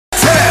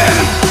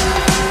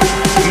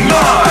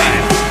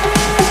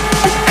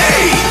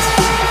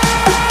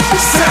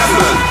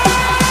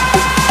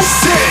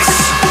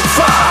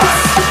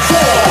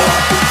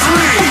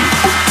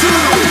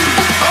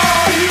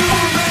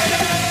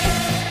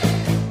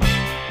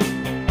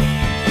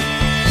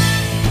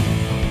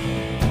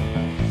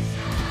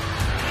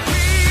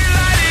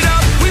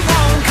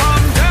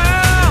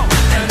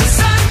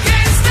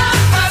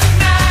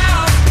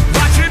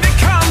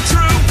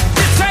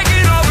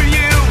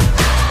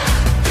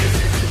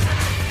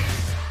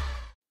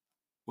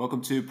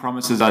Welcome to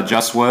Promises Are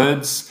Just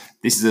Words.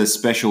 This is a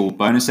special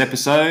bonus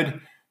episode.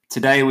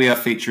 Today we are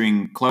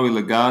featuring Chloe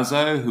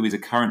Logarzo, who is a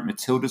current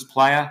Matildas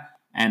player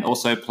and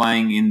also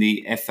playing in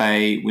the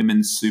FA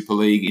Women's Super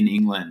League in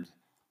England.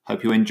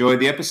 Hope you enjoyed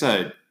the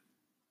episode.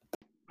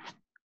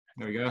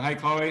 There we go. Hey,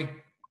 Chloe.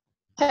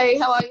 Hey,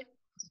 how are you?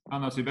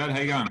 I'm not too bad. How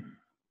you going?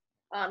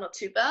 Not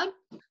too bad.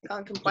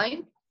 Can't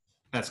complain.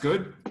 That's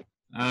good.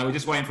 We're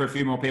just waiting for a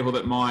few more people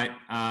that might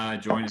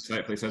join us,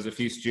 hopefully. So there's a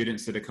few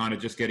students that are kind of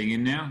just getting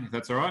in now, if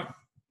that's all right.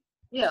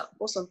 Yeah,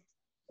 awesome.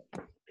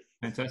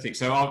 Fantastic.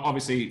 So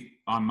obviously,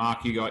 I'm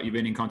Mark. You've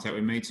been in contact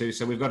with me too.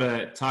 So we've got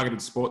a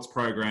targeted sports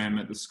program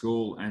at the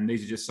school, and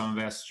these are just some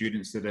of our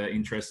students that are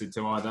interested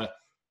to either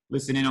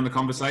listen in on the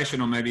conversation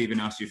or maybe even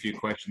ask you a few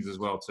questions as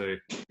well too.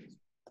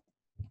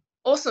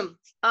 Awesome.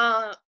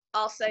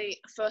 I'll say,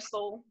 first of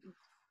all,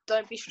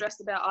 don't be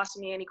stressed about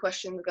asking me any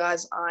questions,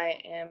 guys. I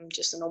am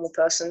just a normal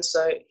person,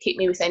 so hit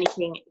me with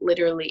anything,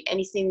 literally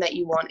anything that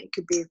you want. It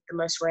could be the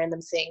most random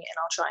thing, and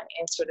I'll try and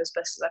answer it as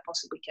best as I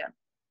possibly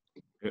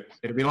can.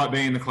 It'll be like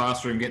being in the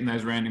classroom, getting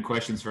those random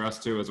questions for us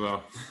too as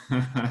well.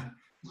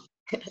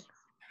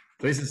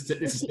 This is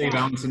Steve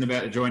Allenson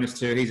about to join us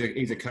too.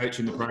 He's a coach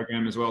in the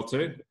program as well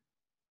too.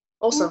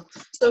 Awesome.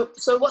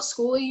 So what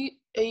school are you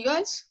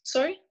guys?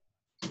 Sorry?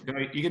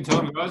 Okay, you can tell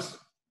them, guys.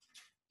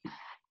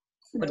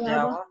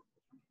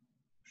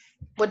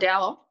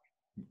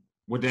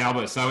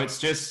 Wadalba.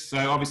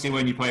 So obviously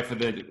when you play for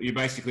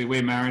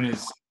we're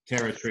Mariners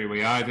territory.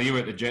 We are. You were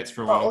at the Jets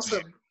for a while.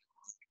 Awesome.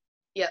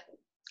 Yeah,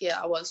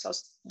 I was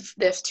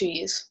there for 2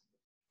 years.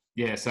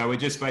 Yeah, so we're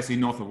just basically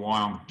north of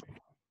Wyong.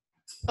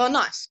 Oh,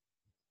 nice.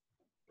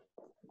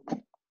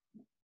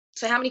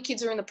 So how many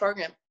kids are in the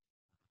program?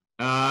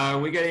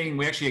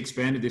 We actually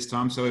expanded this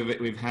time, so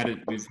we've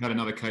had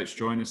another coach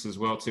join us as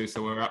well too.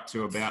 So we're up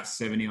to about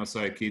 70 or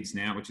so kids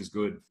now, which is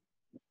good,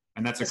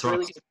 and that's across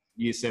really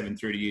year 7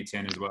 through to year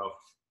 10 as well.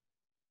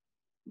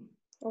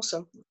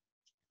 Awesome.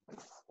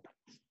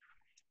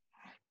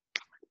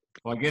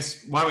 Well, I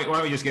guess why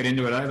don't we just get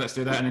into it, eh? Let's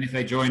do that, and then if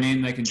they join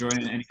in, they can join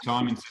in at any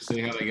time and see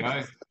how they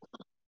go.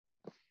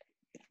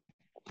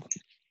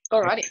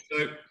 Alrighty.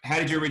 So, how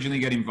did you originally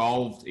get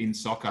involved in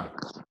soccer?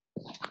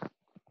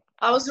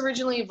 I was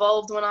originally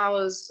involved when I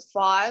was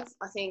 5.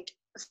 I think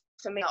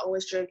for me, I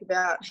always joke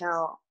about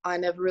how I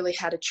never really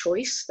had a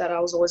choice, that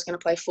I was always going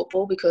to play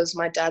football because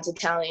my dad's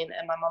Italian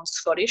and my mum's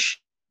Scottish.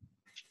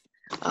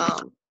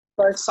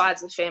 Both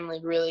sides of the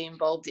family really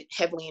involved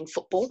heavily in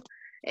football.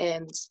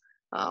 And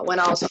when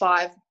I was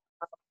 5,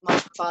 my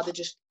father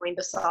just joined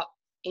us up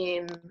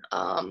in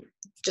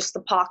just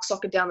the park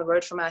soccer down the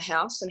road from our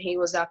house, and he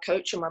was our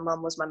coach and my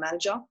mum was my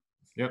manager.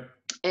 Yep.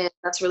 And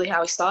that's really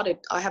how we started.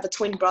 I have a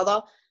twin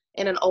brother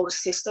and an older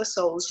sister,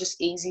 so it was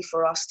just easy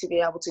for us to be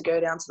able to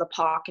go down to the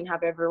park and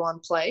have everyone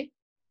play.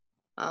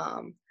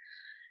 And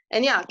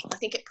yeah, I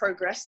think it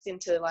progressed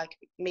into like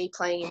me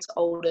playing into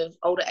older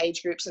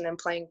age groups and then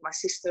playing with my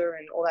sister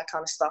and all that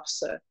kind of stuff.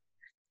 So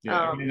yeah,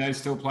 are they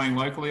still playing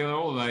locally at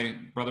all? Are they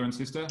brother and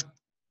sister?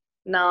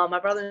 No, my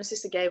brother and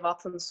sister gave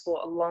up on the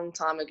sport a long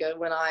time ago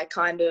when I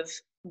kind of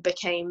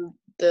became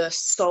the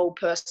sole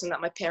person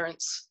that my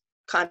parents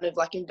kind of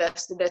like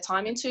invested their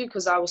time into,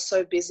 because I was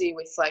so busy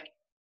with like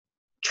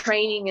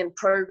training and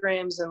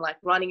programs and like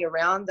running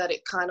around that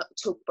it kind of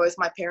took both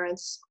my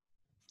parents'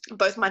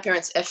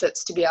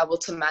 efforts to be able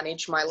to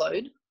manage my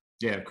load.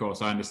 Yeah, of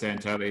course. I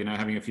understand totally. You know,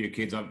 having a few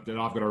kids, I've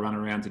got to run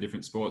around to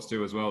different sports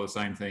too as well, the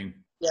same thing.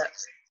 Yeah.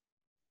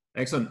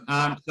 Excellent.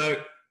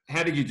 So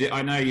how did you do?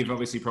 I know you've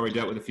obviously probably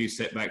dealt with a few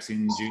setbacks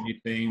in junior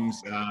teams,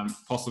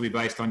 possibly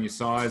based on your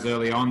size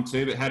early on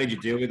too, but how did you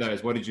deal with those?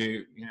 How did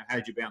you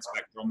bounce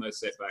back from those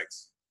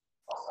setbacks?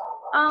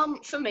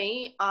 For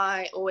me,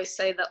 I always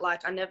say that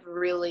like it never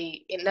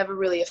really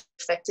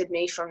affected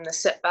me from the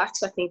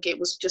setbacks. I think it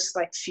was just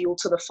like fuel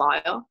to the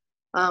fire.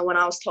 When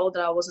I was told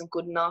that I wasn't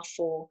good enough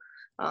or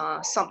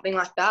something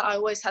like that, I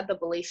always had the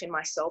belief in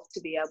myself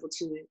to be able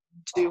to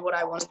do what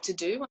I wanted to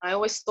do. I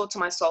always thought to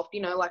myself,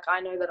 like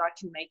I know that I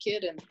can make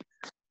it and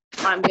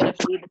I'm going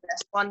to be the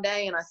best one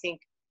day. And I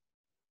think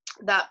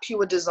that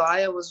pure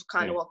desire was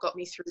kind of what got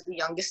me through the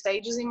younger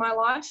stages in my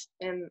life.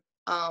 And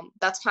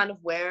that's kind of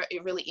where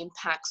it really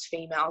impacts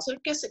females. I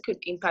guess it could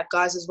impact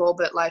guys as well,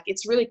 but like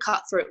it's really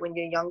cutthroat when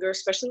you're younger,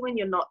 especially when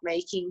you're not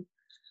making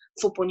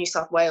Football New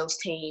South Wales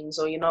teams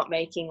or you're not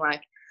making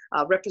like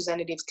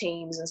representative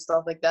teams and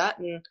stuff like that.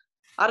 And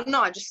I don't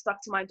know, I just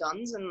stuck to my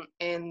guns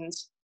and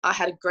I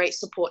had a great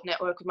support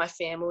network with my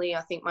family.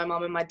 I think my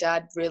mum and my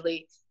dad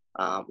really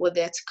were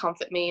there to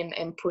comfort me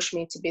and push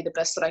me to be the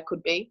best that I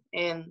could be.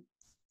 And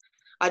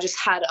I just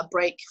had a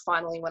break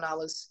finally when I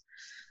was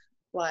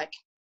like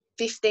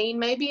 15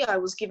 maybe. I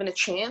was given a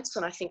chance,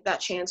 and I think that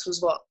chance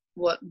was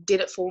what did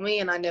it for me,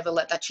 and I never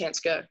let that chance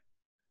go.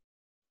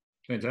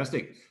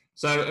 Fantastic.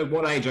 So at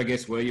what age, I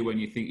guess, were you when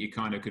you think you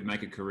kind of could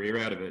make a career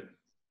out of it?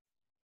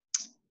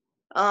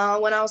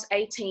 When I was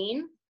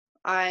 18,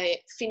 I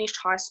finished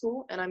high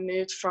school and I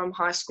moved from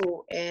high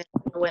school and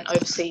I went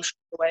overseas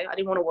straight away. I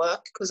didn't want to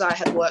work because I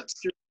had worked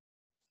through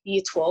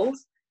year 12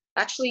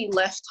 actually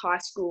left high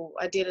school.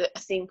 I did a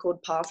thing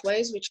called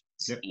Pathways, which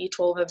is year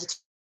 12 over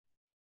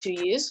 2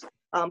 years,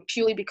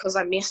 purely because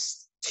I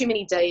missed too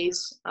many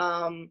days,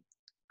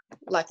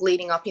 like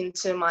leading up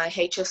into my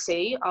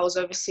HSC. I was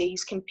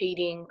overseas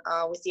competing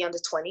with the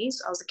under-20s.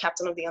 I was the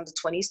captain of the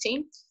under-20s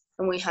team,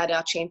 and we had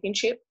our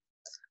championship.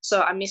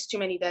 So I missed too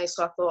many days.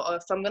 So I thought, oh,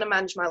 if I'm going to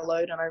manage my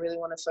load and I really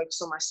want to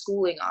focus on my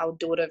schooling, I would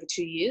do it over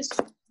 2 years.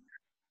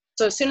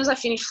 So as soon as I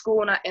finished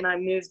school and I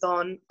moved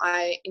on,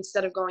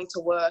 instead of going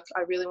to work,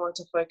 I really wanted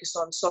to focus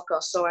on soccer.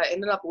 So I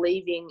ended up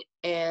leaving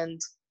and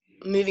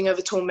moving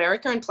over to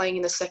America and playing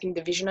in the second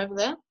division over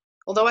there.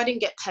 Although I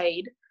didn't get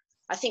paid,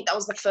 I think that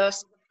was the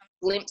first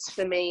glimpse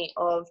for me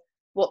of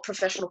what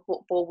professional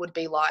football would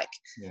be like.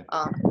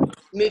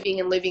 Moving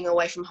and living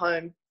away from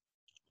home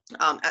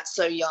at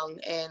so young,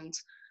 and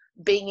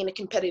being in a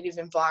competitive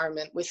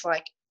environment with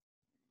like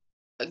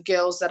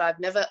girls that I've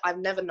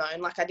never known.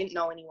 Like I didn't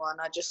know anyone.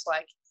 I just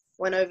like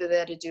went over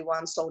there to do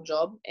one sole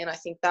job. And I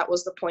think that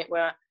was the point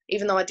where,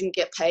 even though I didn't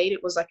get paid,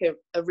 it was like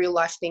a real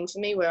life thing for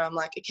me, where I'm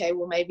like, okay,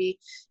 well, maybe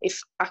if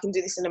I can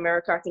do this in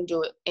America, I can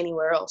do it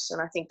anywhere else.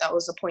 And I think that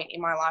was the point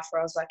in my life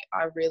where I was like,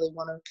 I really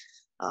want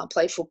to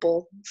play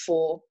football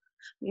for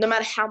no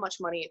matter how much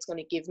money it's going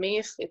to give me.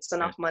 If it's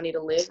enough money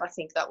to live, I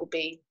think that will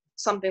be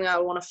something I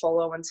want to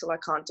follow until I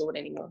can't do it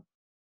anymore.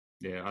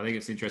 Yeah, I think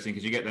it's interesting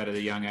because you get that at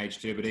a young age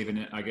too, but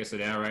even I guess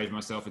at our age,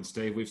 myself and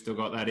Steve, we've still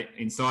got that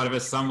inside of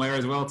us somewhere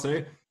as well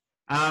too.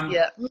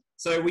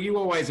 So were you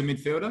always a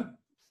midfielder?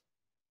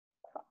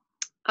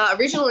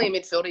 Originally a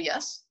midfielder,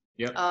 yes.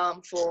 Yep.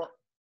 For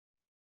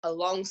a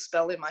long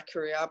spell in my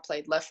career, I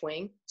played left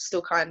wing,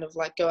 still kind of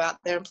like go out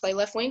there and play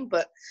left wing,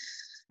 but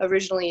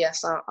originally,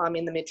 yes, I'm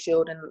in the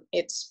midfield, and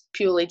it's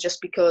purely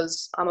just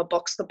because I'm a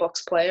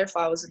box-to-box player if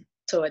I was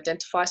to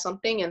identify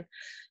something. And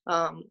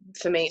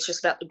for me, it's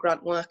just about the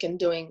grunt work and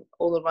doing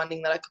all the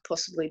running that I could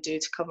possibly do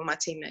to cover my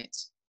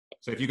teammates.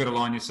 So if you've got to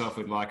line yourself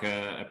with like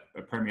a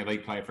Premier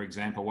League player, for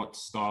example, what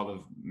style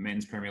of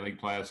men's Premier League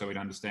player, so we'd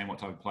understand what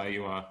type of player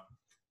you are?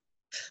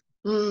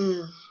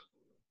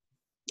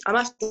 I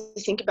might have to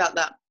think about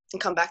that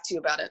and come back to you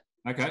about it.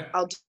 Okay.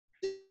 I'll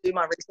do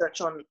my research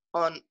on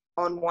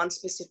one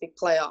specific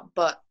player.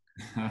 But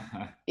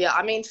yeah,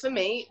 I mean, for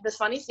me, the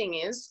funny thing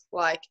is,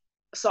 like,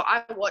 so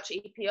I watch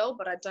EPL,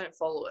 but I don't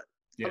follow it.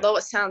 Yeah. Although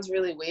it sounds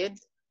really weird,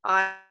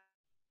 I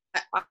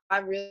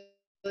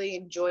really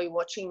enjoy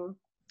watching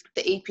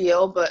the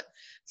EPL, but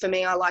for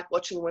me, I like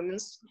watching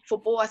women's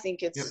football. I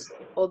think it's,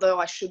 although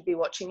I should be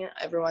watching it,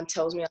 everyone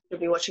tells me I should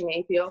be watching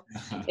the EPL.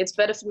 It's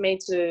better for me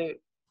to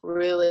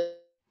really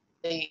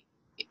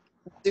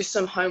do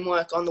some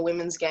homework on the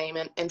women's game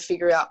and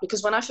figure out,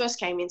 because when I first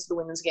came into the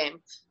women's game,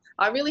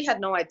 I really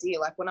had no idea.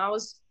 Like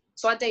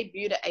I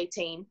debuted at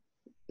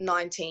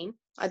 19.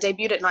 I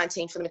debuted at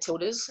 19 for the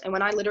Matildas, and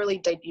when I literally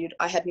debuted,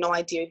 I had no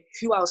idea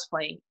who I was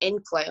playing, any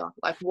player,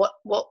 like what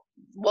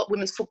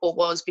women's football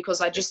was,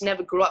 because I just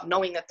never grew up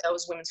knowing that there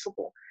was women's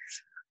football.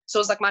 So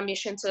it was like my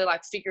mission to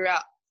like figure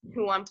out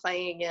who I'm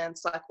playing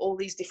against, like all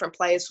these different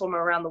players from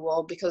around the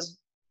world, because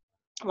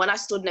when I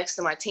stood next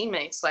to my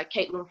teammates, like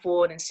Caitlin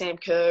Ford and Sam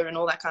Kerr and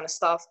all that kind of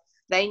stuff,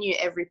 they knew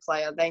every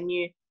player. They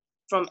knew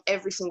from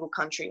every single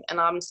country. And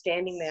I'm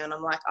standing there and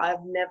I'm like,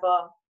 I've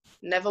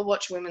never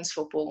watched women's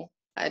football.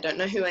 I don't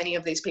know who any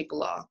of these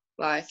people are.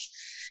 Like,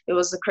 it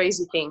was a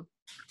crazy thing.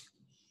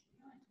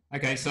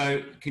 Okay,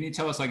 so can you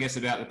tell us, I guess,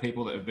 about the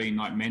people that have been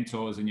like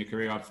mentors in your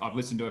career? I've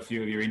listened to a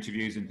few of your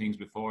interviews and things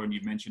before, and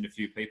you've mentioned a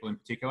few people in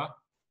particular.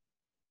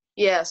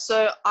 Yeah,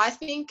 so I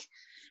think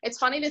it's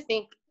funny to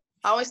think,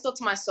 I always thought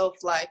to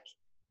myself, like,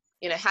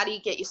 you know, how do you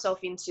get yourself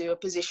into a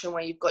position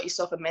where you've got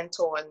yourself a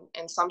mentor?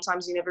 And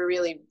sometimes you never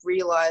really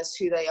realize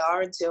who they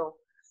are until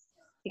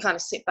you kind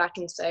of sit back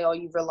and say, oh,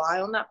 you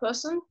rely on that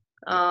person.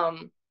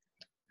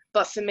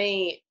 But for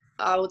me,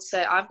 I would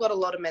say I've got a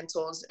lot of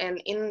mentors.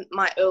 And in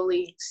my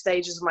early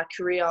stages of my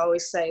career, I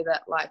always say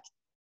that, like,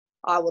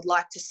 I would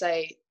like to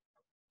say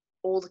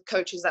all the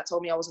coaches that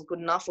told me I wasn't good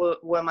enough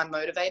were my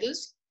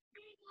motivators.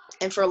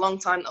 And for a long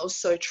time, that was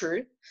so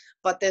true.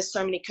 But there's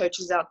so many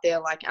coaches out there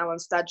like Alan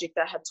Stajic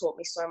that had taught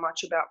me so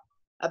much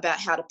about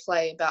how to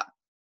play, about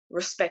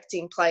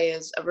respecting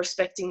players,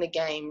 respecting the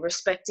game,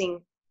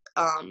 respecting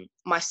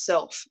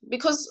myself.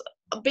 Because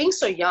being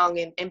so young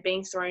and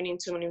being thrown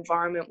into an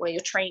environment where you're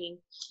training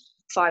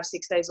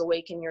 5-6 days a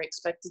week and you're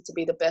expected to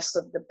be the best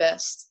of the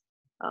best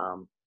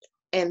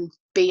and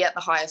be at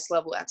the highest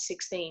level at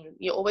 16,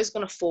 you're always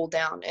going to fall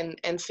down.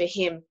 And for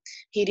him,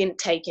 he didn't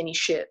take any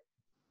shit.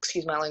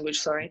 Excuse my language,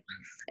 sorry.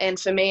 And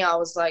for me, I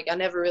was like, I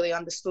never really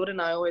understood.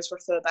 And I always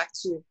refer back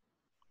to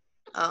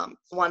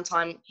one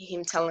time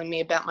him telling me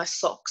about my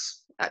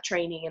socks at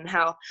training and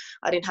how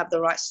I didn't have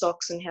the right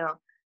socks, and how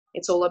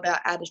it's all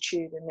about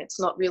attitude, and it's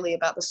not really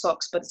about the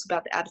socks, but it's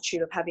about the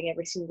attitude of having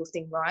every single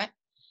thing right.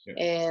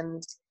 Yeah.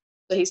 And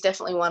so he's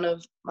definitely one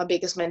of my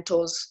biggest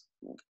mentors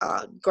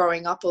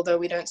growing up, although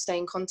we don't stay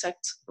in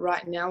contact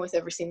right now with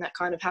everything that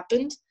kind of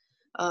happened,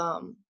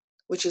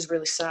 which is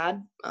really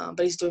sad,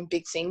 but he's doing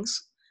big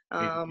things. You're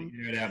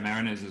at our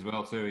Mariners as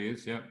well too, he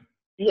is, yeah.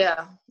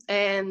 Yeah,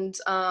 and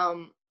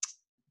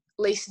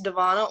Lisa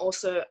Devana,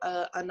 also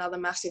another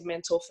massive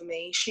mentor for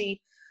me.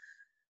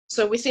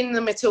 So within the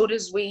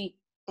Matildas,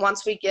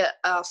 once we get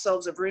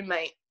ourselves a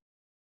roommate,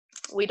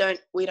 we don't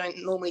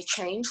normally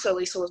change. So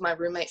Lisa was my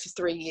roommate for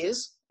 3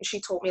 years. She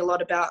taught me a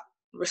lot about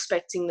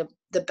respecting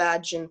the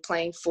badge and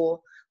playing for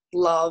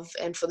love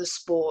and for the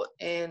sport.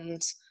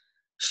 And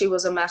she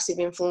was a massive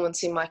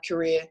influence in my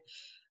career,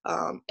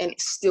 and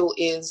still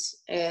is.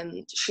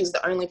 And she's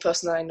the only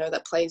person that I know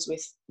that plays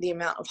with the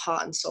amount of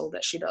heart and soul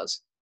that she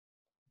does.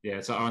 Yeah,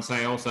 so I would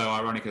say also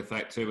ironic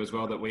fact too as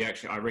well that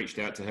I reached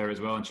out to her as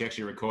well, and she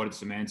actually recorded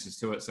some answers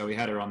to it. So we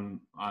had her on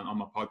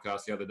my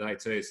podcast the other day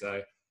too.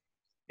 So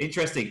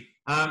interesting.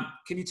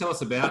 Can you tell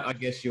us about, I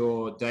guess,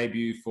 your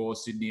debut for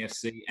Sydney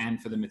FC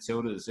and for the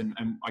Matildas, and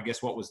I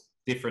guess what was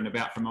different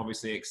about from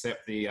obviously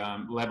except the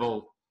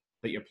level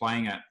that you're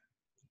playing at?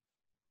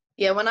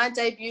 Yeah, when I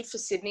debuted for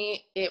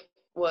Sydney, it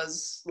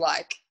was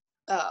like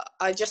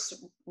I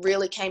just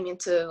really came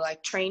into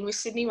like train with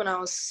Sydney when I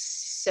was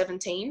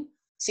 16,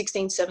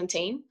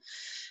 17.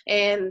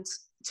 And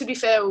to be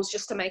fair, it was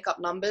just to make up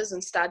numbers,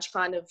 and Stadge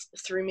kind of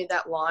threw me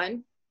that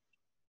line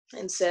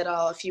and said,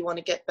 oh, if you want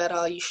to get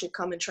better, you should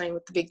come and train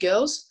with the big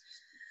girls.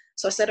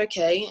 So I said,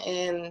 okay.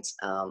 And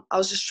I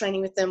was just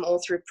training with them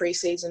all through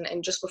preseason.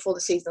 And just before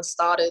the season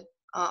started,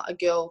 a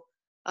girl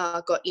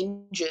got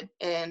injured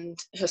and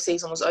her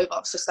season was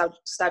over. So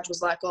Stadge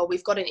was like, oh,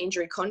 we've got an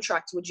injury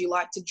contract. Would you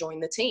like to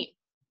join the team?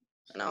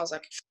 And I was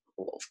like,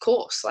 well, of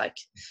course. Like,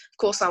 of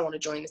course I want to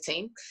join the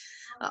team.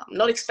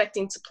 Not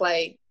expecting to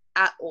play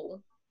at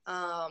all.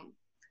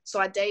 So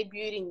I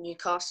debuted in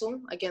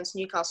Newcastle against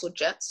Newcastle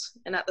Jets.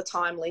 And at the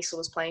time, Lisa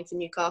was playing for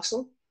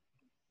Newcastle.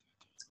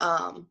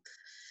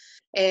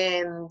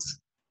 And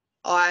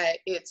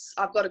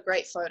I've got a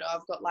great photo.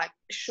 I've got like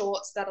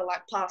shorts that are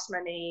like past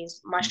my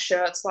knees, my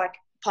shirt's like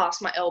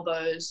past my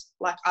elbows.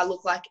 Like I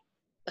look like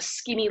a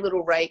skinny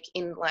little rake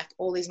in like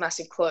all these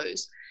massive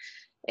clothes.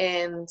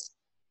 And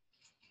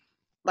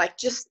like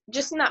just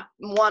in that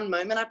one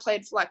moment, I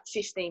played for like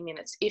 15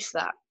 minutes, if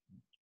that.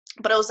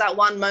 But it was that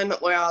one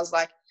moment where I was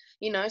like,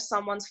 you know,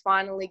 someone's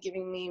finally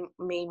giving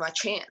me my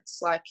chance.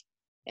 Like,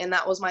 and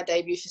that was my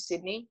debut for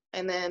Sydney.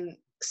 And then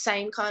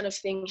same kind of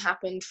thing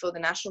happened for the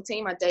national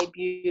team. I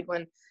debuted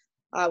when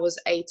I was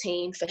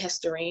 18 for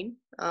Hesterine.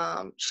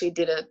 She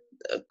did a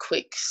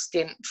quick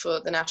stint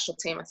for the national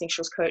team. I think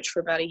she was coached for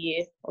about a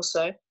year or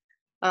so.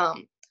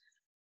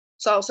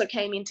 So I also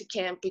came into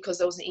camp because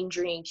there was an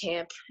injury in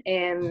camp,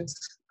 and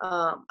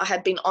I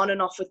had been on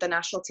and off with the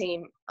national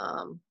team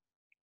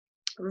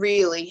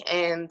really,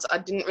 and I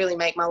didn't really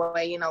make my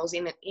way in. I was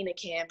in a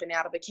camp and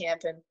out of a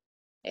camp,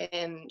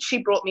 and she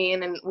brought me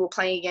in, and we were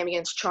playing a game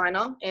against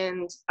China,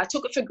 and I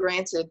took it for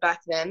granted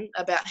back then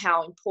about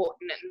how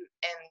important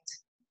and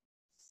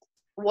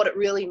what it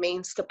really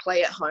means to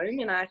play at home.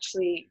 And I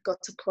actually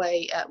got to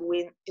play at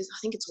I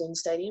think it's Wynn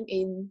Stadium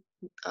in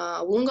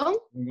Wollongong.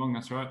 Wollongong,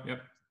 that's right.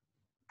 Yep.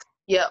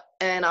 Yeah,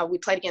 and we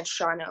played against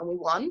China and we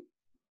won.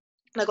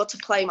 And I got to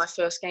play my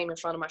first game in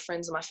front of my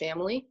friends and my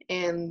family,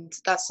 and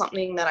that's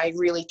something that I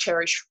really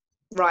cherish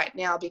right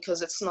now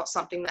because it's not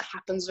something that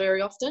happens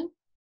very often.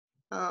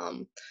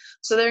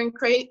 So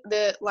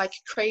they're like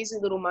crazy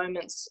little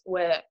moments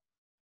where,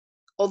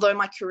 although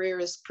my career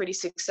is pretty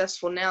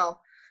successful now,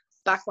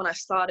 back when I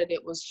started,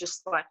 it was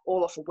just like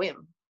all off a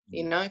whim.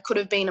 You know, it could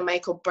have been a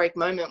make or break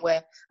moment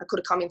where I could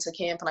have come into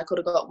camp and I could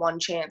have got one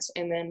chance,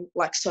 and then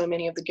like so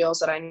many of the girls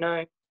that I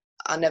know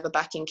are never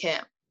back in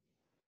camp.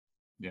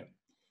 Yeah.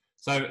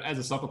 So as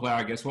a soccer player,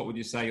 I guess, what would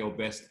you say your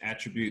best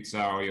attributes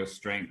are or your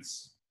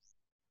strengths?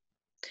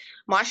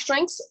 My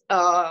strengths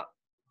on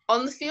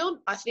the field,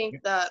 I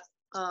think that,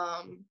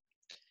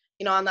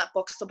 you know, I'm that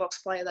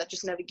box-to-box player that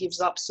just never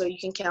gives up. So you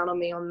can count on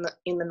me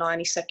in the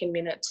 92nd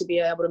minute to be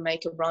able to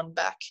make a run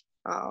back.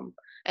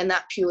 And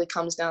that purely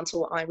comes down to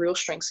what my real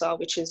strengths are,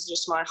 which is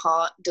just my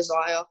heart,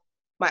 desire,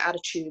 my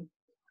attitude.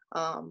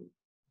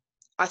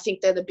 I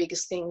think they're the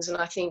biggest things. And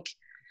I think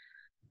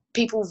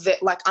people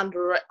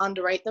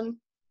underrate them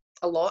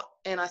a lot.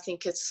 And I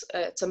think it's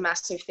a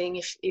massive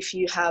thing. If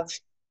you have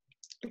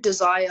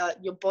desire,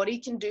 your body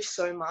can do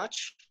so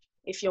much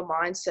if your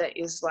mindset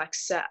is like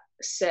set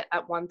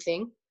at one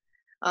thing.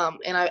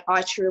 And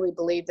I truly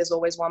believe there's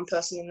always one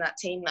person in that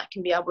team that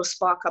can be able to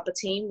spark up a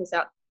team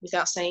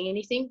without saying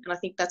anything. And I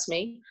think that's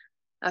me.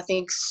 I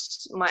think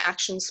my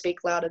actions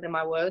speak louder than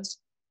my words.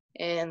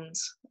 And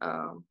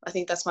I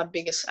think that's my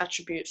biggest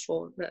attribute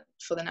for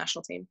the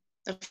national team,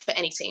 and for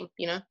any team,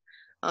 you know,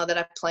 that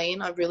I play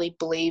in. I really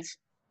believe,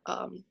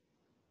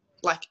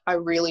 I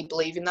really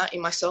believe in that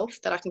in myself,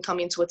 that I can come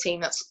into a team.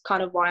 That's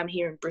kind of why I'm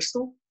here in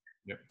Bristol.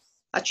 Yep.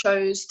 I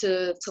chose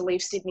to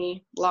leave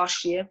Sydney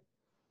last year,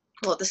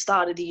 at the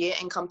start of the year,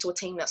 and come to a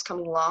team that's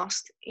coming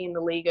last in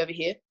the league over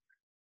here.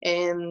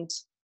 And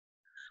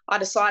I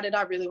decided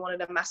I really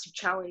wanted a massive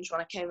challenge when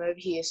I came over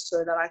here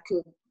so that I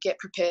could get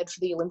prepared for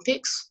the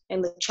Olympics.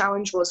 And the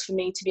challenge was for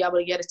me to be able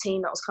to get a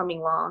team that was coming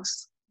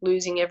last,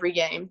 losing every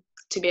game,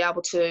 to be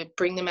able to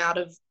bring them out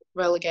of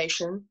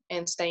relegation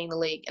and stay in the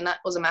league. And that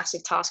was a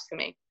massive task for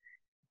me.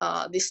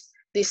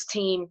 This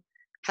team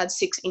had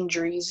 6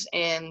 injuries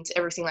and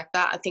everything like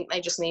that. I think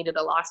they just needed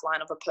a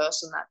lifeline of a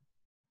person that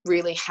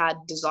really had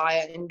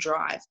desire and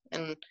drive.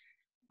 And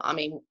I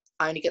mean,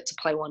 I only get to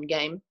play one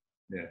game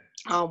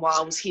while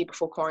I was here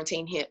before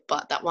quarantine hit,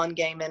 but that one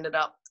game ended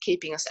up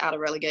keeping us out of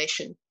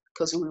relegation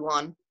because we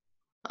won.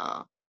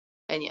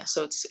 And yeah,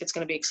 so it's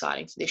going to be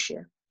exciting for this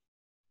year.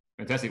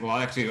 Fantastic. Well,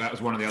 actually, that was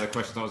one of the other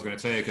questions I was going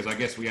to tell you, because I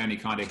guess we only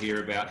kind of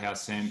hear about how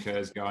Sam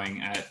Kerr's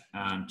going at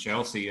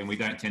Chelsea, and we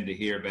don't tend to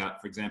hear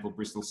about, for example,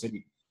 Bristol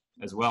City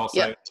as well.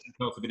 So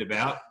tell us a bit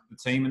about the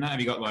team and that. Have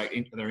you got like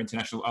other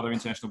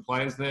international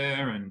players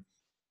there? And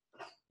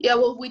yeah,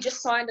 well, we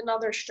just signed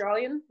another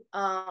Australian.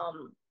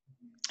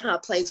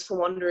 Plays for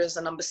Wanderers,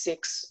 the number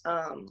 6.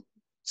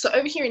 So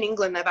over here in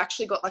England, they've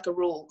actually got like a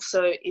rule.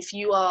 So if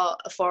you are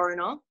a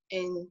foreigner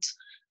and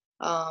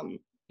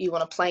you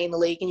want to play in the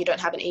league and you don't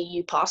have an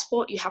EU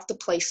passport, you have to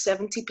play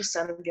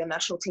 70% of your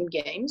national team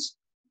games.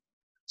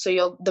 So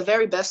you're the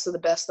very best of the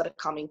best that are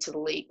coming to the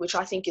league, which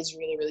I think is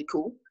really, really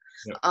cool.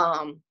 Yep.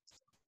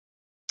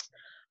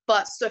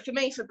 But so for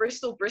me, for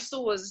Bristol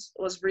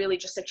was really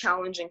just a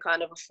challenge and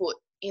kind of a foot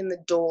in the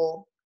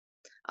door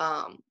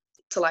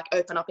to like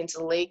open up into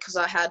the league, because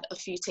I had a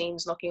few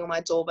teams knocking on my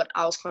door, but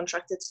I was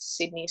contracted to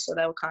Sydney, so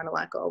they were kind of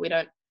like, oh, we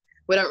don't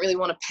really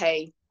want to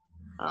pay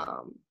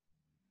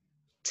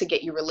to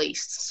get you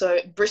released. So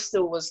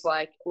Bristol was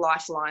like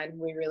lifeline.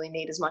 We really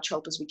need as much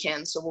help as we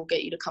can, so we'll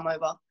get you to come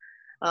over.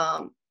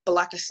 But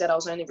like I said, I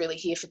was only really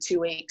here for 2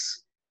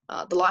 weeks.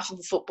 The life of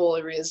a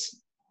footballer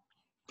is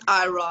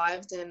I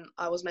arrived and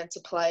I was meant to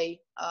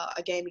play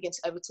a game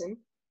against Everton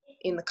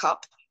in the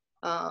Cup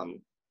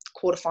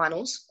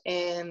quarterfinals,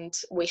 and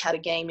we had a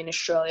game in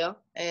Australia,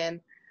 and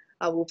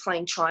we were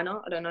playing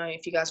China. I don't know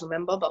if you guys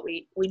remember, but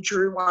we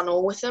drew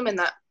 1-1 with them, and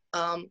that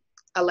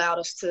allowed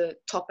us to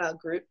top our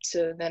group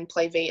to then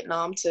play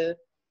Vietnam to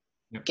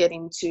get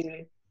into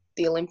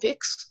the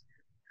Olympics.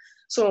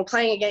 So we're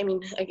playing a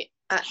game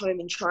at home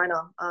in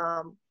China.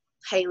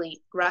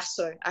 Hayley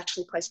Grasso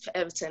actually plays for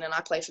Everton and I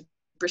play for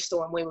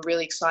Bristol, and we were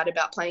really excited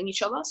about playing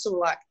each other. So we're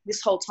like,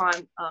 this whole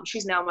time,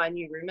 she's now my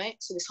new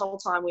roommate. So this whole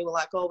time we were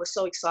like, oh, we're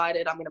so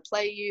excited. I'm going to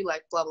play you,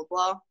 like blah, blah,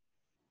 blah.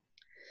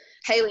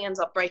 Hayley ends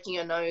up breaking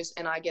her nose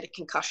and I get a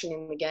concussion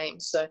in the game.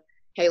 So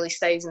Hayley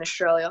stays in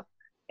Australia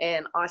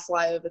and I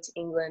fly over to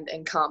England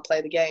and can't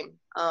play the game.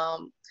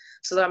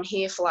 So that I'm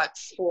here for like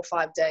 4 or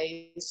 5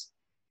 days,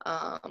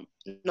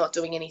 not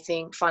doing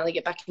anything, finally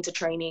get back into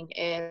training,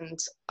 and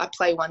I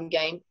play one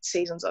game,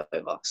 season's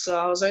over. So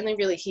I was only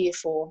really here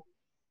for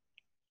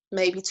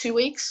maybe 2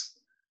 weeks,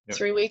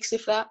 3 weeks,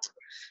 if that,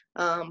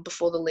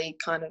 before the league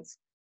kind of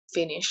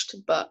finished.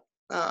 But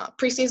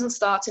preseason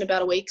starts in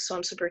about a week, so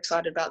I'm super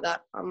excited about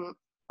that. I'm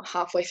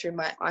halfway through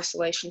my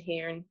isolation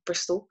here in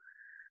Bristol.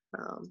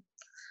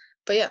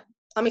 But yeah,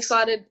 I'm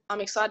excited.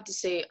 I'm excited to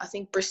see. I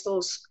think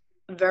Bristol's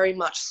very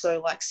much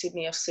so like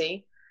Sydney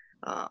FC.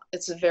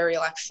 It's a very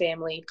like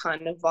family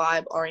kind of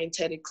vibe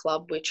orientated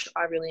club, which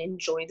I really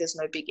enjoy. There's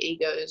no big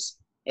egos.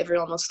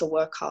 Everyone wants to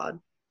work hard.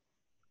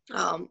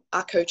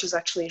 Our coach is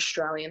actually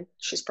Australian.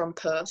 She's from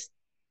Perth.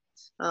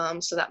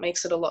 So that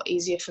makes it a lot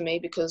easier for me,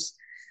 because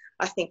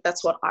I think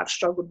that's what I've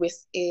struggled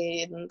with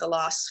in the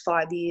last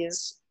 5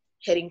 years,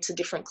 heading to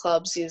different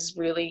clubs, is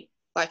really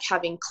like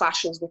having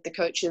clashes with the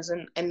coaches,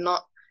 and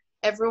not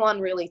everyone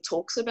really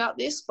talks about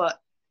this, but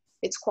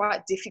it's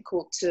quite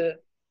difficult to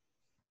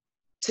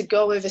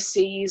go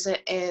overseas,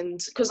 and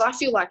because I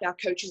feel like our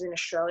coaches in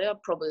Australia are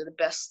probably the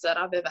best that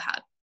I've ever had.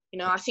 You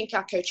know, I think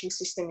our coaching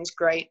system is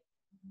great.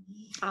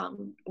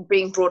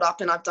 Being brought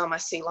up, and I've done my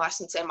C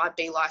license and my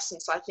B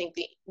license, I think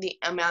the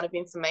amount of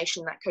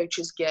information that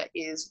coaches get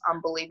is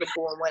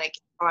unbelievable, and when it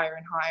gets higher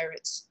and higher,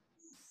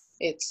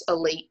 it's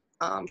elite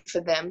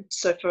for them.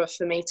 So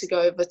for me to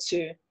go over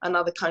to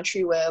another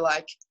country where,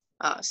 like,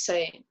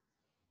 say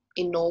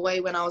in Norway,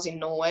 when I was in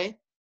Norway,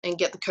 and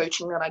get the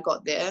coaching that I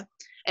got there,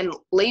 and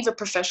leave a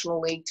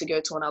professional league to go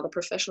to another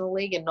professional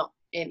league, and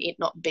it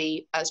not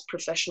be as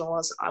professional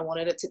as I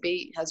wanted it to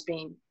be, has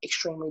been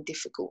extremely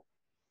difficult.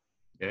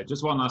 Yeah,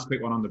 just one last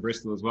quick one on the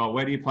Bristol as well.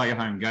 Where do you play your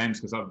home games?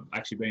 Because I've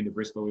actually been to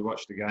Bristol. We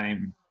watched a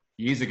game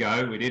years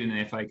ago. We did in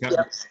the FA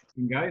Cup.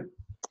 Yep.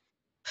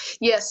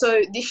 Yeah,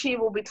 so this year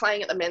we'll be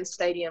playing at the men's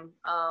stadium.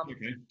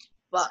 Okay.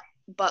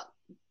 But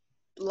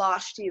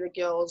last year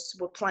the girls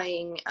were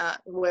playing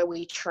at where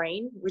we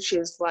train, which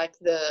is like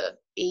the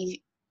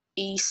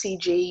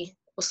ECG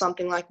or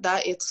something like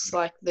that. It's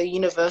like the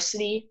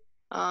university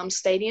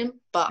stadium,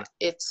 but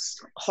it's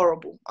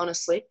horrible,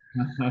 honestly.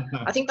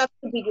 I think that's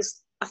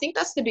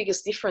the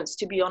biggest difference,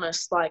 to be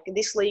honest. Like,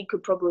 this league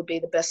could probably be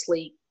the best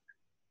league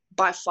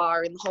by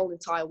far in the whole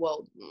entire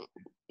world,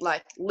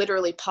 like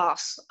literally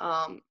pass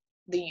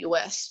the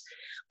US.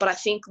 But I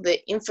think the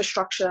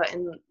infrastructure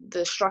and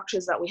the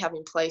structures that we have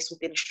in place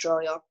within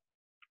Australia,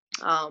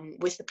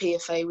 with the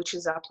PFA, which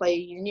is our player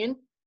union,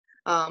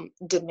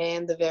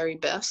 demand the very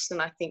best,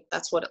 and I think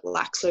that's what it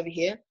lacks over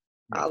here.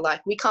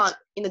 Like, we can't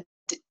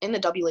in the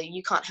W League,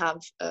 you can't have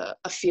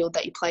a field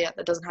that you play at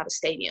that doesn't have a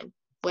stadium.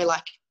 Where,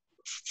 like,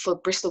 for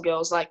Bristol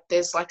girls, like,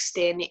 there's like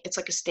it's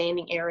like a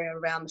standing area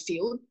around the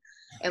field,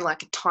 and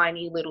like a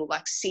tiny little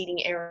like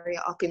seating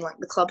area up in like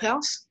the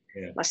clubhouse.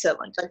 Yeah. I said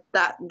like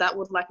that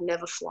would like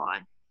never fly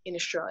in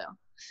Australia.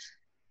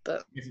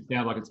 But It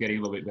sounds like it's getting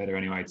a little bit better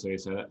anyway too,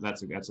 so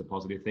that's a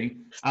positive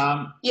thing.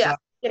 yeah, So,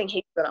 getting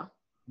heaps better.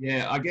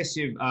 yeah, I guess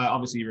you've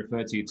obviously you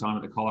referred to your time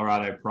at the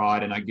Colorado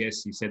Pride, and I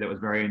guess you said that was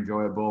very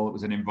enjoyable. It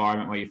was an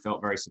environment where you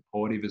felt very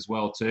supportive as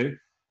well too.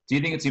 Do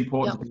you think it's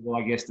important for people,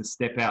 I guess, to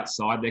step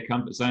outside their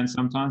comfort zone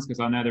sometimes? Because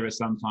I know there are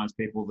sometimes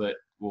people that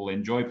will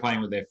enjoy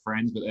playing with their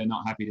friends, but they're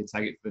not happy to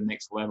take it to the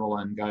next level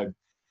and go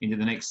into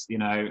the next,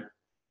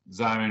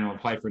 zone or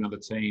play for another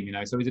team.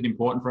 So is it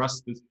important for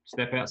us to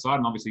step outside?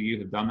 And obviously you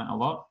have done that a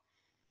lot.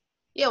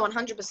 Yeah,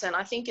 100%.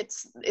 I think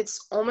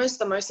it's almost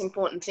the most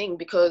important thing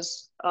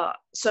because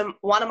so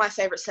one of my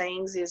favorite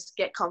sayings is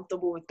get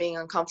comfortable with being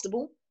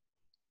uncomfortable.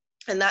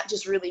 And that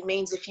just really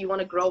means if you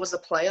want to grow as a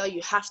player,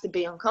 you have to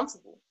be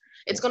uncomfortable.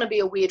 It's going to be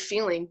a weird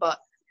feeling, but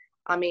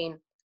I mean,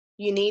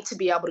 you need to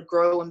be able to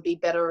grow and be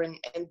better and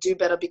do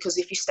better, because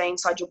if you stay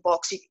inside your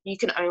box, you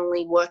can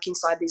only work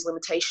inside these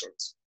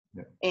limitations.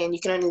 Yeah. And you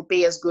can only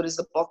be as good as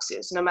the box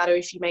is. No matter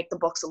if you make the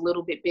box a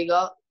little bit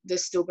bigger,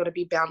 there's still going to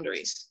be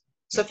boundaries.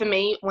 So for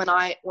me, when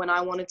I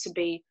wanted to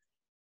be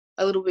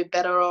a little bit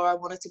better, or I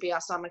wanted to be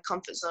outside my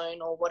comfort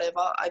zone or whatever,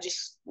 I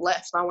just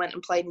left. I went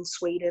and played in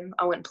Sweden.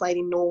 I went and played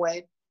in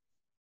Norway.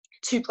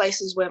 2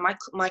 places where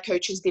my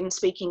coaches didn't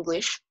speak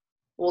English.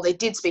 Well, they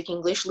did speak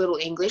English, little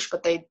English,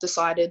 but they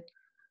decided,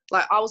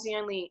 like, I was the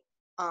only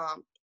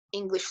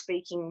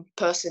English-speaking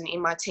person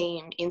in my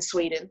team in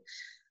Sweden.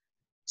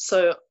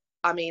 So,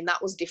 I mean,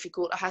 that was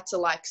difficult. I had to,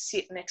 like,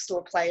 sit next to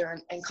a player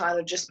and kind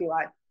of just be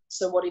like,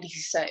 so what did he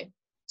say?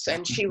 So,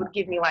 and she would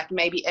give me, like,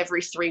 maybe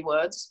every 3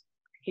 words,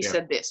 he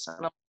said this. And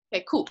I'm like,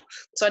 okay, cool.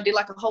 So I did,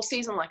 like, a whole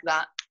season like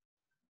that.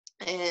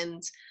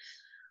 And,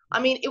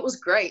 I mean, it was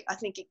great. I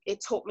think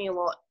it taught me a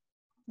lot.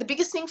 The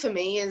biggest thing for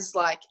me is,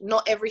 like,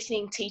 not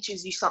everything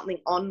teaches you something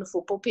on the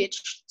football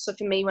pitch. So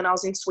for me, when I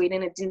was in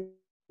Sweden, it didn't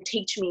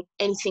teach me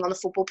anything on the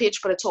football pitch,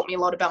 but it taught me a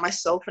lot about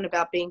myself and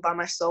about being by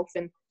myself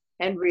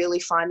and really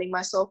finding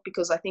myself,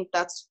 because I think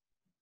that's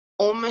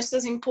almost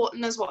as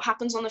important as what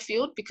happens on the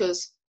field,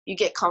 because you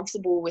get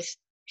comfortable with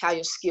how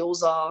your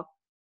skills are,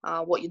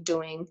 what you're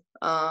doing.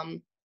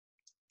 And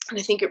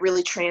I think it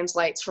really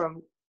translates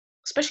from,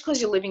 especially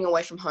because you're living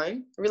away from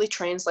home, it really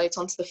translates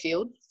onto the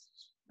field.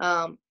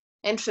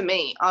 And for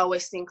me, I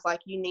always think,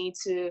 like, you need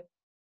to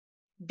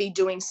be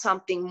doing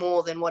something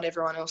more than what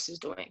everyone else is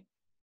doing.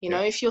 You know,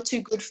 if you're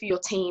too good for your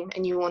team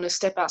and you want to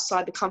step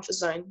outside the comfort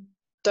zone,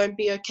 don't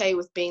be okay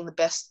with being the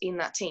best in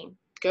that team.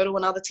 Go to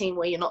another team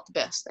where you're not the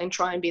best and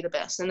try and be the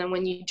best. And then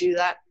when you do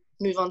that,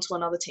 move on to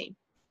another team.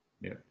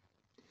 Yeah.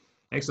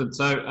 Excellent.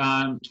 So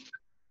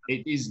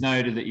it is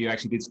noted that you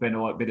actually did spend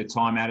a bit of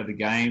time out of the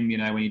game,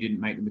 when you didn't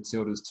make the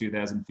Matildas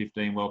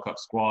 2015 World Cup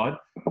squad.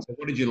 So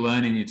what did you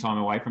learn in your time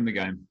away from the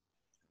game?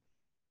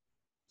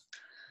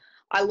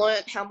 I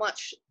learned how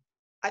much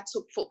I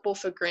took football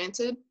for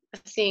granted. I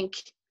think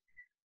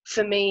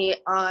for me,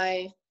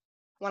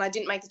 when I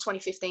didn't make the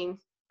 2015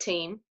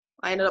 team,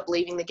 I ended up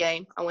leaving the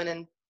game. I went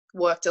and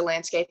worked a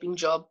landscaping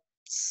job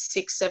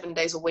 6-7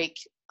 days a week,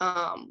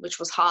 which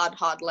was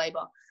hard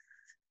labor.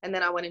 And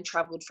then I went and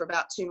traveled for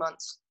about 2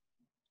 months.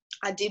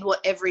 I did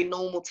what every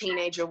normal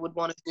teenager would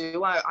want to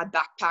do. I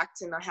backpacked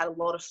and I had a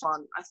lot of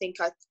fun. I think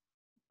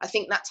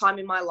that time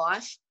in my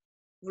life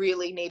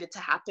really needed to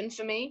happen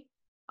for me.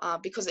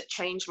 Because it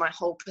changed my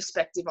whole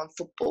perspective on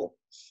football.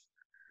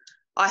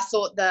 I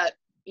thought that,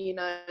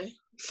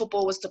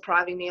 football was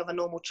depriving me of a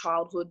normal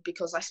childhood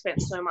because I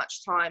spent so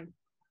much time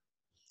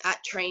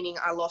at training.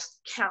 I lost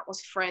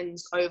countless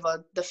friends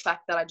over the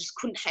fact that I just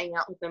couldn't hang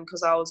out with them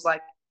because I was,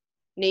 like,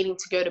 needing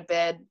to go to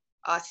bed.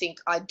 I think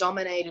I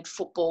dominated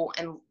football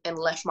and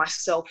left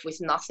myself with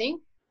nothing.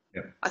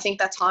 Yeah. I think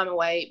that time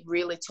away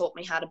really taught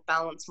me how to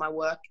balance my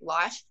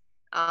work-life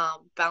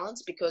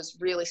balance, because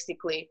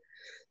realistically,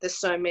 there's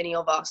so many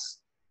of us,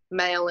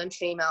 male and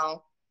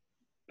female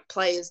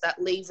players,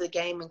 that leave the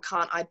game and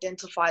can't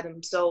identify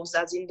themselves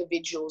as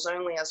individuals,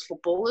 only as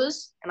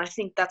footballers. And I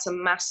think that's a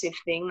massive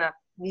thing that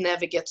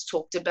never gets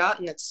talked about,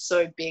 and it's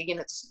so big, and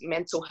it's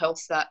mental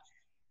health that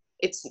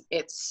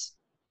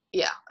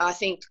I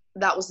think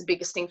that was the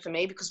biggest thing for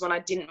me, because when I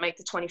didn't make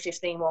the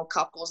 2015 World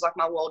Cup, it was like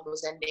my world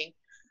was ending.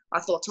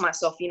 I thought to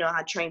myself,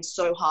 I trained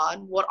so hard,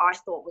 what I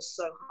thought was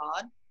so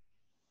hard,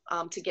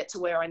 to get to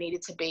where I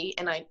needed to be,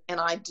 and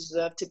I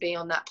deserved to be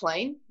on that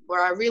plane,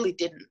 where I really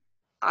didn't.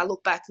 I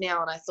look back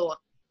now and I thought,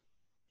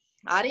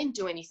 I didn't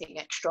do anything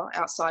extra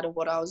outside of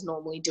what I was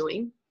normally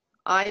doing.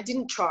 I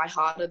didn't try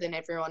harder than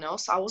everyone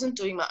else. I wasn't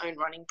doing my own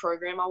running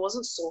program. I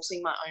wasn't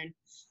sourcing my own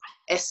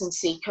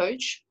S&C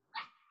coach.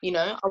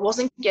 I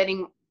wasn't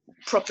getting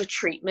proper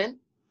treatment.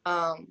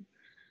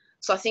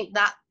 So I think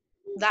that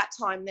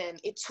time then,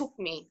 it took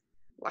me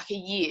like a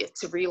year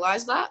to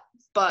realize that.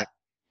 But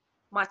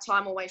my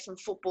time away from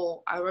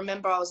football, I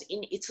remember I was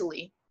in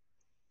Italy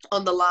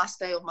on the last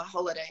day of my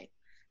holiday,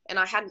 and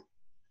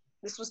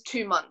this was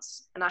 2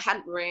 months, and I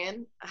hadn't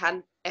ran, I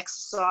hadn't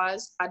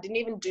exercised, I didn't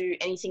even do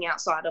anything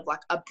outside of,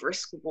 like, a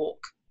brisk walk.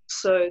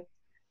 So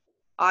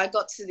I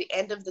got to the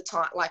end of the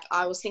time, like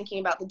I was thinking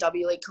about the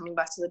W League, coming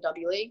back to the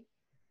W League,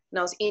 and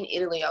I was in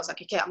Italy. I was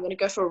like, okay, I'm going to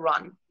go for a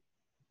run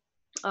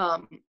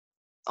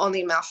on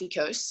the Amalfi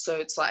Coast. So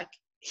it's like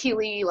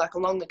hilly, like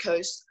along the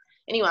coast.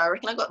 Anyway, I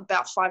reckon I got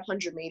about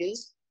 500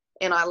 meters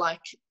and I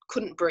like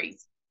couldn't breathe.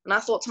 And I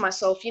thought to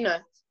myself, you know,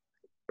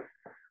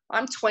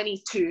 I'm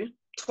 22,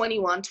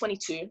 21,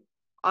 22.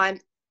 I'm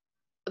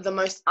the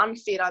most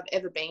unfit I've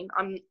ever been.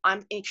 I'm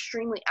an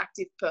extremely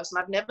active person.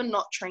 I've never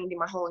not trained in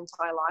my whole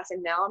entire life.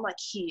 And now I'm like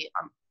here.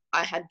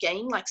 I had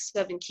gained like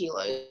 7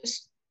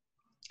 kilos.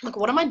 Like,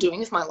 what am I doing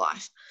with my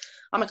life?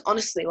 I'm like,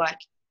 honestly, like,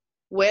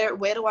 where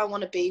do I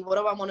want to be? What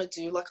do I want to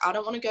do? Like, I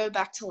don't want to go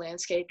back to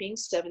landscaping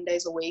 7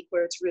 days a week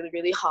where it's really,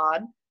 really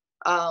hard.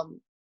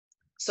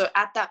 So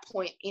at that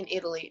point in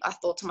Italy, I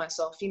thought to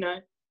myself, you know,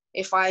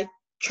 if I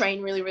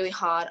train really, really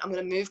hard, I'm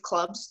going to move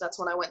clubs. That's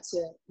when I went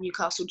to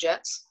Newcastle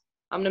Jets.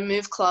 I'm going to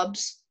move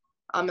clubs.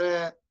 I'm going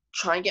to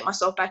try and get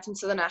myself back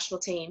into the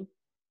national team.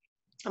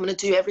 I'm going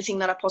to do everything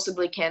that I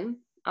possibly can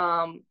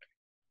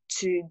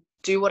to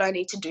do what I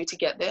need to do to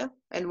get there.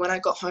 And when I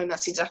got home,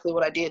 that's exactly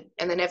what I did.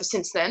 And then ever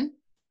since then,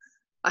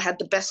 I had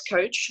the best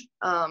coach,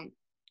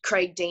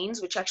 Craig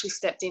Deans, which actually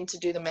stepped in to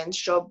do the men's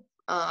job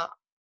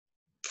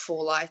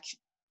for like,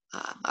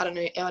 I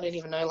don't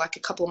even know, like a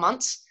couple of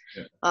months.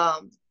 Yeah.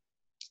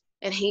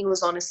 And he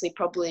was honestly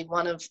probably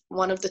one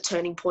of the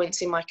turning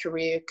points in my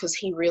career, because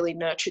he really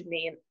nurtured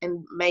me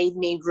and made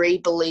me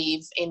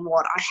re-believe in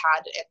what I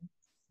had,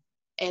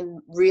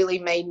 and really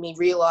made me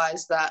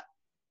realize that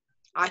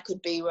I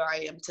could be where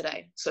I am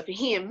today. So for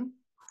him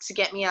to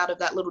get me out of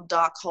that little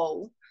dark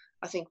hole,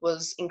 I think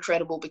was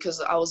incredible, because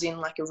I was in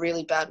like a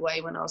really bad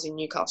way when I was in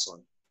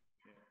Newcastle.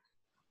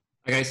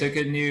 Okay, so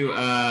can you,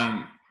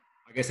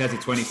 I guess as a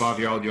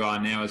 25-year-old you are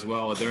now as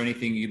well, are there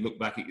anything you look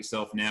back at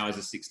yourself now as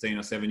a 16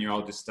 or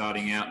 7-year-old just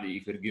starting out that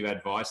you could give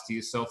advice to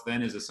yourself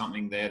then? Is there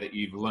something there that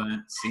you've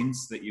learned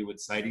since that you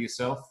would say to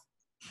yourself?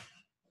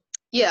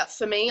 Yeah,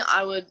 for me,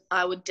 I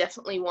would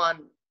definitely want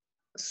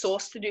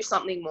Source to do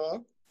something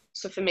more.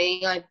 So for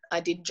me, I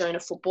did Jonah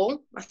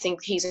Football. I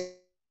think he's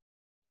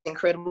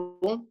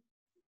incredible.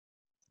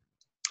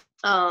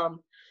 And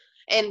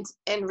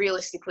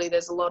realistically,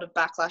 there's a lot of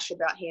backlash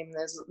about him.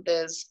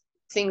 There's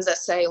things that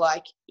say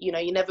like, you know,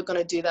 you're never going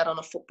to do that on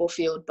a football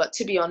field. But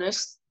to be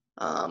honest,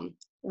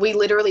 we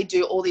literally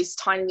do all these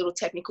tiny little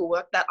technical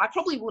work that I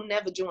probably will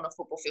never do on a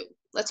football field.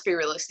 Let's be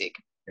realistic.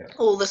 Yeah.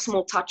 All the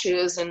small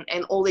touches and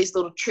all these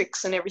little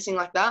tricks and everything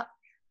like that.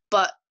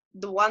 But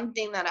the one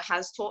thing that it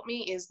has taught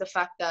me is the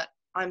fact that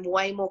I'm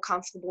way more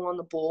comfortable on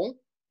the ball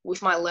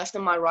with my left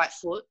and my right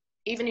foot.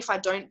 Even if I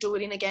don't do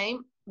it in a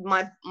game,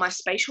 my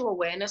spatial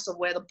awareness of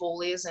where the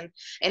ball is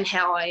and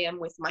how I am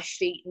with my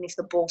feet and if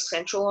the ball's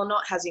central or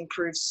not has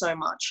improved so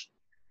much.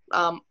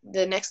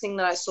 The next thing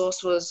that I saw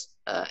was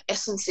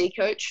S&C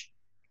coach,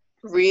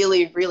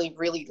 really, really,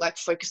 really like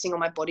focusing on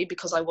my body,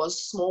 because I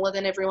was smaller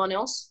than everyone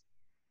else.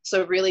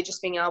 So really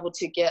just being able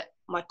to get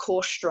my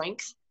core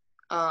strength,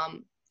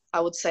 I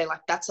would say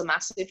like that's a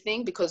massive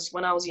thing, because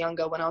when I was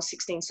younger, when I was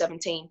 16,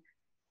 17,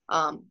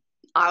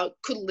 you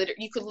could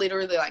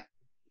literally like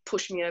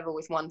push me over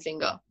with one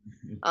finger.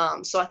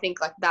 So I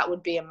think like that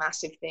would be a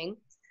massive thing.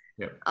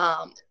 Yep.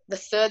 The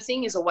third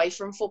thing is away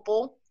from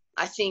football.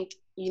 I think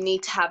you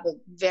need to have a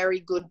very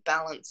good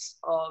balance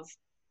of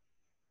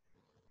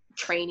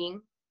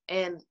training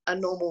and a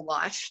normal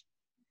life,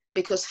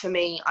 because for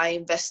me, I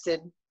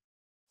invested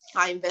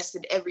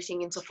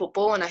everything into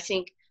football, and I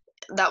think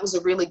that was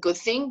a really good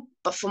thing.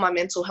 But for my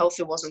mental health,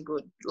 it wasn't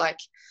good. Like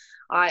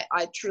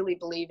I truly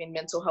believe in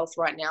mental health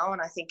right now,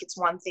 and I think it's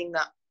one thing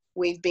that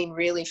we've been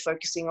really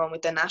focusing on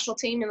with the national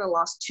team in the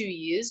last 2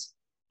 years,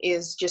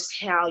 is just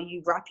how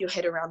you wrap your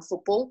head around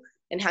football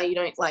and how you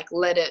don't like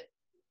let it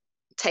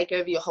take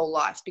over your whole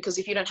life. Because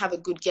if you don't have a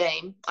good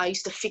game, I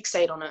used to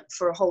fixate on it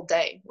for a whole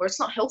day, where it's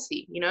not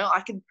healthy. You know,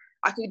 I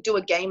could do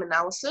a game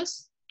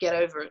analysis, get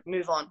over it,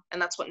 move on.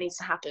 And that's what needs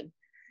to happen.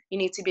 You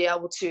need to be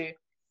able to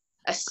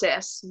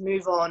assess,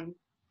 move on,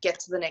 get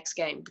to the next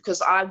game,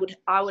 because I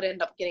would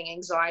end up getting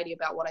anxiety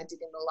about what I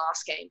did in the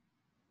last game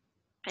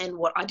and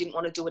what I didn't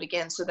want to do it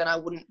again. So then I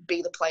wouldn't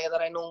be the player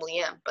that I normally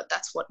am. But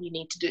that's what you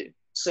need to do.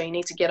 So you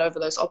need to get over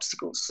those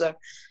obstacles. So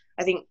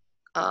I think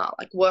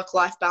like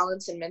work-life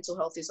balance and mental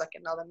health is like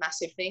another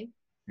massive thing.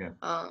 Yeah.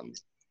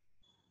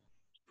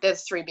 They're the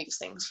three biggest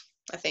things,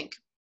 I think.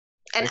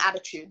 And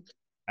attitude.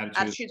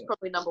 Attitude's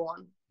probably number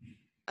one.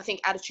 I think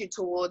attitude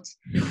towards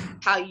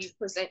how you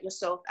present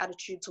yourself,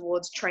 attitude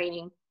towards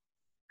training,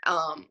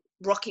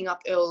 rocking up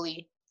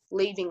early,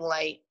 leaving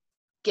late,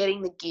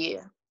 getting the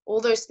gear, all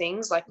those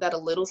things like that are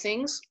little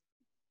things.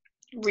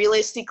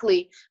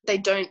 Realistically, they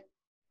don't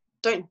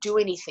do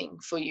anything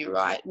for you,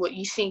 right? What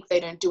you think they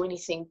don't do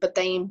anything, but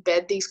they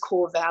embed these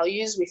core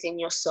values within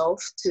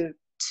yourself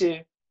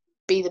to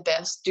be the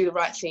best, do the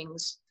right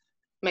things,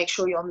 make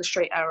sure you're on the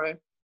straight arrow.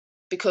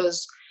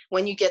 Because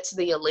when you get to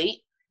the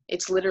elite,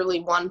 it's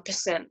literally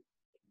 1%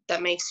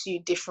 that makes you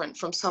different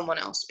from someone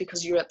else,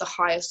 because you're at the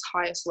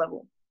highest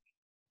level.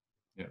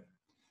 Yeah.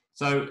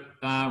 So,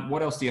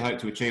 what else do you hope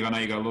to achieve? I know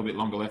you've got a little bit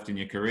longer left in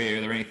your career.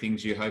 Are there any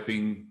things you're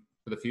hoping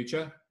for the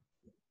future?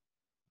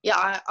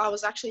 Yeah, I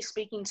was actually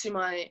speaking to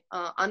my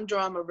Under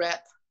Armour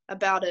rep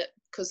about it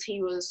because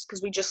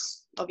we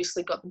just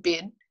obviously got the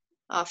bid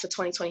for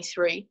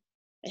 2023,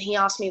 and he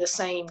asked me the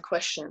same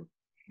question.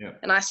 Yeah.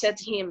 And I said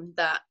to him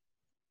that,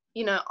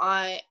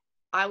 I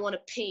want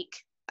to peak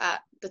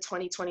at the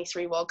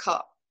 2023 World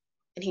Cup.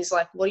 And he's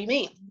like, what do you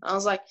mean? I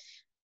was like,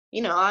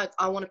 I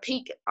want to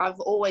peak. I've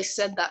always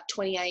said that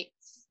 28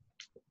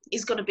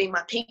 is going to be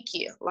my peak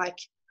year. Like,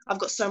 I've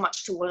got so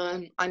much to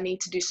learn. I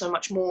need to do so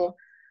much more.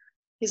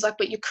 He's like,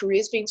 but your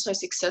career's been so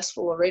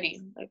successful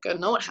already. I go,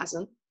 no, it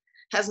hasn't.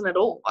 Hasn't at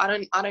all. I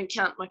don't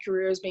count my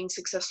career as being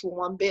successful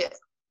one bit.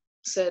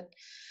 Said,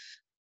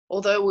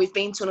 although we've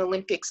been to an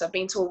Olympics, I've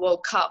been to a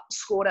World Cup,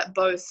 scored at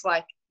both,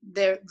 like,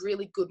 they're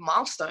really good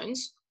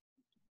milestones.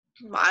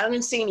 I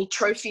don't see any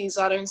trophies.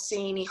 I don't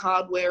see any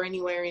hardware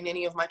anywhere in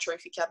any of my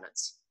trophy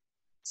cabinets.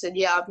 Said,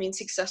 yeah, I've been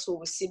successful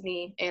with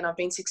Sydney and I've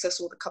been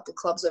successful with a couple of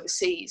clubs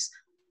overseas.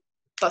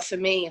 But for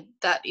me,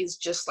 that is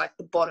just like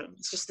the bottom.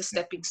 It's just the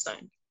stepping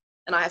stone.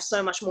 And I have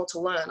so much more to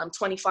learn. I'm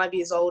 25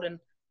 years old and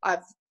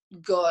I've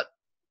got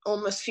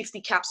almost 50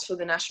 caps for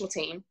the national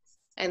team.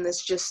 And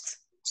there's just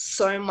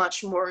so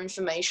much more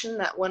information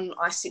that when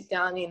I sit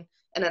down in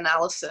an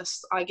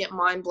analysis, I get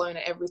mind blown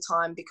every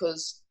time,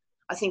 because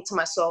I think to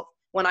myself,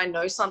 when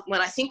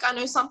I think I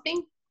know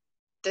something,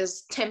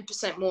 there's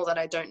 10% more that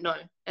I don't know.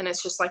 And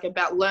it's just like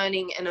about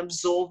learning and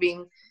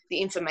absorbing the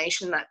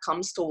information that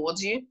comes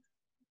towards you,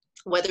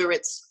 whether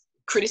it's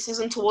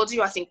criticism towards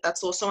you. I think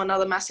that's also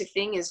another massive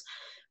thing, is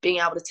being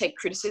able to take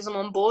criticism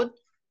on board,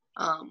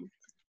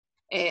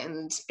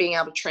 and being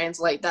able to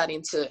translate that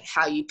into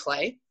how you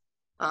play.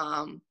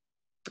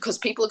 Because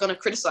people are going to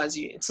criticize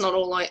you. It's not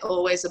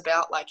always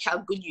about like how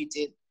good you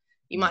did.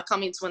 You might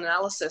come into an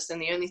analysis and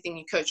the only thing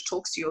your coach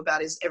talks to you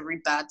about is every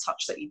bad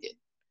touch that you did.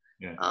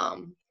 Yeah.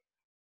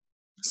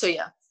 So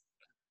yeah.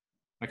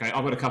 Okay,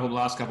 I've got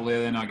last couple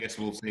there then. I guess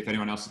we'll see if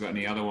anyone else has got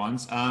any other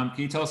ones. Can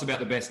you tell us about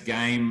the best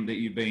game that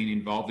you've been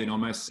involved in, or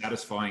most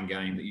satisfying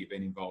game that you've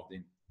been involved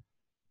in?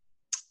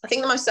 I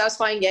think the most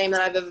satisfying game that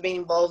I've ever been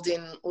involved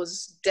in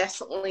was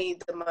definitely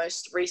the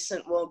most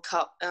recent World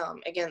Cup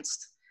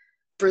against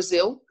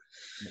Brazil.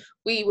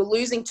 We were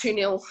losing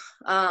 2-0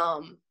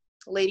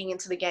 leading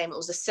into the game. It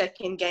was the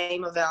second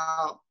game of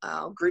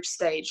our group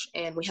stage,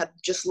 and we had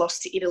just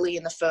lost to Italy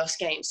in the first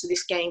game. So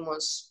this game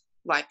was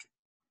like,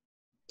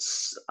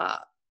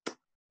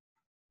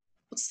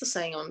 what's the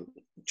saying I'm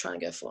trying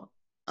to go for?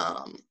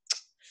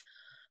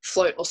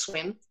 Float or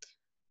swim.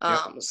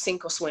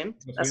 Sink or swim.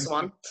 That's the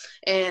one.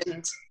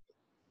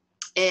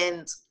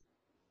 And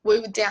we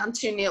were down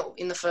 2-0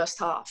 in the first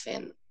half.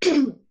 And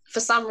for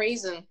some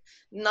reason,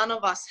 none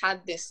of us had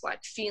this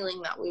like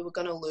feeling that we were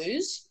going to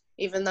lose,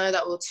 even though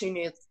that we were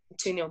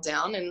 2-0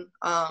 down. And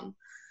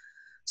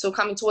so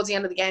coming towards the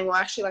end of the game, we're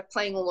actually like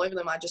playing all over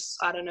them. I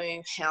don't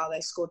know how they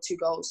scored 2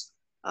 goals.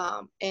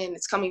 And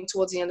it's coming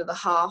towards the end of the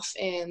half,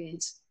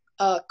 and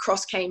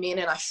cross came in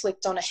and I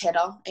flicked on a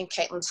header and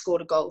Caitlin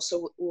scored a goal.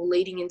 So we're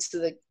leading into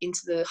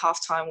the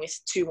halftime with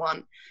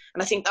 2-1.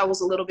 And I think that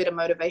was a little bit of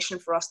motivation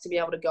for us to be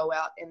able to go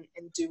out and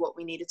do what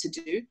we needed to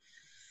do.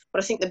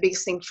 But I think the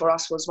biggest thing for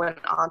us was when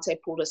Ante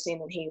pulled us in,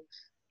 and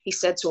he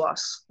said to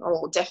us,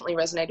 it definitely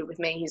resonated with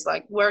me. He's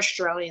like, we're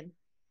Australian,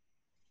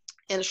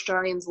 and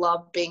Australians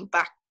love being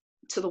back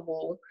to the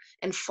wall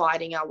and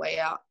fighting our way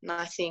out. And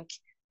I think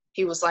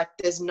he was like,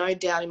 there's no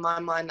doubt in my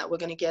mind that we're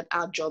going to get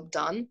our job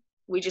done.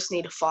 We just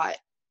need to fight.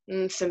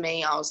 And for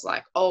me, I was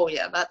like, oh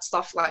yeah, that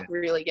stuff like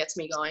really gets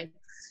me going.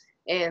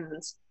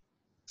 And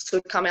so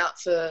we come out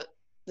for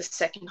the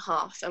second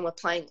half and we're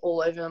playing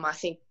all over them. I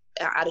think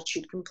our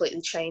attitude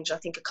completely changed. I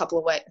think a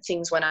couple of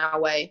things went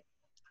our way.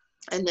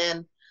 And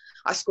then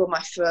I scored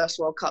my first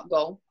World Cup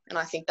goal. And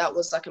I think that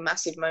was like a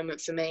massive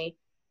moment for me.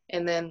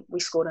 And then we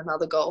scored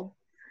another goal,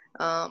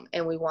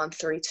 and we won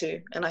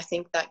 3-2. And I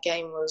think that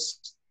game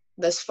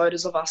there's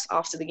photos of us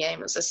after the game.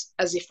 It was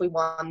as if we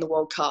won the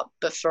World Cup.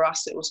 But for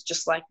us, it was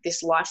just like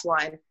this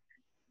lifeline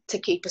to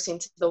keep us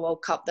into the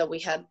World Cup that we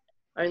had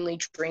only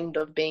dreamed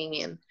of being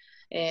in.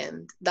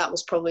 And that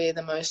was probably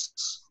the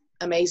most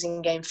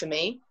amazing game for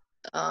me,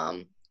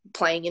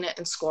 playing in it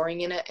and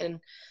scoring in it. And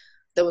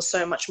there was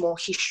so much more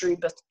history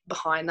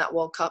behind that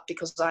World Cup,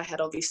 because I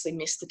had obviously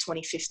missed the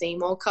 2015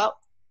 World Cup.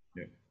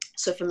 Yeah.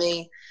 So for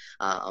me,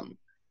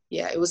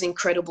 it was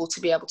incredible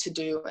to be able to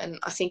do. And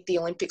I think the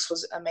Olympics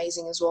was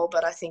amazing as well.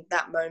 But I think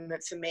that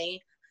moment for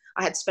me,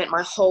 I had spent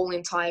my whole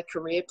entire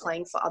career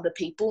playing for other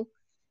people.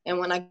 And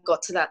when I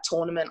got to that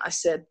tournament, I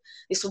said,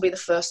 this will be the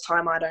first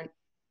time I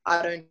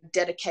don't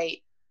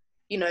dedicate,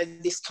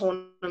 this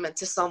tournament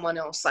to someone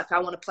else. Like, I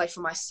want to play for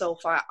myself.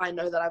 I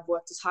know that I've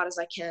worked as hard as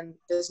I can.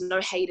 There's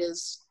no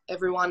haters.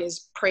 Everyone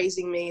is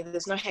praising me.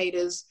 There's no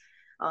haters.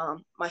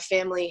 My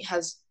family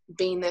has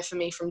been there for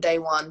me from day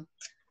one.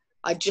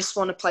 I just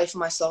want to play for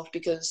myself,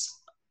 because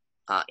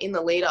in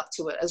the lead up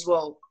to it as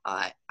well,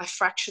 I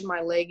fractured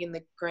my leg in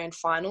the grand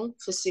final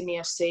for Sydney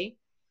FC.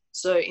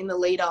 So in the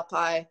lead up,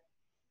 I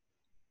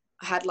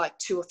had like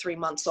 2 or 3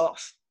 months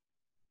off.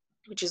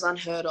 which is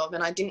unheard of.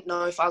 And I didn't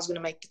know if I was going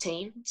to make the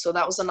team. So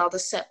that was another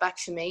setback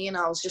for me. And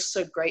I was just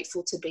so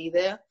grateful to be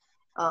there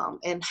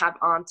and have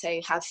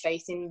Ante have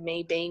faith in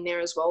me being there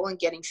as well and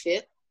getting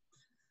fit.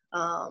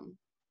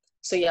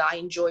 So, yeah, I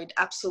enjoyed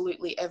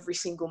absolutely every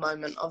single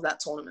moment of that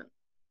tournament.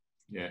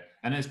 Yeah.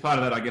 And as part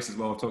of that, I guess, as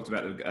well, I've talked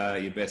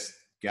about your best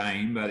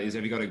game, but have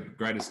you got a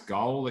greatest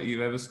goal that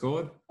you've ever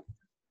scored?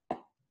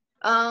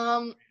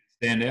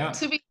 Stand out?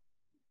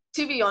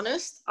 To be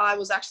honest, I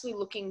was actually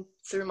looking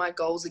through my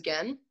goals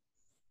again.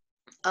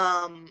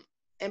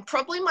 And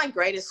probably my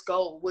greatest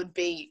goal would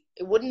be,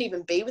 it wouldn't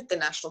even be with the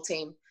national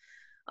team.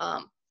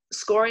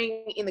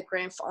 Scoring in the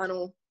grand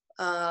final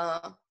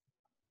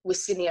with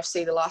Sydney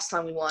FC the last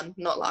time we won,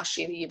 not last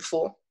year, the year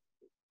before,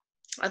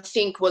 I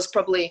think was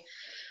probably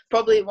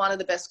one of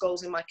the best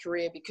goals in my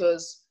career,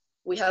 because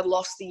we had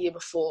lost the year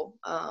before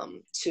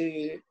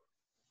to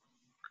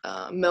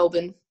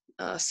Melbourne,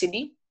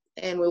 Sydney,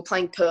 and we were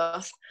playing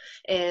Perth,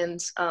 and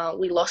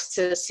we lost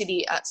to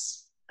City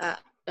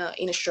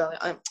in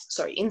Australia.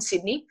 In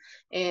Sydney,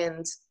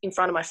 and in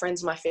front of my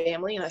friends and my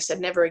family. And I said,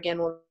 never again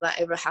will that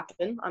ever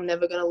happen. I'm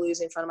never going to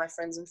lose in front of my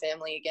friends and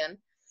family again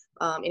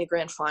in a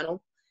grand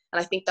final.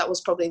 And I think that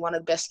was probably one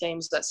of the best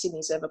games that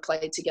Sydney's ever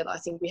played together. I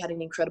think we had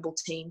an incredible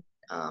team,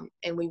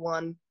 and we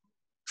won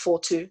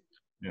 4-2.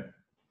 Yeah.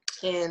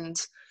 And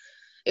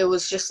it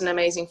was just an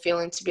amazing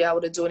feeling to be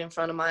able to do it in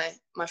front of my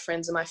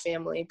friends and my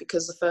family,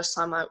 because the first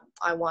time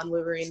I won,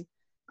 we were in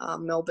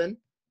Melbourne.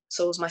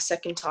 So it was my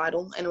second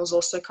title, and it was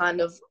also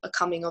kind of a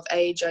coming of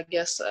age, I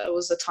guess. It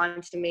was a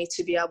time for me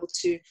to be able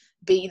to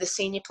be the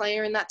senior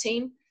player in that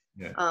team,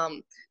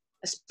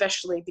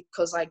 especially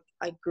because I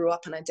grew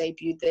up and I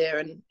debuted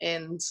there,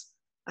 and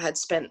I had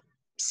spent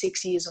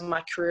 6 years of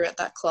my career at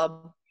that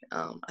club.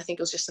 I think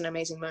it was just an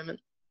amazing moment.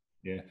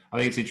 Yeah, I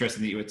think it's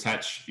interesting that you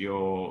attach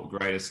your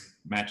greatest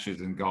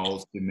matches and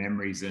goals to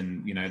memories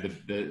and, you know,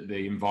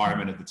 the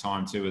environment at the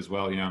time too as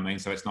well, you know what I mean?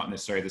 So it's not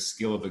necessarily the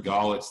skill of the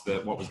goal, it's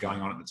what was going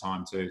on at the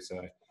time too,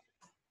 so.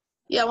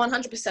 Yeah,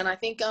 100%. I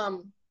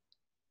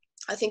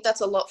think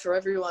that's a lot for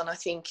everyone. I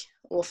think,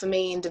 well, for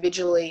me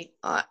individually,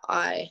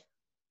 I'm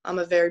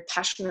a very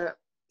passionate,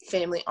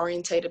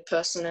 family-orientated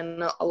person,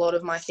 and a lot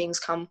of my things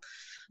come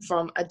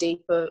from a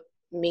deeper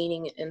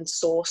meaning and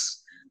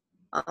source,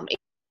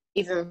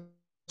 even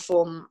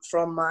from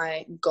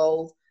my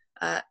goal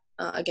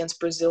against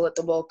Brazil at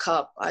the World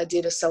Cup. I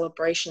did a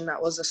celebration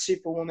that was a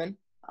superwoman,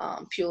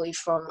 purely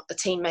from a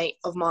teammate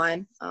of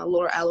mine,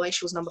 Laura Alloway.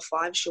 She was number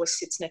 5. She always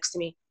sits next to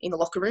me in the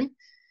locker room.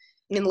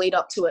 And in the lead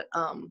up to it,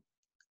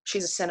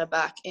 she's a centre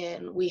back,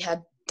 and we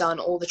had done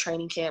all the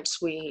training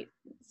camps. We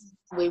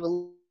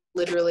were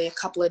literally a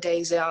couple of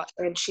days out,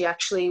 and she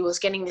actually was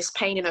getting this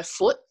pain in her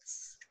foot.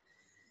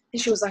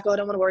 And she was like, oh, I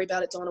don't want to worry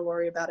about it.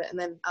 And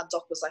then our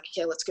doc was like,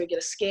 okay, let's go get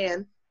a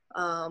scan.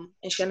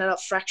 And she ended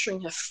up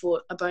fracturing her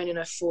foot, a bone in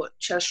her foot.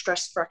 She had a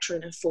stress fracture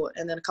in her foot.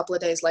 And then a couple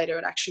of days later,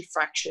 it actually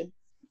fractured.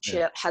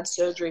 She had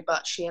surgery,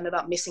 but she ended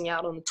up missing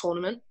out on the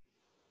tournament.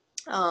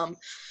 And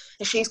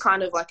she's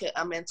kind of like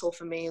a mentor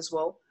for me as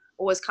well.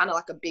 Always kind of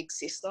like a big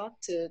sister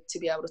to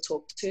be able to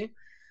talk to.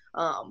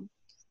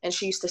 And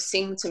she used to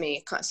sing to me.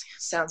 It kind of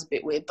sounds a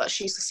bit weird, but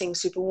she used to sing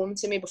Superwoman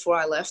to me before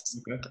I left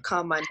to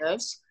calm my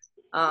nerves.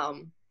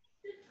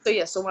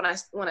 So when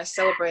I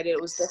celebrated,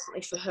 it was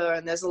definitely for her,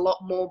 and there's a lot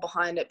more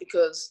behind it,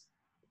 because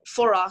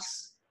for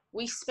us,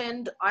 I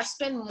spend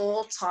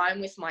more time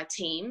with my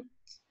team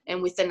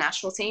and with the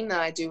national team than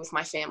I do with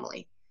my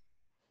family.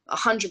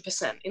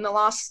 100%. In the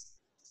last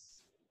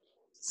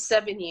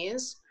 7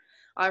 years,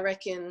 I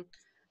reckon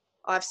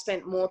I've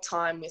spent more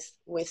time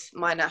with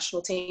my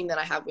national team than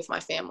I have with my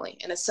family,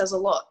 and it says a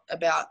lot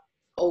about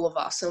all of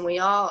us. And we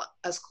are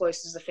as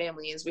close as the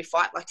family is. We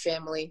fight like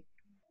family.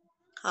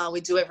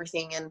 We do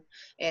everything,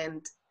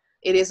 and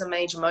it is a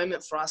major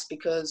moment for us,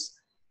 because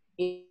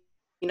you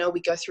know, we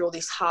go through all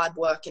this hard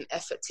work and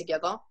effort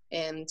together,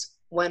 and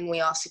when we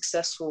are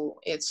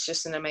successful, it's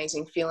just an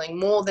amazing feeling,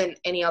 more than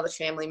any other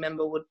family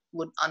member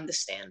would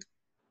understand.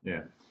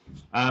 Yeah.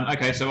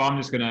 Okay, so I'm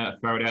just going to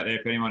throw it out there.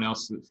 If anyone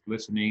else that's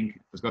listening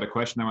has got a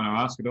question they want to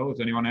ask at all, is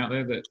anyone out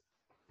there that?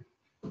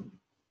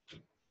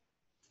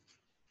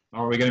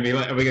 Or are we going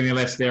to be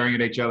less staring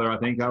at each other? I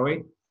think, are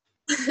we?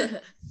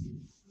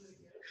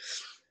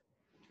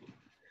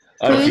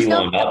 I had a few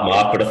lined up,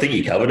 Mark, but I think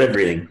you covered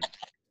everything.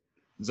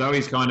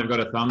 Zoe's kind of got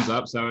a thumbs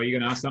up. So are you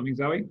going to ask something,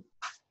 Zoe?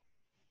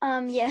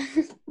 Yeah.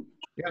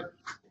 Yep.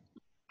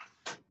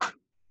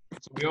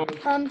 It's all yours.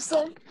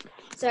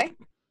 Sorry?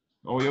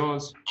 All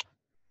yours.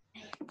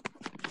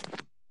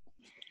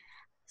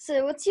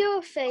 So what's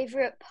your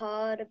favourite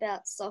part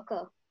about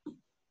soccer?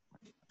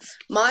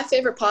 My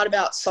favourite part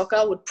about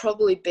soccer would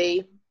probably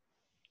be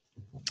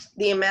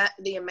the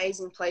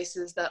amazing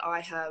places that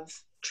I have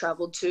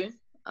travelled to,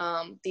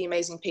 the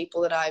amazing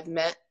people that I've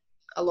met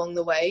along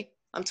the way.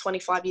 I'm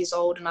 25 years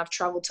old, and I've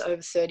travelled to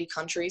over 30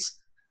 countries.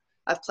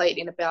 I've played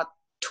in about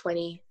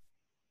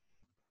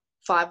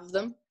 25 of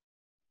them.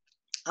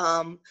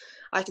 I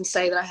can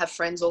say that I have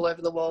friends all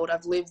over the world.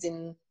 I've lived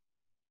in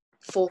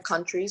 4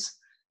 countries,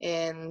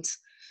 and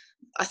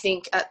I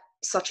think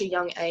such a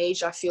young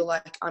age, I feel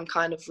like I'm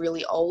kind of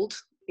really old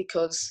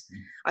because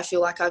I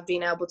feel like I've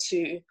been able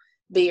to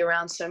be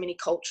around so many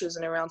cultures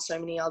and around so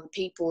many other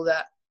people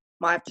that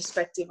my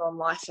perspective on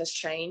life has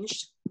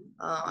changed.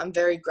 I'm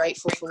very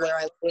grateful for where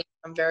I live.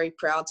 I'm very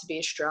proud to be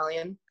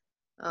Australian.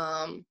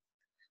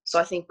 So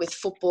I think with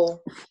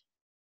football,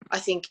 I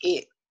think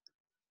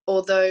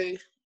although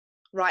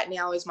right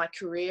now is my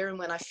career, and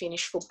when I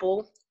finish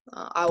football,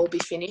 I will be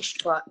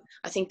finished, but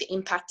I think the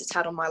impact it's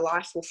had on my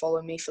life will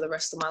follow me for the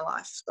rest of my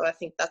life. So I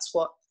think that's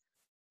what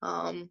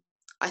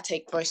I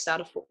take most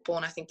out of football,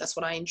 and I think that's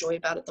what I enjoy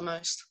about it the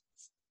most.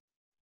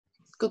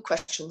 Good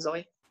question,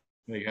 Zoe.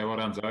 There you go. Well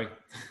done, Zoe.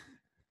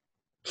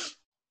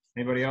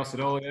 Anybody else at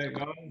all,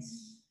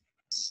 guys?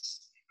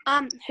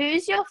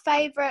 Who's your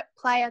favourite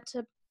player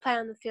to play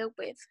on the field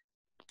with?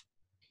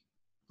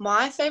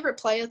 My favourite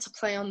player to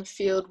play on the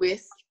field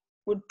with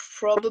would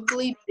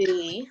probably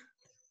be...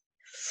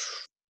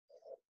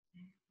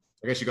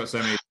 I guess you've got so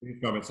many,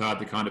 it's hard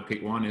to kind of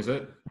pick one, is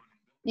it?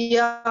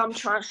 Yeah, I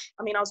was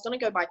going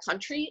to go by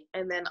country,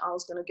 and then I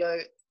was going to go...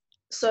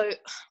 So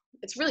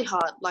it's really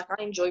hard. Like,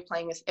 I enjoy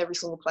playing with every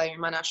single player in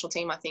my national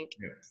team. I think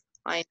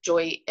I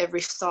enjoy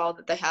every style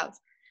that they have.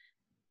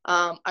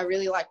 I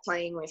really like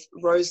playing with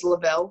Rose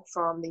Lavelle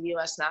from the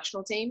US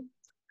national team.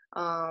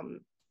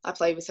 I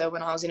played with her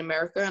when I was in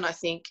America, and I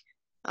think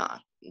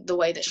the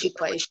way that she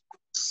plays, she's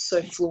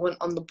so fluent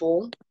on the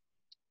ball.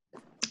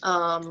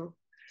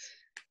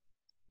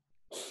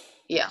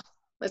 Yeah,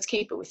 let's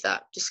keep it with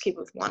that. Just keep it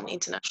with one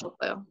international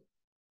player.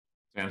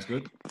 Sounds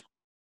good.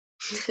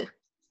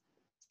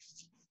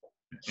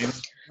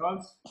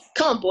 Come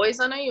on, boys.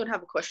 I know you would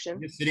have a question.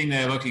 You're sitting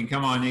there looking.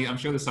 Come on, I'm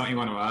sure there's something you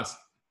want to ask.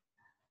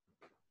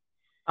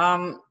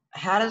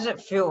 How does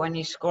it feel when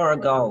you score a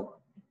goal?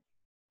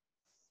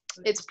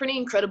 It's pretty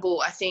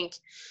incredible. I think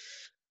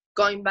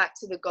going back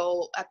to the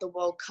goal at the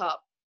World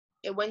Cup,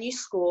 when you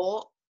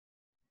score,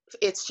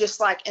 it's just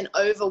like an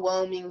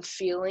overwhelming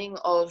feeling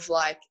of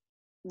like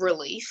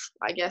relief,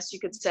 I guess you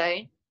could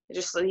say.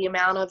 Just the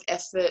amount of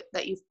effort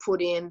that you've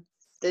put in,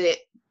 the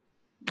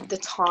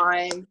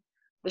time,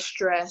 the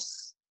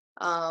stress.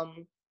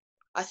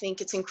 I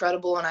think it's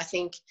incredible, and I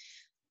think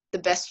the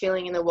best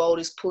feeling in the world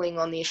is pulling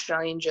on the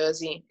Australian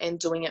jersey and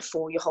doing it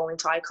for your whole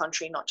entire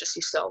country, not just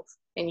yourself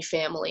and your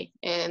family,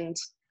 and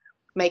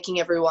making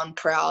everyone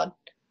proud.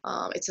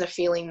 It's a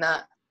feeling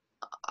that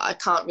I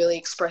can't really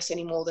express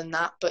any more than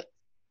that, but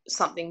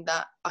something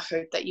that I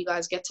hope that you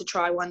guys get to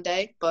try one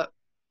day. But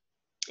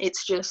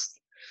it's just,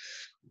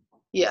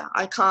 yeah,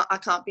 I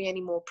can't be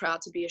any more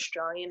proud to be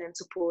Australian, and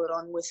to pull it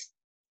on with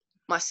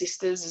my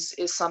sisters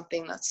is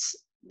something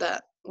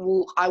that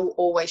I will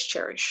always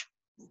cherish.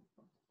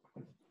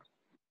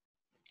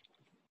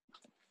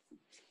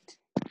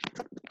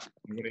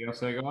 Anybody else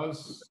there,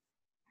 guys?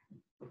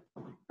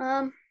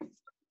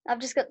 I've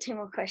just got 2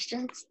 more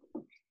questions.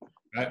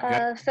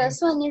 Okay.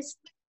 First one is,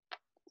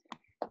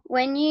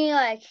 when you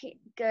like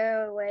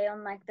go away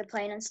on like the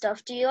plane and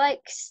stuff, do you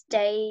like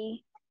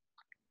stay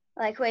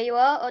like where you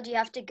are, or do you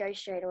have to go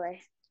straight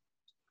away?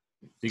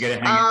 Do you get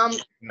to hang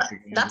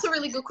That's a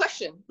really good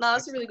question. No,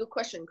 that's a really good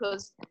question,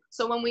 because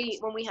so when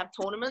we have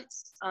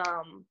tournaments,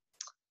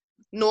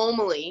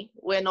 normally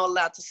we're not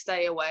allowed to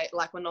stay away.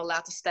 Like, we're not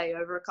allowed to stay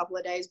over a couple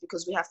of days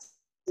because we have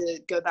to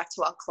go back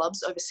to our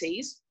clubs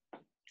overseas,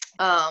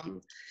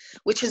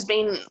 which has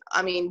been,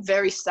 I mean,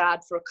 very sad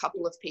for a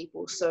couple of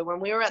people. So when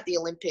we were at the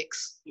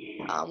Olympics,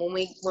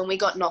 when we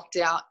got knocked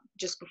out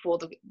just before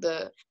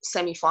the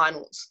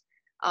semi-finals,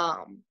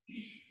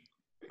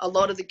 a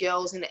lot of the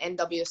girls in the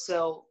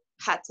NWSL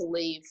had to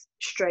leave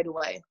straight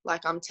away.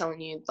 Like, I'm telling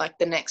you, like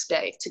the next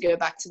day, to go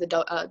back to the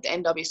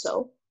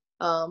NWSL.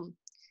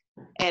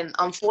 And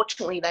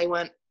unfortunately, they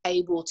weren't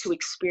able to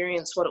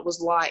experience what it was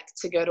like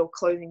to go to a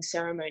closing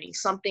ceremony,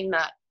 something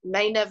that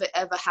may never,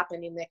 ever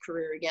happen in their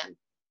career again.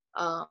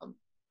 I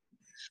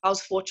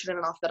was fortunate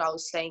enough that I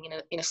was staying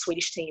in a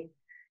Swedish team,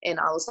 and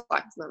I was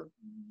like,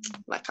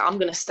 I'm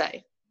going to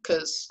stay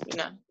because, you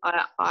know,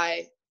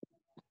 I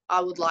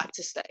would like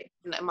to stay.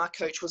 And my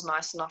coach was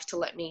nice enough to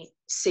let me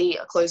see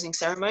a closing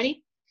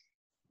ceremony.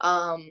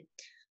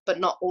 But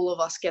not all of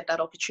us get that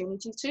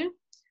opportunity to.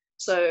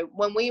 So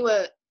when we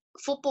were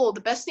football,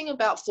 the best thing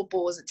about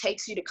football is it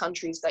takes you to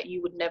countries that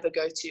you would never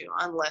go to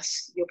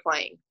unless you're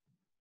playing.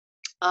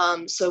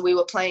 So we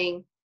were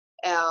playing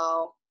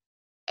our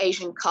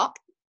Asian Cup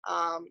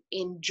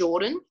in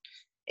Jordan,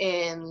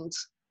 and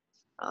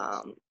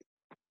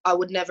I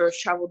would never have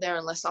traveled there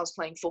unless I was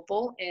playing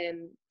football.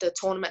 And the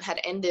tournament had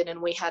ended,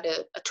 and we had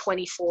a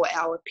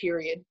 24-hour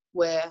period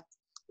where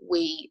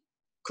we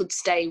could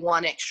stay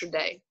one extra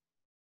day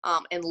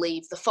and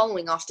leave the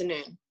following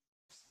afternoon.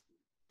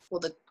 Well,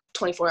 the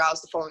 24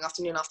 hours the following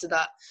afternoon after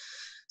that.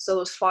 So there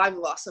was 5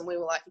 of us, and we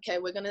were like, okay,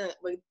 we're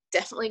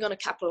definitely going to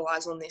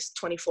capitalize on this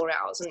 24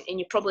 hours. And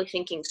you're probably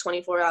thinking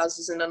 24 hours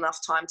isn't enough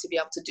time to be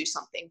able to do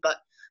something. But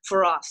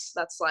for us,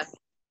 that's like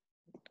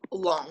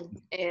long.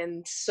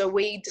 And so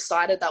we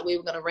decided that we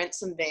were going to rent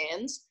some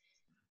vans.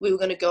 We were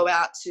going to go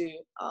out to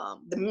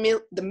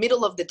the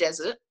middle of the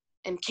desert,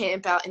 and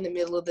camp out in the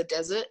middle of the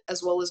desert,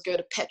 as well as go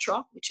to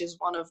Petra, which is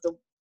one of the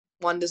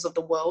wonders of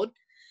the world.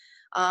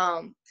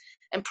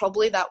 And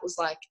probably that was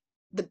like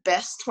the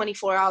best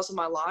 24 hours of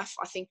my life.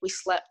 I think we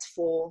slept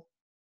for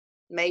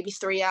maybe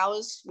 3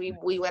 hours.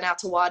 We went out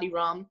to Wadi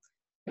Rum,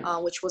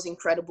 which was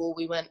incredible.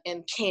 We went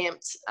and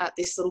camped at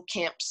this little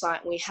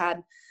campsite, and we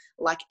had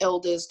like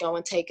elders go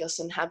and take us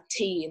and have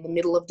tea in the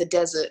middle of the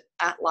desert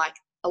at like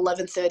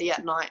 11:30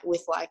 at night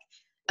with like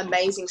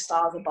amazing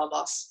stars above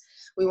us.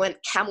 We went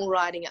camel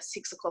riding at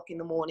 6 o'clock in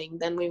the morning.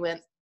 Then we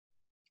went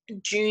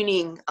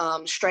duning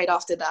straight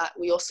after that.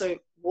 We also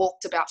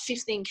walked about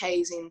 15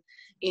 Ks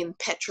in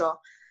Petra.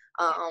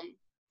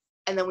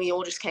 And then we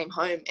all just came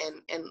home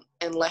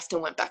and left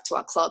and went back to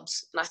our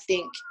clubs. And I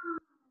think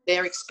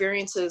they're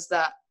experiences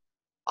that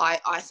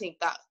I think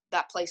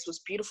that place was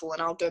beautiful,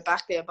 and I'll go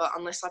back there. But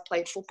unless I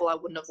played football, I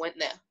wouldn't have went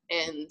there.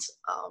 And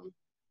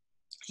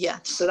yeah,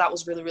 so that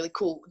was really, really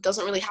cool. It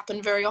doesn't really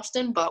happen very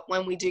often, but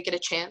when we do get a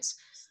chance,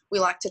 we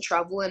like to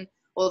travel. And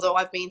although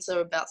I've been to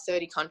about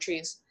 30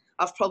 countries,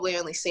 I've probably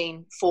only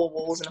seen 4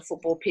 walls and a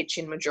football pitch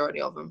in majority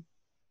of them.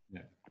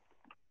 Yeah.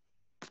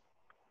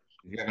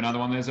 You have another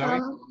one there, Zoe?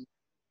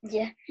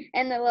 Yeah,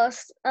 and the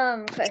last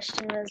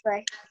question was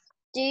like,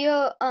 do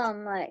your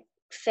like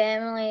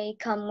family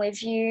come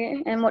with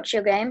you and watch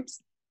your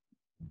games?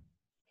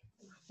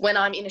 When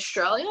I'm in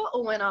Australia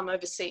or when I'm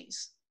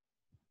overseas?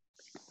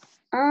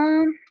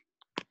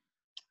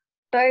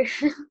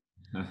 Both.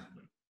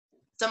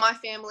 So my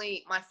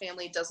family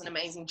does an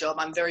amazing job.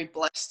 I'm very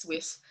blessed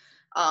with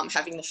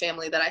having the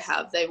family that I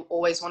have. They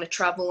always want to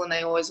travel and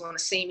they always want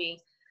to see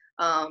me.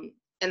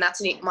 And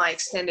that's my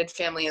extended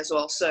family as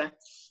well. So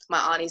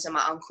my aunties and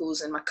my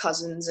uncles and my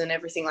cousins and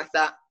everything like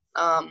that.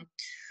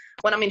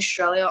 When I'm in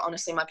Australia,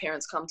 honestly, my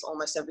parents come to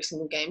almost every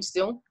single game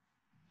still.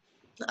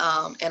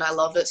 And I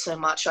love it so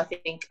much. I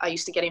think I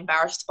used to get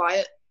embarrassed by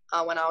it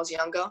when I was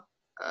younger,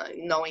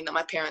 knowing that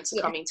my parents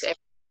are coming to every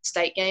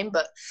state game.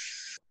 But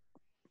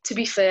to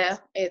be fair,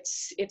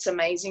 it's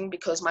amazing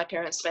because my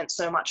parents spent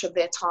so much of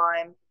their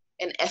time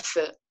and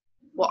effort.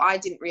 What I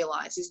didn't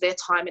realize is their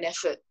time and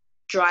effort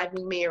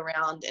driving me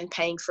around and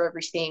paying for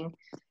everything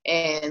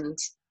and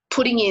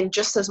putting in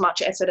just as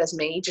much effort as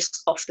me,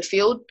 just off the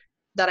field,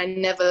 that I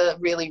never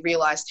really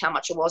realized how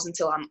much it was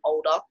until I'm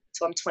older,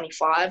 until I'm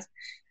 25.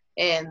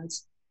 And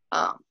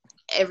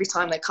every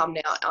time they come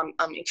now,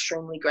 I'm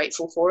extremely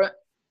grateful for it.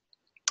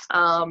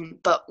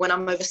 But when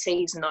I'm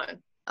overseas, no.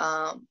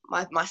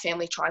 My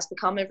family tries to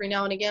come every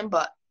now and again,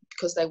 but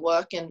because they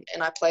work and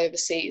I play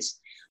overseas,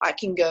 I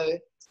can go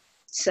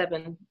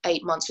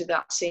 7-8 months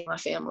without seeing my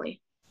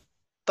family.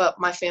 But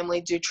my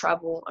family do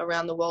travel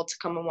around the world to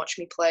come and watch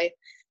me play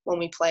when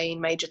we play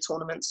in major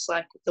tournaments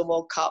like the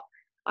World Cup.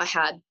 I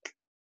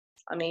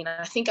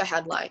think I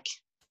had like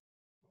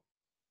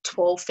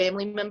 12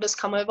 family members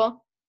come over.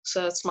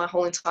 So it's my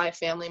whole entire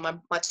family, my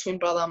twin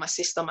brother, my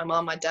sister, my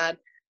mom, my dad,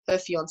 her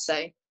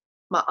fiance,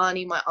 my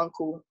auntie, my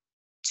uncle,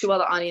 2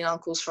 other auntie and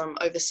uncles from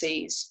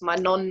overseas, my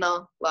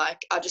nonna.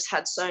 Like, I just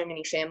had so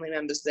many family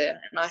members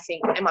there. And I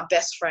think, and my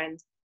best friend,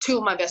 2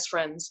 of my best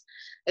friends.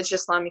 It's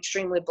just, I'm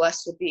extremely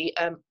blessed with the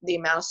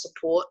amount of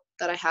support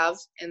that I have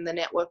and the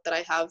network that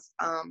I have,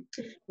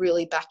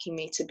 really backing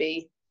me to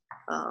be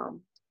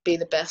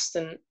the best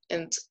and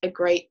a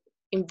great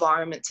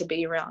environment to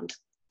be around.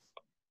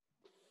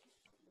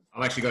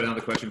 I've actually got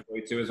another question for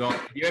you too as well.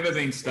 Have you ever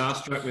been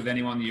starstruck with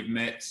anyone you've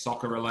met,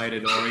 soccer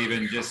related, or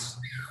even just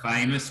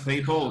famous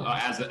people?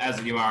 As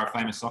you are a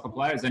famous soccer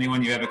player, is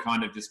anyone you ever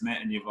kind of just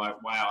met and you're like,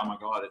 wow, oh my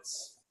God,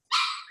 it's...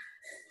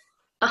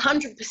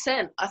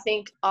 100%. I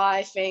think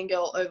I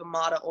fangirl over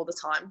Marta all the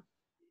time.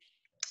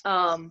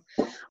 I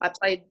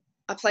play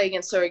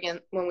against her again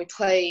when we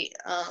play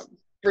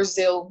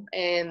Brazil,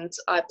 and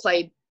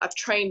I've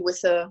trained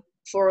with her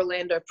for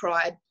Orlando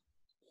Pride.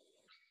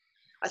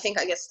 I think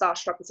I get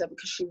starstruck with her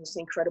because she was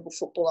an incredible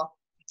footballer,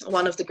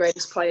 one of the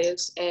greatest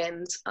players.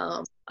 And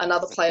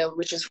another player,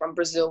 which is from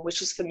Brazil,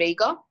 which is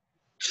Formiga.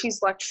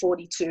 She's like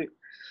 42.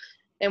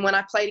 And when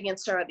I played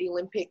against her at the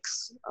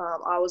Olympics,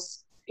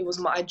 it was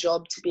my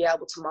job to be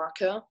able to mark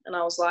her. And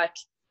I was like,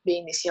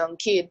 being this young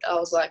kid, I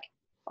was like,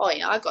 oh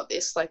yeah, I got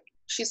this. Like,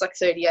 she's like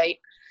 38.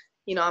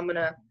 You know, I'm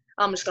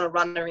just gonna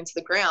run her into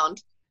the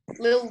ground.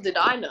 Little did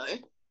I know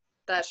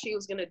that she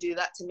was gonna do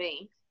that to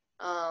me.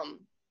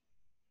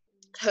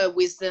 Her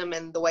wisdom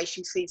and the way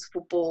she sees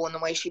football and the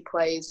way she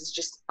plays is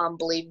just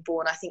unbelievable.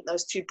 And I think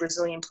those 2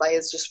 Brazilian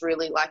players just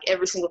really, like,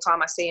 every single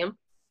time I see them,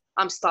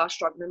 I'm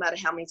starstruck no matter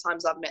how many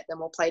times I've met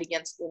them or played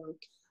against them.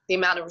 The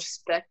amount of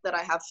respect that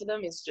I have for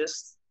them is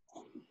just...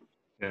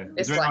 Yeah.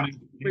 Is there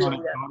anyone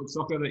in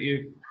soccer that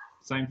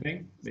same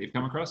thing, that you've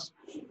come across?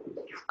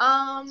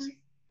 Not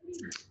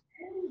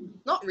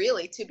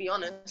really, to be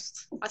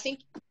honest. I think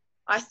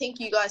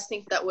you guys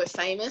think that we're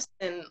famous,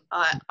 and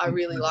I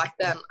really like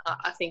that.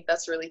 I think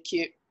that's really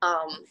cute.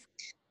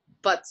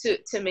 But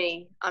to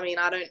me, I mean,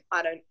 I don't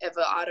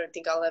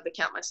think I'll ever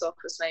count myself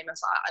as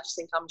famous. I just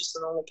think I'm just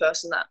a normal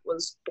person that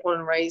was born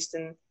and raised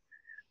in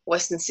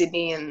Western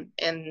Sydney, and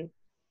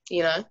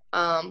you know.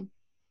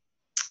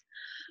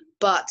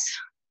 But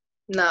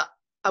no,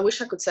 I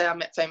wish I could say I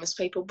met famous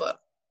people, but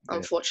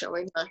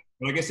unfortunately, no.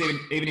 Well, I guess even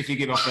if you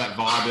give off that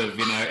vibe of,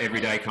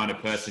 everyday kind of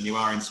person, you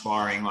are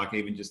inspiring, like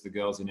even just the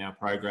girls in our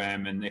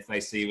program. And if they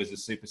see you as a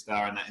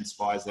superstar and that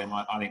inspires them,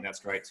 I think that's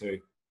great too.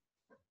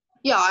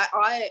 Yeah,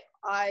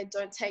 I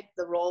don't take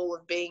the role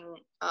of being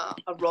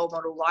a role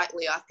model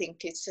lightly. I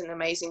think it's an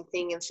amazing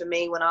thing. And for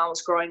me, when I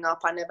was growing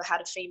up, I never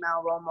had a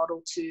female role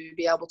model to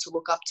be able to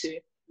look up to.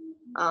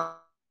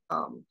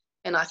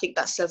 And I think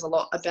that says a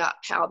lot about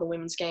how the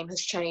women's game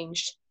has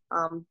changed.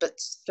 But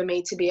for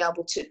me to be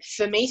able to,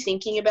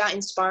 thinking about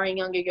inspiring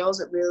younger girls,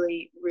 it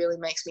really, really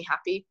makes me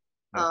happy.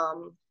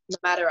 No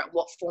matter at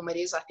what form it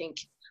is, I think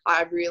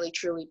I really,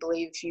 truly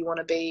believe if you want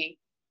to be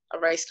a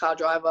race car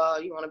driver,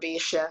 you want to be a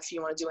chef,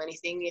 you want to do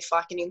anything, if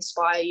I can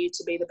inspire you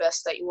to be the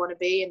best that you want to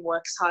be and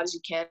work as hard as you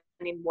can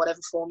in whatever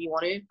form you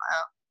want to,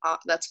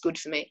 that's good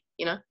for me.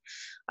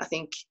 I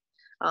think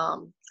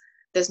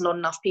there's not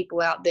enough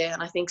people out there,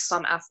 and I think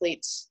some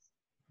athletes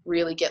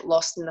really get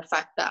lost in the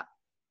fact that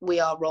we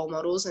are role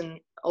models, and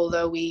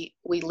although we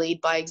lead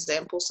by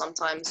example,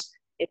 sometimes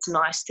it's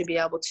nice to be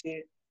able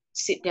to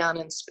sit down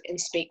and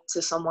speak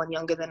to someone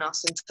younger than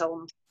us and tell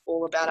them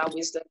all about our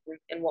wisdom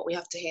and what we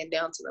have to hand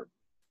down to them.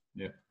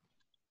 Yeah.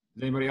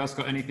 Has anybody else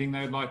got anything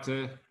they'd like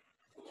to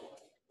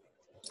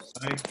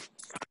say?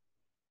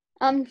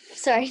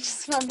 Sorry,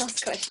 just one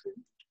last question.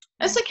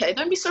 That's okay.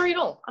 Don't be sorry at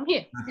all. I'm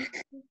here.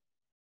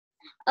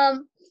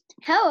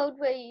 How old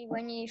were you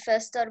when you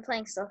first started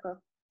playing soccer?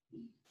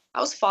 I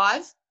was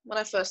 5 when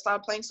I first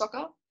started playing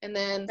soccer, and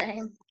then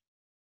Same.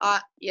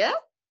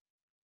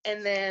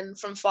 And then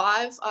from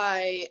 5,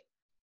 I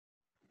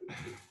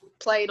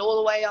played all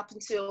the way up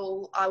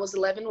until I was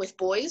 11 with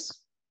boys.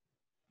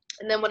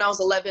 And then when I was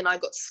 11, I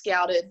got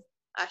scouted.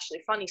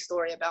 Actually, funny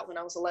story about when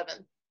I was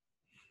 11.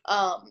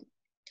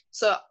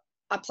 So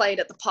I played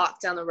at the park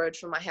down the road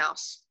from my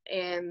house,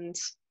 and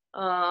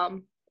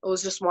it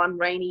was just one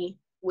rainy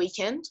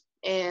weekend,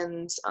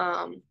 and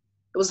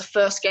it was the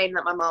first game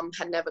that my mum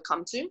had never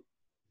come to.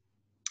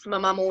 My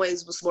mum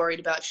always was worried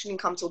about if she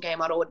didn't come to a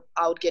game,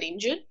 I would get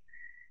injured.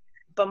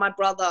 But my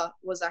brother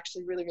was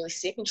actually really, really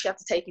sick, and she had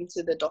to take him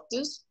to the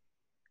doctors.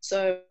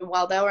 So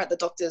while they were at the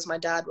doctors, my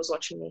dad was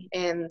watching me,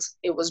 and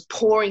it was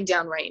pouring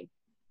down rain.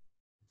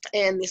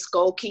 And this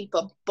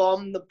goalkeeper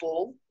bombed the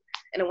ball,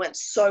 and it went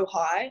so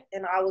high,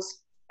 and I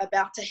was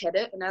about to head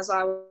it. And as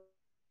I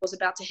was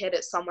about to head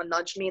it, someone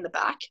nudged me in the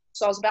back.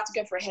 So I was about to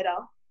go for a header,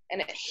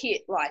 and it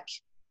hit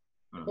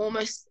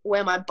almost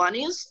where my bun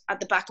is at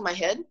the back of my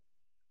head.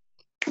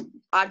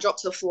 I dropped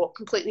to the floor,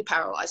 completely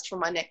paralyzed from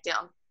my neck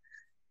down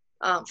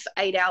for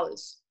 8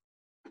 hours.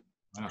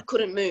 Wow. I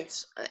couldn't move.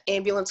 An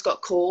ambulance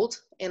got called,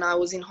 and I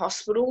was in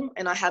hospital,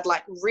 and I had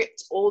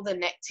ripped all the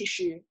neck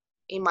tissue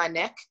in my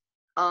neck,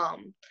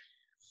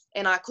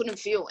 and I couldn't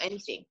feel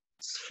anything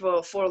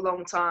for a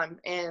long time.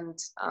 And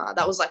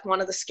that was one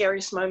of the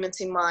scariest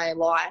moments in my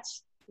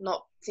life,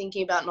 not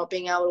thinking about not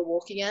being able to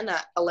walk again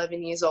at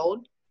 11 years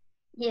old.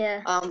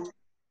 Yeah.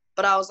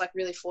 But I was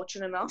really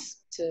fortunate enough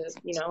to,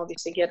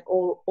 obviously get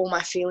all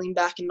my feeling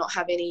back and not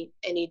have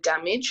any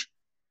damage.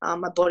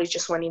 My body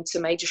just went into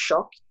major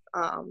shock.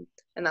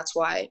 And that's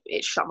why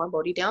it shut my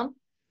body down.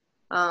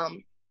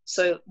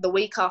 So the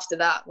week after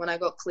that, when I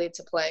got cleared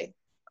to play,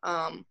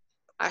 I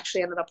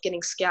actually ended up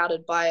getting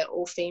scouted by an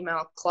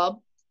all-female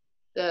club,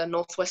 the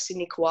Northwest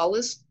Sydney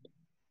Koalas.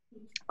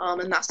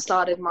 And that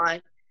started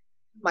my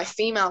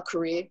female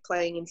career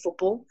playing in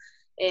football.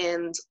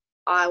 And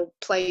I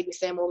played with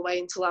them all the way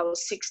until I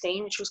was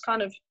 16, which was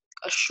kind of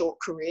a short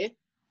career.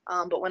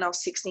 But when I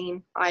was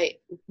 16, I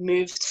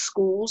moved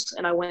schools,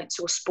 and I went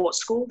to a sports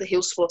school, the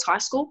Hill Sports High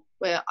School,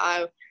 where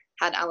I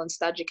had Alan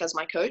Stajic as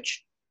my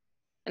coach.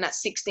 And at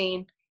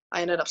 16,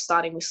 I ended up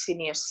starting with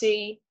Sydney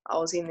FC. I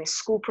was in this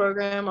school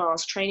program. I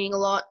was training a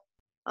lot.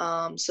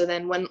 So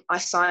then when I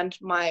signed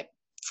my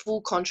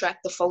full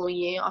contract the following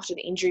year after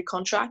the injury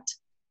contract,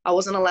 I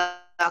wasn't allowed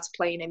to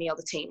play in any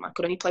other team. I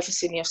could only play for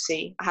Sydney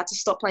FC. I had to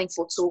stop playing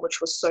futsal, which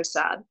was so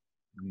sad.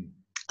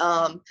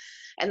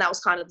 And that was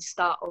kind of the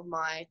start of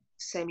my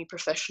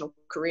semi-professional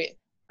career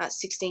at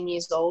 16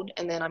 years old.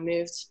 And then I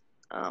moved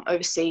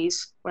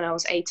overseas when I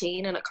was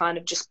 18, and it kind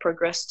of just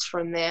progressed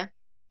from there.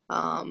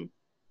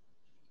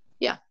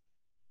 Yeah.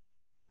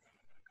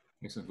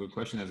 Excellent. Good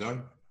question,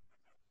 Azar.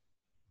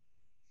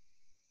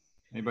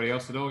 Anybody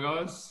else at all,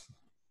 guys?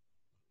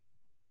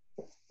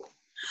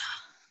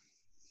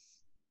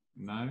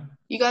 No?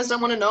 You guys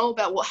don't want to know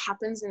about what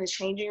happens in the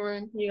changing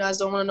room? You guys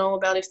don't want to know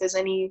about if there's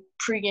any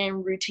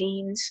pre-game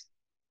routines?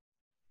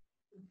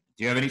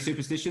 Do you have any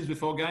superstitions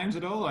before games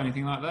at all, or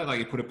anything like that? Like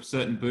you put a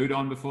certain boot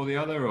on before the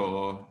other,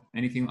 or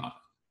anything like?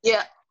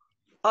 Yeah,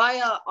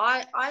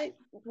 I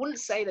wouldn't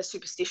say they're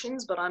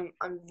superstitions, but I'm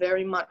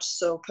very much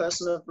so a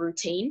person of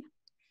routine.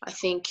 I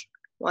think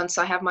once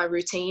I have my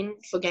routine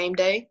for game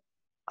day,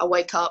 I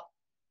wake up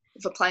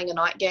for playing a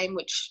night game,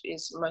 which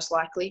is most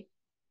likely.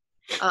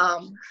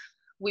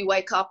 We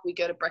wake up, we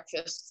go to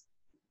breakfast,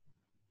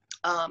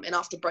 and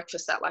after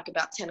breakfast at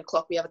about 10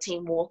 o'clock, we have a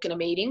team walk and a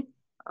meeting.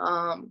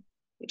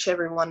 Which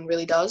everyone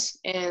really does.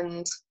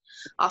 And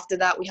after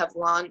that, we have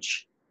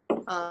lunch.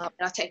 and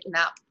I take a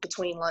nap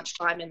between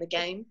lunchtime and the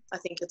game. I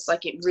think it's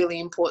like really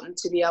important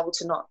to be able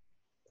to not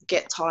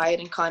get tired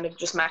and kind of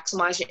just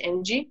maximize your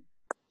energy.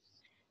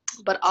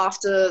 But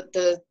after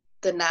the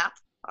nap,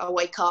 I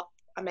wake up,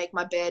 I make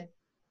my bed,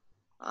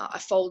 I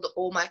fold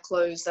all my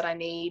clothes that I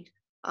need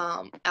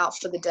out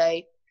for the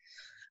day,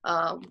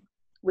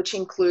 which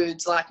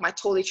includes like my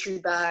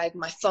toiletry bag,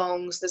 my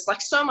thongs. There's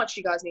like so much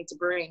you guys need to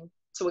bring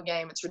to a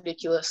game. It's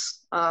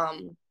ridiculous.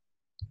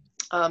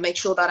 Make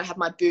sure that I have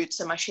my boots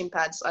and my shin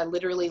pads. I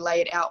literally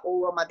lay it out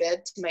all on my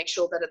bed to make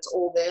sure that it's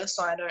all there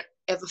so I don't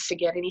ever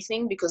forget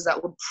anything, because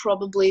that would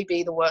probably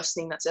be the worst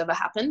thing that's ever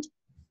happened,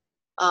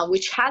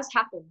 which has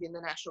happened in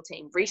the national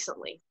team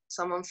recently.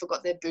 Someone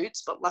forgot their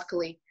boots, but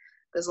luckily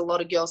there's a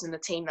lot of girls in the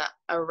team that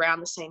are around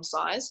the same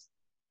size.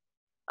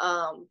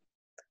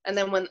 And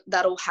then when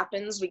that all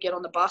happens, we get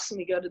on the bus and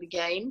we go to the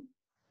game.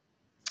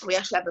 We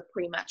actually have a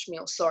pre-match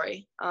meal,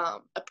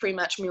 a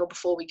pre-match meal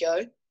before we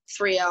go,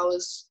 3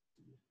 hours,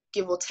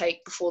 give or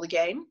take, before the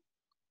game.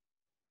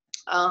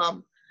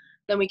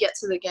 Then we get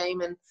to the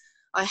game and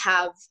I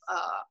have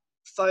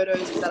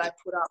photos that I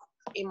put up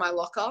in my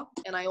locker.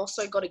 And I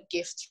also got a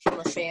gift from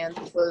a fan.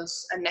 It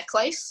was a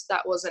necklace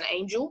that was an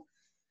angel.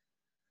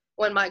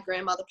 When my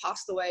grandmother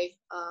passed away,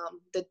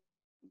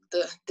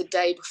 the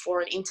day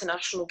before an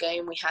international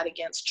game we had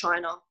against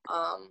China,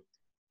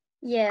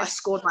 I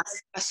scored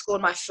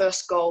my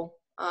first goal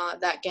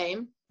that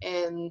game,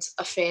 and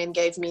a fan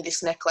gave me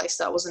this necklace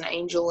that was an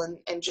angel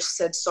and just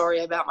said sorry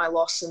about my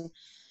loss,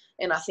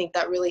 and I think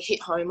that really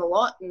hit home a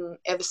lot. And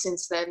ever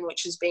since then,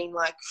 which has been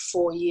like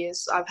 4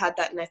 years, I've had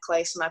that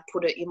necklace and I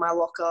put it in my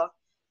locker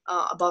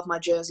above my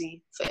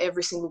jersey for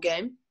every single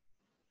game.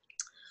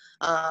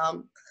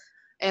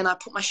 And I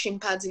put my shin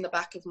pads in the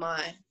back of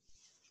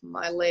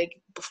my leg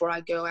before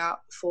I go out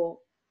for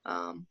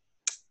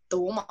the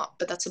warm-up,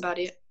 but that's about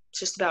it. It's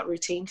just about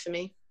routine for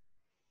me.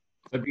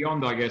 So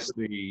beyond, I guess,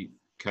 the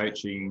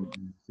coaching,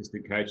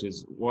 assistant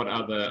coaches, what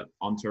other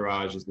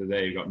entourages are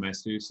there? You've got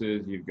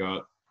masseuses, you've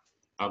got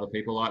other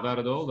people like that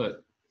at all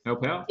that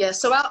help out? Yeah,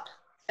 so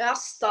our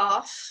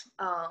staff,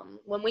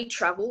 when we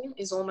travel,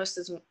 is almost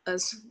as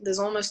there's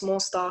almost more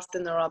staff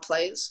than there are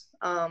players.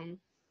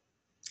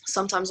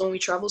 Sometimes when we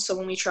travel,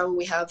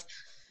 we have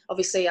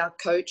obviously our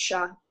coach,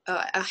 our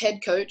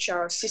head coach,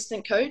 our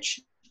assistant coach,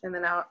 and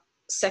then our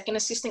second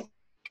assistant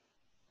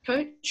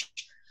coach.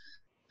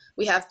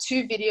 We have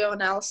 2 video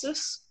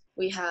analysis.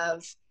 We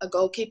have a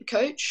goalkeeper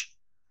coach.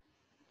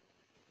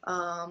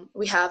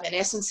 We have an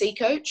S&C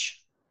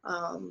coach.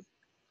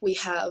 We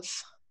have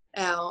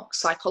our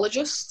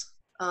psychologist.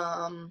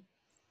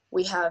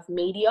 We have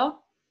media.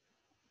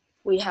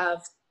 We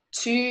have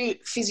 2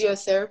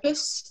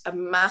 physiotherapists, a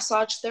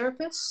massage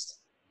therapist.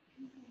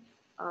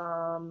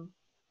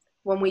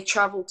 When we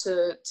travel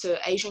to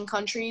Asian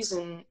countries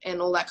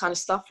and all that kind of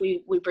stuff,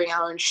 we bring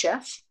our own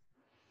chef,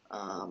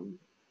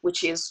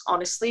 which is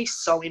honestly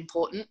so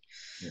important.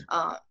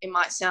 Yeah. It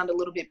might sound a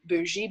little bit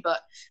bougie,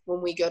 but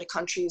when we go to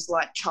countries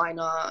like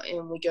China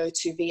and we go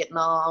to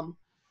Vietnam,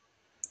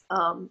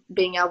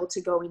 being able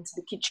to go into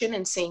the kitchen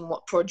and seeing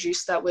what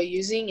produce that we're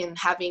using and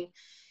having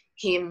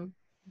him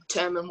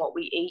determine what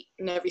we eat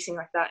and everything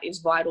like that is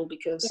vital,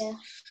 because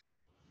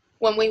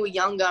when we were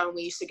younger and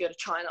we used to go to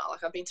China,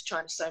 like I've been to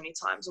China so many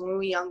times, and when we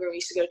were younger, we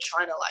used to go to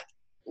China, like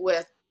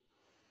we're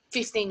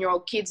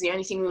 15-year-old kids, the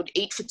only thing we would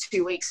eat for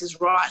 2 weeks is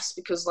rice,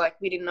 because like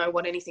we didn't know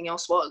what anything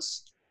else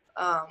was.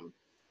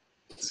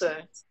 So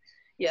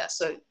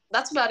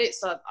that's about it.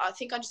 So I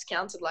think I just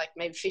counted like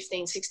maybe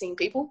 15, 16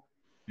 people.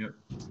 Yep.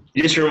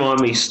 You just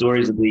remind me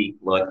stories of the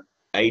like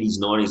 80s,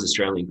 90s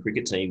Australian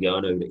cricket team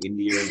going over to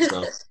India and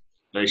stuff.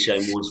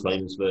 Shane Warne's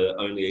famous for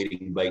only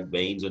eating baked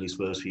beans on his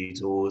first few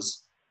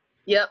tours.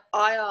 Yep,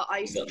 I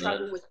used to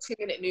travel with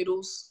 2-minute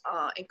noodles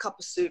and cup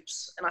of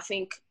soups, and I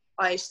think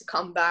I used to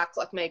come back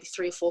like maybe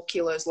 3 or 4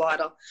 kilos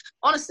lighter.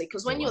 Honestly,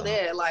 because when you're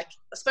there, like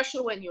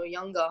especially when you're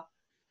younger,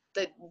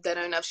 they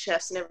don't have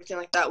chefs and everything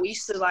like that. We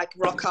used to like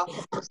rock up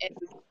and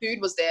the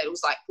food was there. It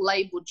was like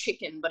labeled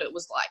chicken, but it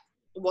was like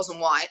it wasn't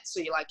white, so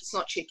you're like it's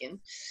not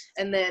chicken.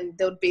 And then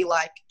there would be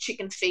like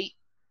chicken feet,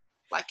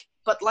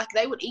 but like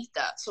they would eat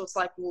that. So it's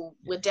like, well,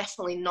 we're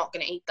definitely not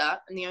going to eat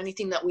that. And the only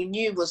thing that we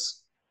knew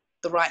was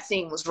the right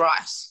thing was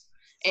rice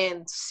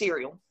and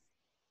cereal.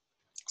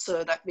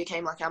 So that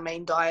became like our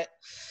main diet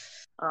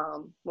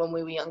when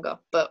we were younger.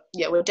 But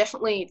yeah, we're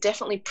definitely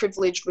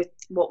privileged with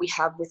what we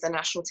have with the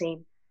national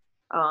team.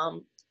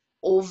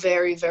 All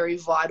very, very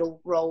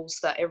vital roles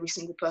that every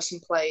single person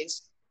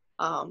plays.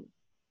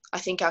 I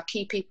think our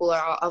key people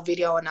are our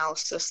video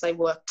analysis. They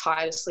work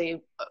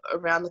tirelessly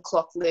around the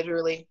clock,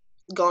 literally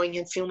going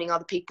and filming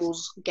other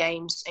people's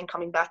games and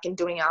coming back and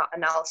doing our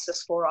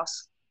analysis for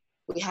us.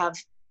 We have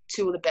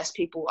 2 of the best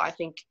people, I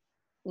think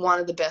one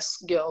of the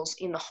best girls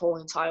in the whole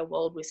entire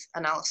world with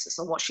analysis,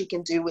 and what she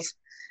can do with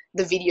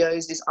the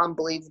videos is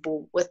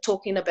unbelievable. We're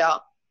talking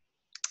about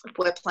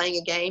we're playing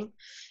a game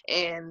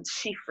and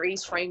she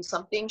freeze frames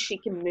something, she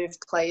can move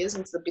players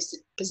into the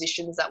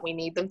positions that we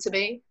need them to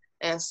be.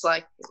 And it's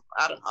like,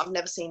 I've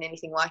never seen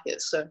anything like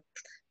it. So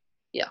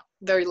yeah,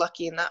 very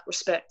lucky in that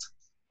respect.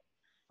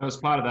 As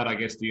part of that, I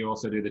guess, do you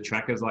also do the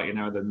trackers, like,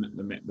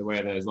 the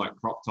where there's like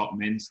crop top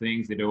men's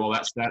things? They do all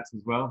that stats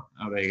as well.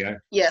 Oh, there you go.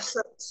 Yeah.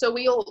 So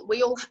we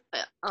all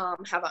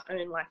have our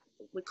own, like,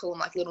 we call them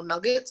like little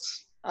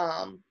nuggets.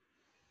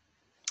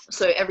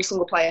 So every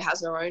single player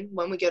has their own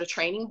when we go to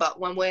training, but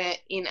when we're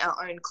in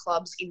our own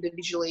clubs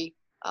individually,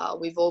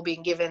 we've all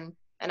been given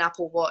an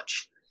Apple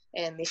Watch,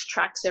 and this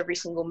tracks every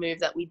single move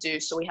that we do.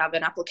 So we have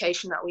an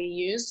application that we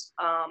use.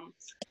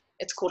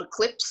 It's called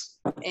Eclipse,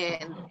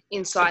 and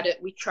inside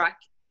it we track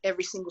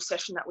every single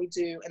session that we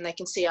do, and they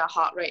can see our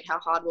heart rate, how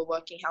hard we're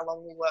working, how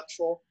long we work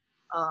for.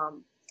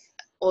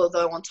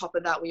 Although on top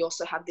of that, we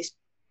also have this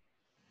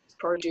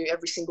pro do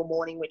every single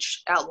morning,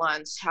 which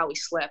outlines how we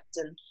slept,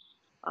 and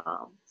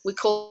we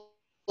call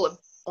it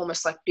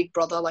almost like Big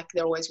Brother, like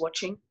they're always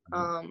watching.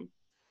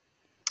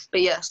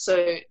 But yeah,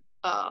 so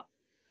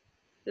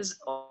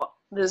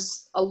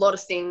there's a lot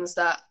of things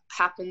that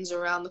happens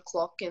around the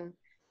clock, and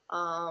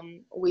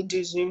we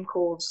do Zoom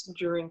calls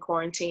during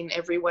quarantine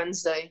every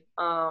Wednesday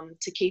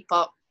to keep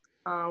up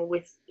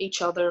with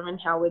each other and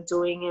how we're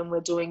doing, and we're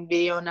doing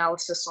video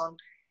analysis on.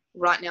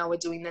 Right now we're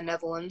doing the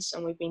Netherlands,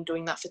 and we've been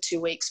doing that for 2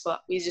 weeks,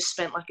 but we just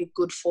spent like a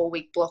good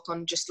 4-week block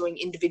on just doing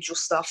individual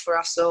stuff for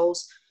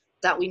ourselves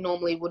that we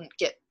normally wouldn't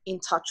get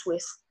in touch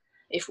with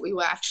if we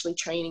were actually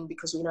training,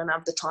 because we don't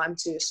have the time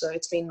to. So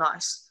it's been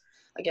nice.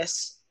 I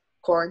guess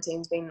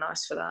quarantine's been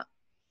nice for that.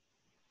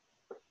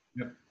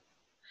 Yep.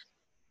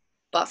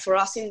 But for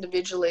us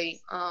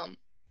individually,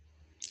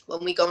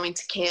 when we go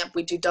into camp,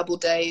 we do double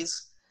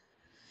days.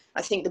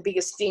 I think the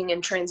biggest thing in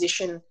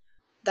transition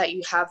that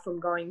you have from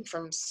going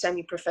from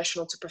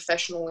semi-professional to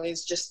professional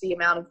is just the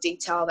amount of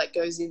detail that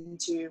goes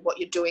into what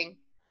you're doing.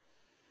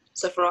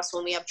 So for us,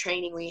 when we have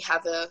training, we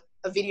have a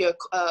video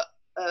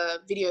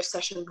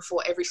session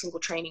before every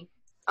single training.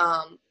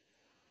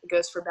 It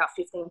goes for about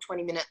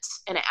 15-20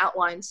 minutes, and it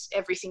outlines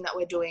everything that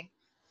we're doing.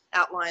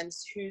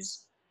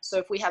 So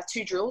if we have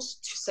 2 drills,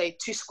 say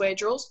 2 square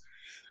drills,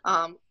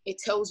 it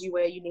tells you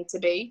where you need to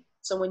be.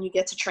 So when you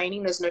get to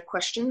training, there's no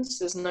questions.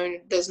 There's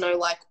no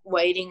like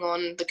waiting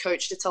on the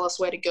coach to tell us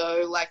where to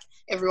go. Like,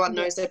 everyone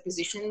knows their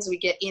positions. We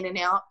get in and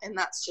out, and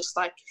that's just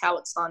like how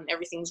it's done.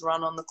 Everything's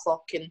run on the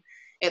clock, and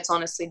it's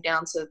honestly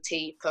down to the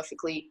T,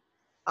 perfectly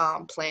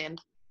planned.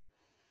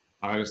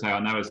 I would say, I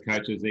know as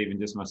coaches, even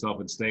just myself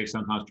and Steve,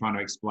 sometimes trying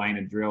to explain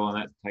a drill, and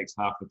that takes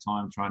half the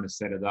time trying to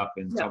set it up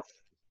and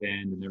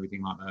stand and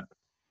everything like that.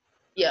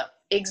 Yeah,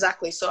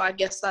 exactly. So I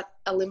guess that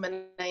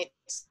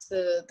eliminates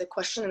the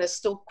question, and there's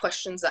still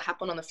questions that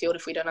happen on the field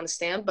if we don't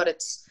understand.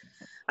 But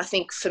I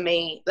think for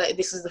me,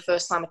 this is the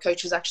first time a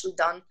coach has actually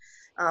done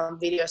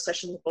video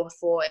sessions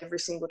before every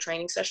single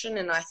training session,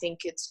 and I think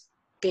it's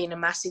been a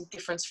massive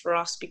difference for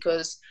us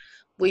because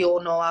we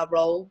all know our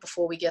role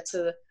before we get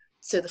to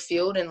the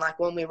field, and like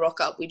when we rock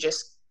up, we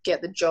just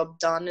get the job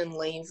done and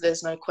leave.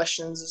 There's no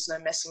questions, there's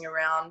no messing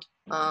around.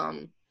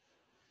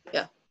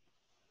 Yeah.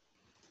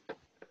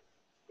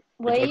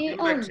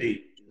 Back to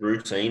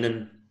routine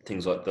and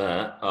things like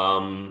that,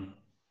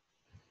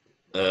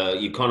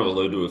 you kind of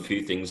alluded to a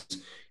few things.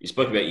 You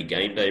spoke about your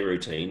game day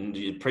routine. Do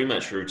your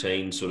pre-match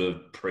routine sort of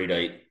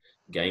predate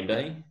game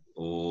day?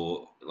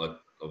 Or, like,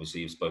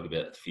 obviously you've spoke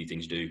about a few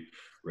things you do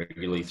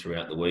regularly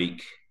throughout the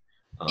week.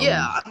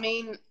 Yeah, I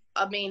mean,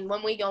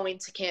 when we go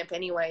into camp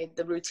anyway,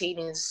 the routine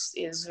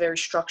is very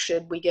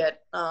structured. We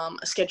get a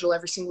schedule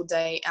every single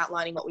day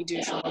outlining what we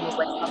do from when we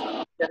wake up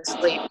to go to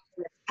sleep. And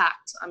it's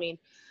packed. I mean,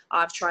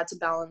 I've tried to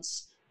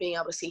balance being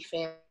able to see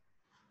family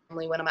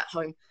when I'm at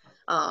home.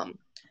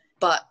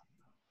 But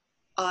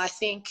I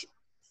think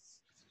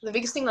the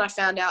biggest thing that I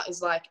found out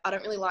is, like, I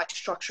don't really like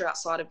structure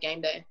outside of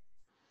game day.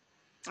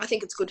 I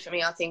think it's good for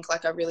me. I think,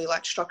 like, I really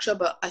like structure,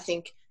 but I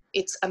think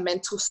it's a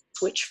mental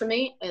switch for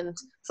me. And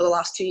for the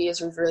last 2 years,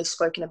 we've really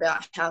spoken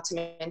about how to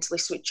mentally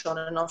switch on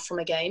and off from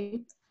a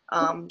game.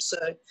 So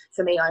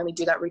for me, I only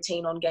do that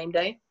routine on game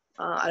day.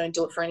 I don't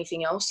do it for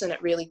anything else. And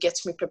it really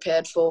gets me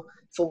prepared for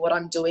what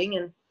I'm doing.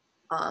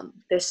 And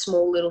there's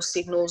small little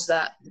signals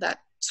that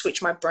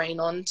switch my brain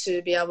on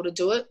to be able to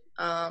do it.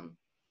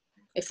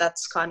 If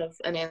that's kind of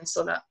an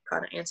answer that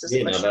kind of answers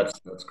the question. Yeah, no,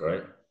 that's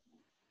great.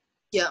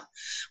 Yeah.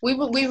 We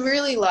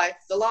really, like,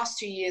 the last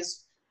 2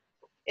 years,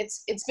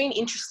 it's been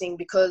interesting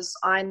because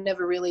I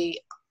never really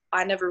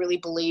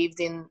believed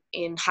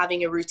in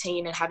having a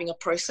routine and having a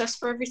process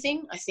for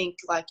everything. I think,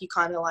 like, you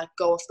kind of like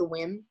go off the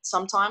whim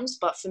sometimes.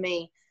 But for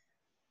me,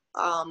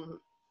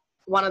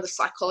 one of the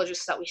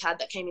psychologists that we had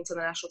that came into the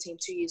national team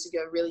 2 years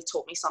ago really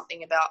taught me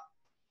something about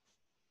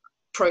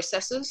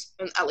processes,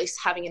 and at least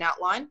having an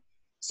outline.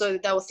 So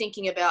they were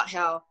thinking about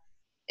how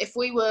if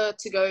we were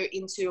to go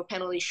into a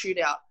penalty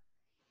shootout,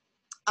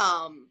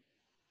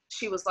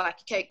 she was like,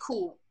 okay,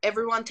 cool.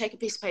 Everyone take a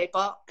piece of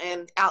paper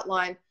and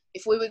outline,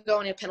 if we were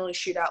going in a penalty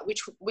shootout,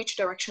 which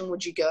direction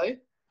would you go? It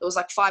was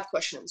like 5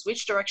 questions.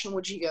 Which direction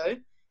would you go?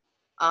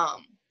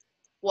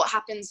 What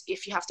happens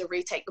if you have to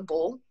retake the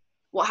ball?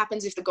 What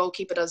happens if the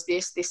goalkeeper does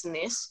this, this, and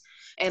this?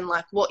 And,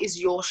 like, what is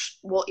your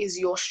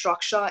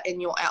structure and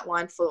your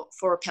outline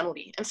for a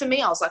penalty? And for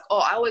me, I was like,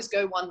 I always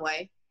go one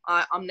way.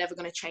 I'm never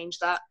going to change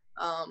that.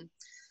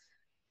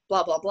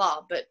 blah, blah,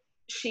 blah. But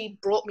she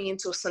brought me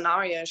into a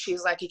scenario.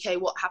 She's like, okay,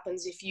 what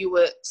happens if you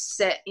were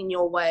set in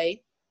your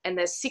way and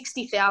there's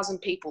 60,000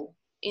 people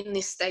in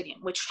this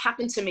stadium, which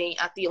happened to me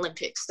at the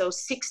Olympics. There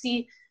was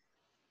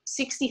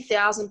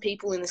 60,000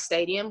 people in the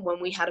stadium when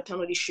we had a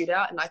penalty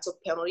shootout and I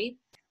took penalty.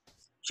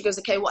 She goes,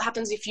 okay, what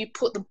happens if you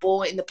put the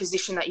ball in the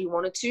position that you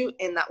wanted to,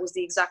 and that was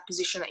the exact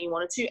position that you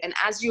wanted to, and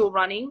as you were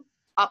running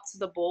up to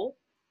the ball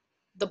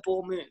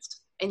moved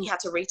and you had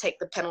to retake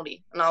the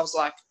penalty. And I was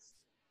like,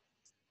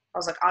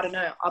 I don't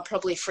know, I'll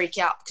probably freak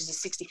out because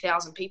there's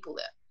 60,000 people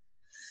there.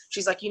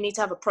 She's like, you need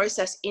to have a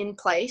process in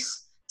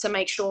place to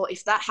make sure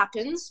if that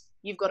happens,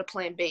 you've got a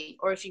plan B.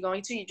 Or if you're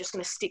going to, you're just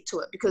going to stick to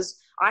it. Because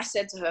I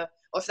said to her,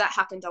 if that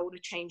happened, I would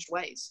have changed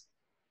ways.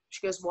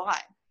 She goes, why?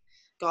 I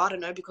go, I don't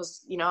know,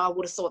 because, I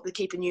would have thought the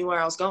keeper knew where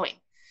I was going.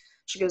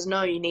 She goes,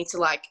 no, you need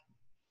to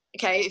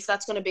okay, if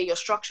that's going to be your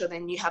structure,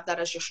 then you have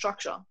that as your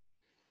structure.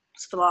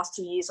 So for the last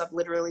 2 years, I've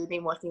literally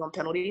been working on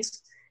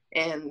penalties,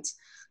 and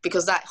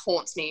because that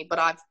haunts me, but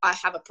I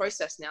have a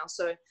process now.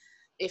 So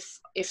if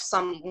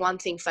one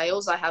thing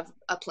fails, I have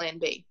a plan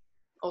B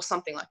or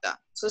something like that.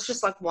 So it's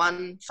just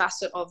one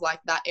facet of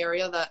that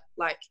area that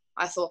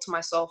I thought to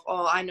myself,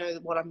 oh, I know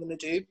what I'm going to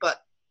do,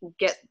 but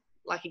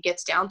it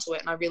gets down to it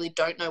and I really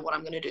don't know what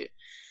I'm going to do.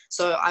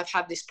 So I've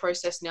had this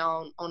process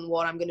now on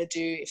what I'm going to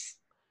do if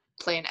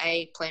plan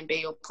A, plan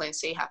B, or plan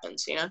C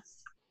happens,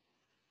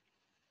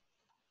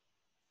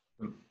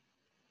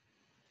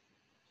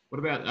 What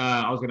about,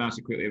 I was going to ask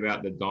you quickly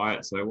about the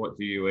diet. So what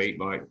do you eat,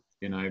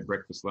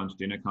 breakfast, lunch,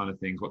 dinner kind of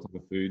things? What type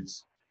of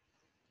foods?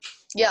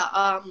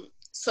 Yeah,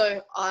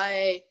 so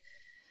I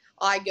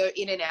go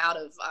in and out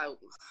of, I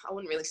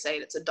wouldn't really say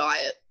it's a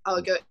diet. I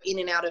would go in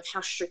and out of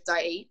how strict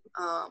I eat.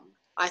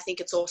 I think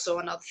it's also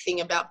another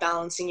thing about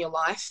balancing your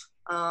life,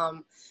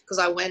 because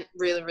I went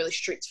really, really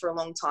strict for a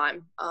long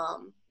time.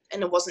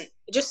 And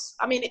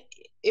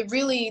it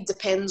really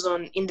depends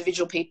on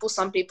individual people.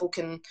 Some people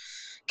can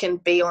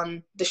be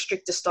on the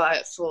strictest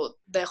diet for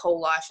their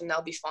whole life and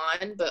they'll be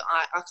fine. But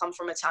I come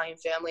from an Italian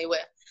family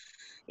where,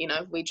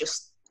 we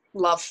just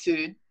love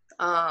food.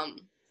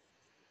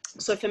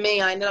 So for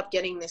me, I ended up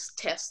getting this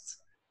test.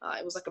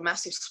 It was a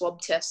massive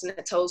swab test, and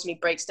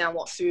it breaks down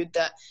what food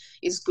that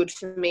is good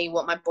for me,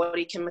 what my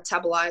body can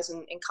metabolize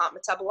and can't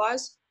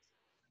metabolize.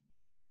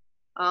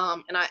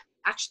 And I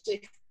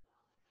actually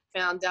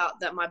found out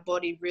that my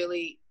body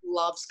really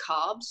loves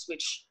carbs,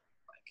 which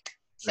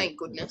thank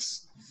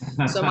goodness.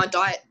 So my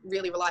diet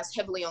really relies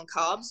heavily on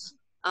carbs.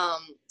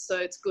 So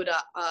it's good.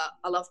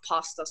 I love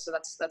pasta, so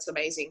that's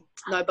amazing.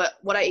 No, but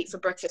what I eat for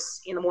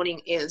breakfast in the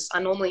morning is I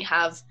normally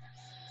have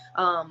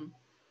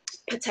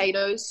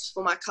potatoes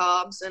for my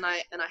carbs, and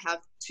I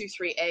have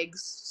 2-3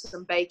 eggs,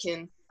 some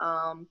bacon,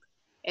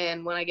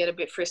 and when I get a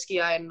bit frisky,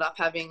 I end up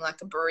having a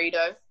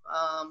burrito.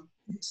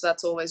 So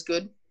that's always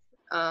good.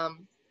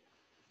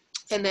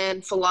 And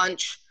then for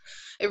lunch,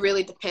 it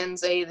really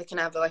depends. I either can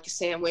have a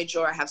sandwich,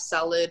 or I have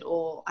salad,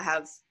 or I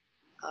have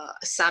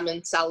a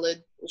salmon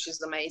salad, which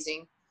is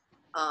amazing.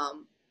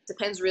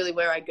 Depends really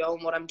where I go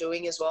and what I'm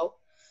doing as well.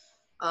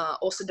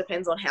 Also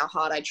depends on how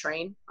hard I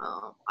train.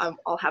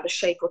 I'll have a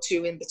shake or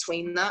two in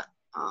between that.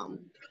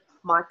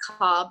 My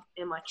carb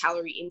and my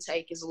calorie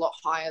intake is a lot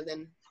higher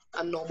than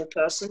a normal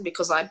person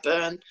because I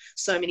burn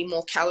so many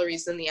more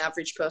calories than the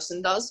average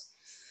person does.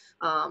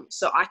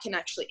 So I can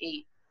actually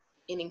eat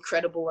an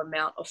incredible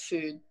amount of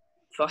food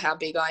for how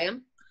big I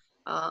am.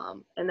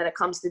 And then it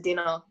comes to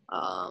dinner.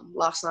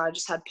 Last night I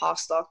just had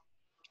pasta.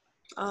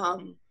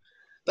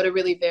 But it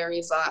really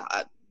varies.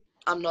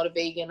 I'm not a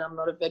vegan. I'm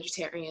not a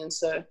vegetarian.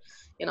 So,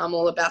 I'm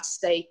all about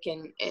steak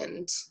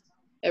and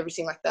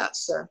everything like that.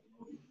 So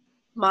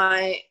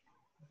my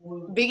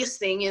biggest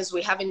thing is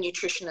we have a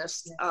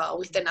nutritionist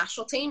with the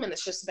national team, and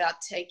it's just about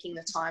taking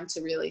the time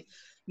to really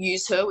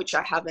use her, which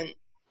I haven't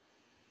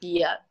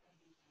yet.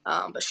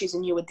 But she's a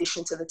new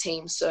addition to the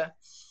team. So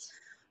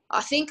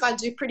I think I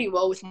do pretty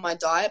well with my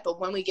diet, but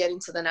when we get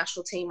into the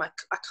national team, I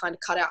kind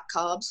of cut out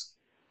carbs,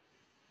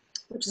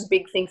 which is a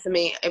big thing for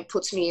me. It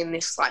puts me in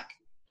this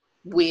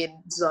weird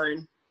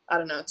zone. I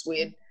don't know, it's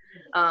weird.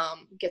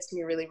 Gets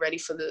me really ready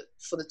for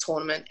the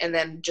tournament. And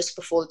then just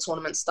before the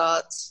tournament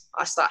starts,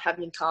 I start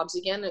having carbs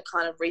again. It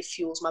kind of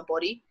refuels my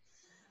body,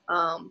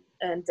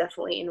 and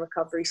definitely in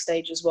recovery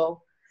stage as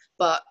well.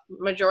 But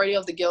majority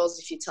of the girls,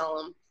 if you tell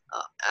them,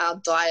 our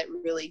diet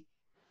really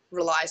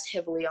relies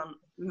heavily on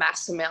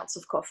mass amounts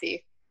of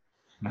coffee.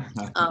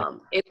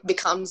 It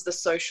becomes the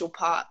social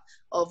part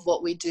of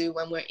what we do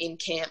when we're in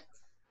camp.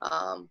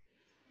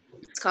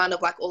 It's kind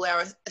of all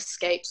our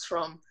escapes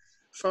from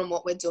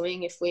what we're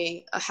doing. If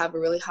we have a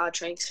really hard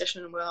training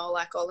session and we're all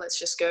oh, let's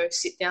just go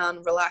sit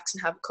down, relax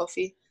and have a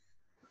coffee.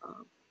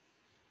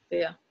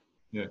 Yeah.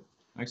 Yeah.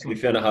 Excellent.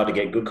 You found it hard to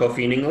get good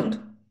coffee in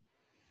England?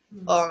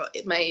 Oh,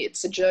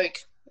 it's a joke.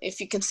 If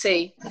you can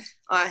see,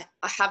 I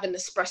have an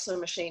espresso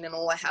machine and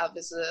all I have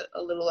is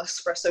a little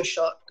espresso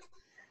shot.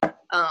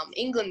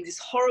 England is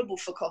horrible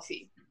for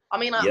coffee. I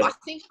mean, yep. I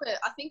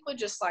think we're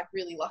just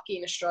really lucky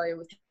in Australia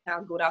with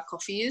how good our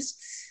coffee is.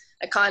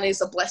 It kind of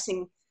is a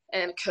blessing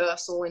and a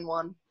curse all in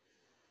one.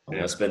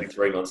 I spent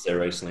 3 months there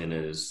recently, and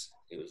it was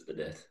the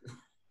death.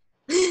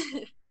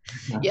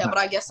 Yeah, but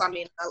I guess, I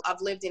mean,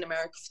 I've lived in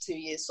America for 2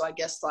 years, so I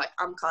guess like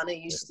I'm kind of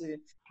used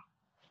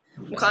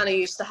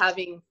to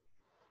having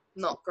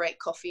not great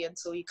coffee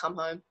until you come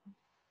home.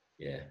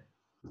 Yeah.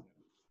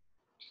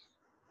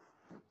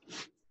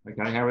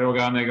 Okay, how are we all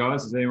going there,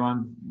 guys? Does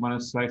anyone want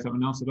to say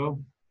something else at all?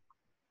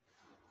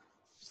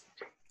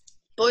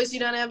 Boys, you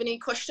don't have any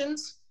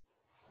questions?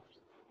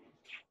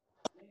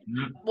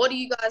 No. What do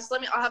you guys,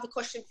 I have a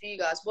question for you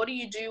guys. What do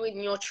you do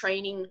in your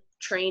training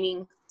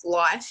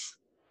life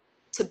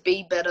to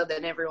be better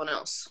than everyone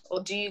else?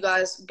 Or do you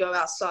guys go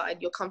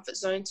outside your comfort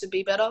zone to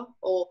be better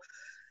or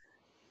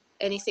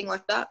anything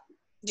like that?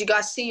 Do you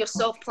guys see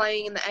yourself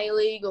playing in the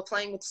A-League or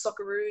playing with the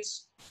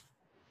Socceroos?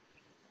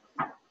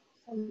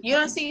 You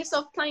don't see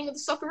yourself playing with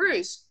the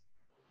Socceroos?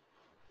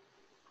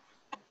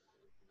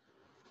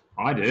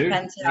 I do.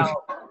 Depends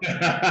how.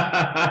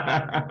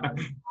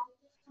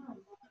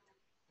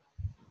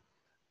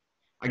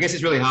 I guess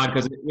it's really hard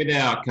because with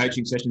our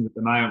coaching sessions at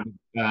the moment,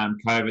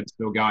 COVID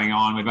still going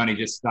on, we've only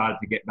just started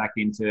to get back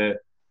into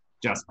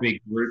just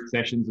big group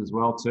sessions as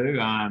well too.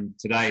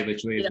 Today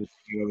literally is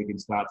where we can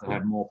start to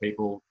have more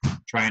people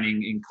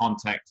training in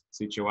contact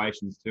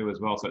situations too as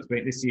well. So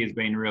this year's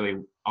been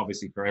really,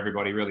 obviously for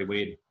everybody, really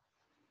weird.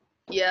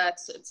 Yeah,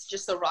 it's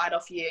just a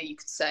write-off year, you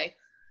could say.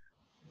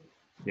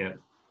 Yeah.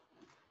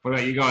 What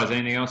about you guys?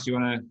 Anything else you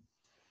want to?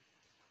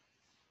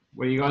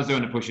 What are you guys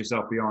doing to push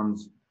yourself beyond?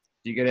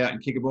 Do you get out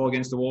and kick a ball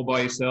against the wall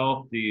by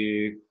yourself? Do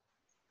you?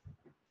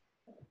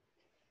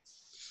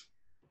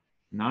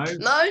 No.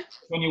 No.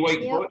 On your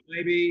weak foot,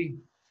 maybe.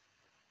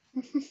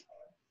 We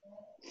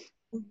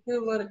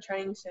do a lot of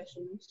training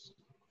sessions.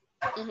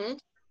 Mhm.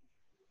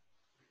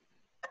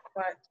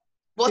 But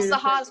what's the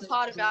hardest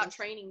part about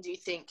training, do you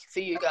think,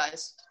 for you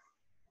guys?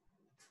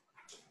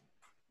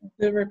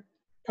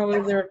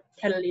 Probably the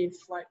repetitive,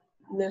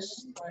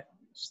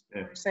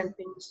 same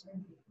things.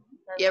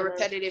 Yeah,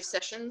 repetitive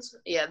sessions.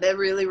 Yeah, they're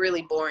really,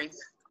 really boring.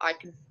 I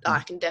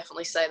can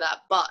definitely say that.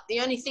 But the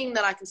only thing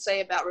that I can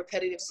say about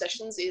repetitive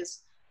sessions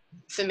is,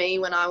 for me,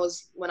 when I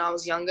was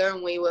younger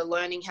and we were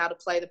learning how to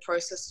play the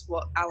process,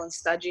 what Alan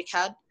Stajic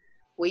had,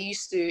 we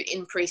used to,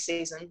 in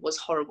pre-season, was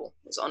horrible.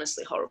 It was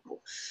honestly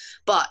horrible.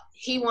 But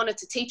he wanted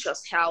to teach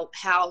us how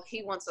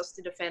he wants us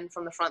to defend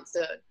from the front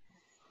third.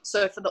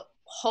 So for the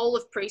whole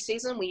of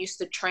pre-season, we used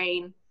to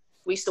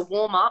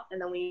warm up, and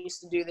then we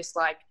used to do this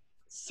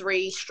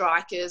 3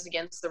 strikers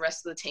against the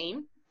rest of the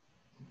team.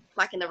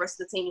 And the rest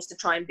of the team used to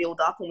try and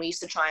build up, and we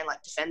used to try and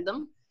defend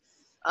them.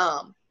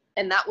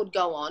 And that would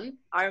go on.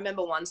 I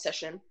remember one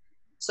session.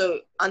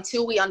 So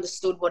until we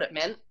understood what it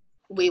meant,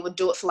 we would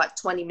do it for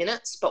 20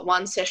 minutes. But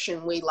one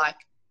session, we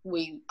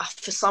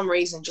for some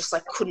reason just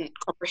couldn't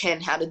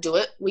comprehend how to do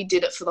it. We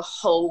did it for the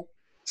whole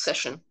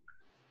session,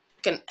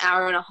 an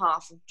hour and a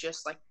half of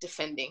just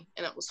defending,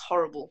 and it was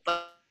horrible.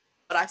 But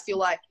I feel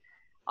like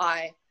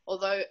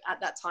although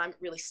at that time it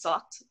really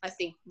sucked, I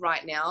think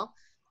right now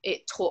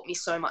it taught me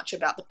so much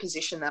about the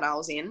position that I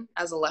was in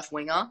as a left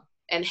winger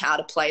and how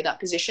to play that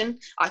position.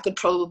 I could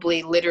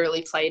probably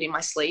literally play it in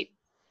my sleep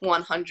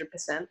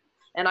 100%.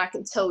 And I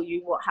can tell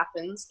you what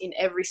happens in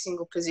every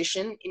single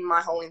position in my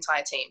whole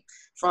entire team,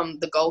 from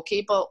the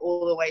goalkeeper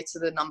all the way to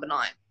the number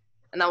 9.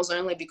 And that was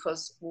only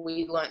because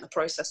we learned the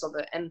process of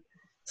it. And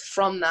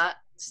from that,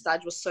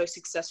 Stadge was so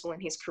successful in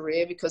his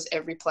career because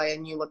every player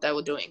knew what they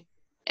were doing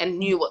and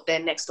knew what their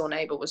next door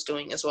neighbour was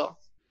doing as well.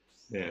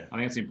 Yeah, I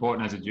think it's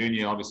important as a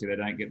junior. Obviously, they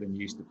don't get them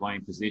used to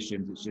playing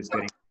positions. It's just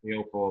getting a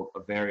feel for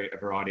a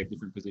variety of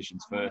different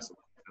positions first.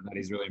 And that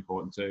is really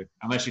important too,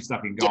 unless you're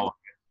stuck in goal.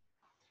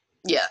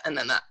 Yeah, and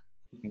then that.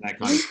 And that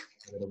kind of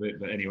a little bit,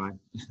 but anyway.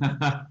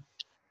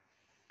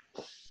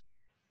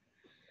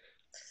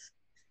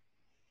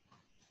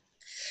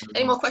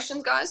 Any more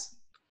questions, guys?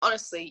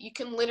 Honestly, you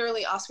can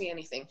literally ask me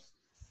anything.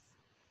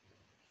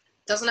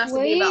 Doesn't have to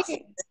be about.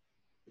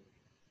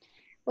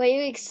 Were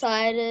you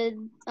excited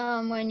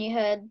when you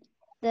heard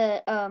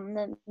that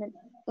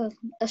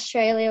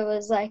Australia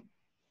was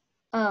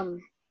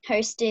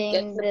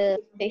hosting the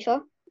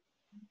FIFA?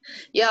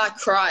 Yeah, I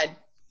cried.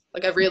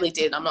 I really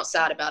did. I'm not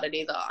sad about it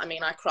either. I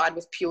mean, I cried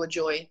with pure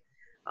joy.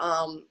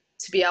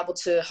 To be able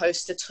to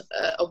host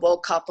a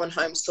World Cup on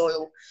home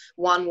soil,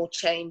 one, will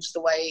change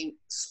the way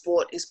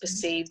sport is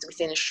perceived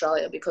within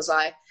Australia, because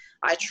I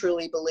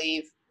truly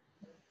believe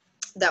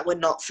that we're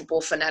not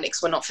football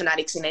fanatics. We're not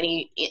fanatics in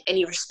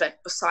any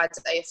respect besides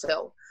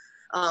AFL.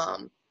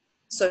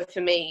 So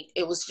for me,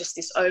 it was just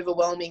this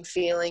overwhelming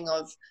feeling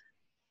of,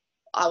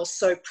 I was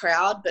so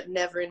proud, but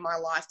never in my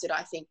life did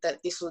I think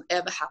that this would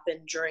ever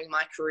happen during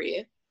my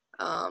career.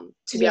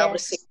 To be able to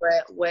see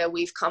where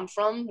we've come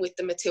from with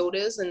the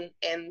Matildas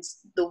and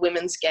the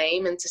women's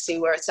game, and to see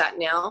where it's at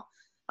now,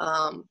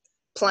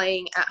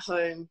 playing at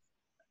home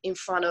in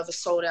front of a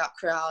sold-out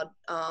crowd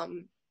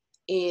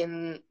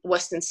in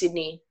Western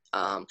Sydney,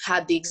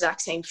 had the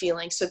exact same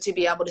feeling. So to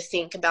be able to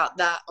think about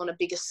that on a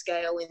bigger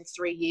scale in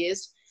 3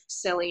 years,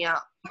 selling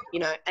out,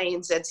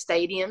 ANZ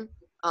Stadium,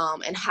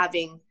 and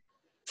having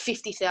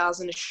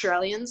 50,000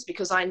 Australians,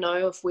 because I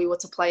know if we were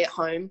to play at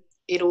home,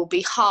 it'll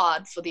be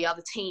hard for the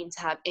other team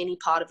to have any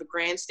part of a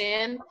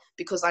grandstand,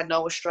 because I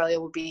know Australia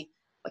will be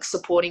like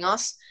supporting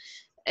us,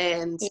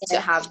 and to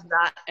have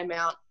that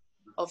amount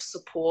of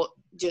support,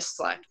 just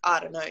like, I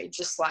don't know,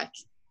 just like,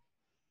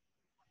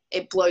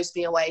 it blows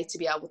me away to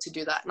be able to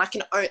do that.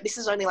 And this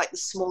is only like the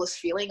smallest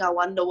feeling. I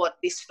wonder what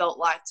this felt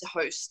like to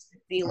host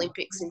the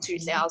Olympics in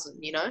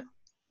 2000, you know?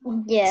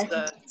 Yeah.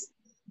 So,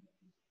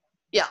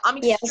 yeah, I'm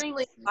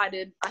extremely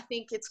excited. I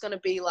think it's going to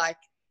be like,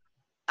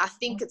 I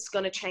think it's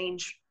going to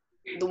change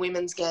the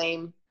women's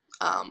game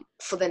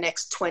for the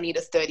next 20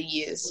 to 30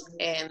 years.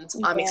 And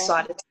I'm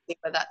excited to see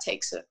where that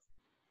takes it.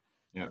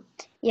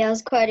 Yeah, I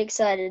was quite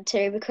excited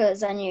too,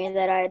 because I knew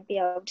that I'd be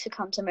able to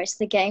come to most of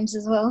the games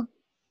as well.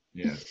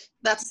 Yeah.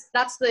 That's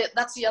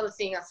the other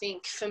thing. I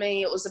think for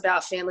me, it was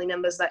about family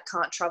members that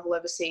can't travel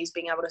overseas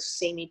being able to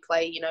see me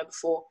play, you know,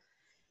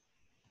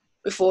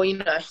 before you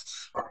know,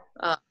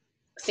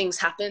 things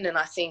happen. And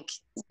I think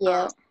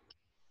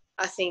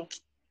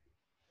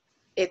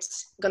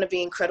it's going to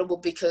be incredible,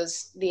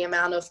 because the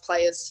amount of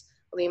players,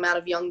 the amount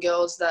of young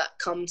girls that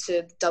come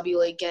to W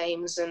League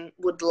games and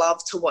would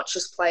love to watch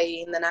us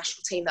play in the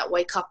national team, that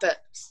wake up at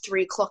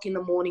 3 o'clock in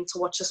the morning to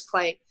watch us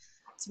play,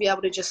 to be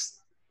able to just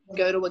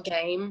go to a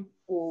game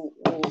will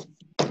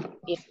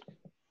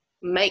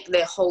make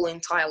their whole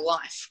entire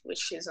life,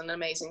 which is an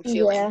amazing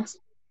feeling. Yeah.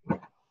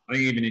 I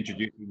think even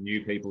introducing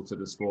new people to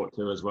the sport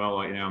too as well.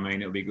 Like, you know, I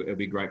mean, it'll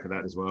be great for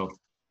that as well.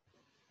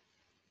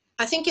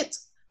 I think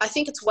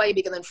it's way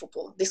bigger than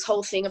football. This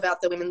whole thing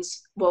about the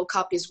Women's World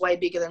Cup is way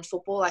bigger than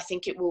football. I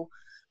think it will,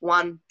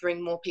 one,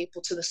 bring more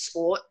people to the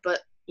sport,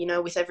 but, you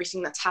know, with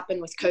everything that's happened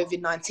with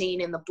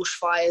COVID-19 and the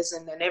bushfires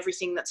and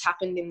everything that's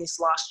happened in this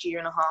last year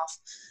and a half,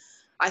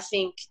 I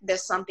think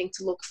there's something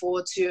to look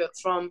forward to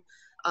from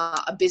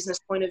a business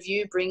point of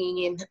view, bringing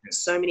in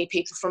so many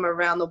people from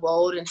around the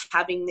world and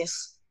having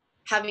this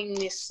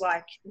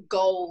like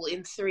goal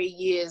in 3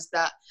 years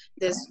that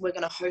we're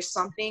going to host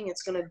something.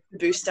 It's going to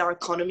boost our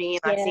economy,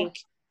 and I think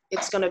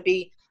it's going to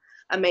be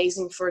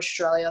amazing for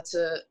Australia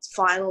to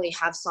finally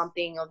have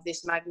something of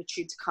this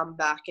magnitude to come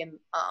back. And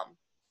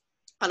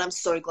I'm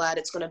so glad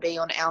it's going to be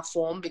on our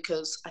form,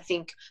 because I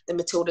think the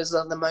Matildas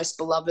are the most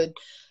beloved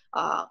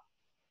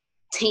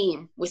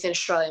team within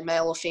Australia,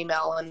 male or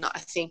female, and I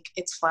think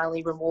it's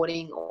finally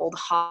rewarding all the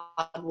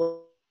hard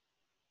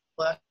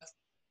work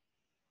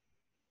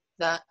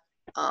that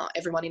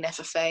everyone in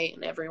FFA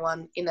and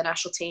everyone in the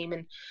national team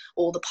and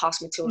all the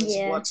past Matildas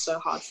have worked so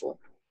hard for.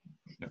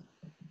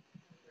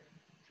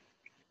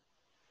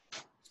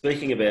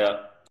 Speaking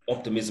about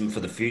optimism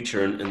for the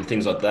future and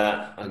things like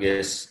that, I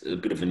guess a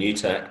bit of a new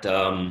tact.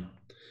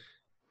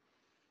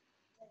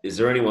 Is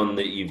there anyone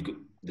that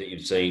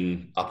you've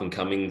seen up and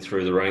coming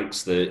through the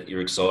ranks that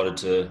you're excited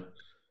to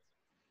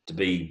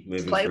be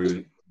moving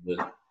through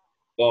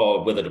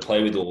whether to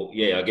play with or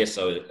I guess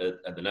so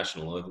at the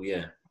national level,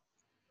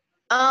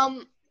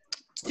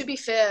 To be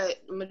fair,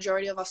 the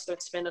majority of us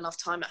don't spend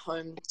enough time at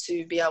home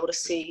to be able to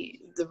see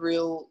the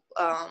real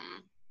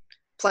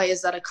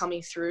players that are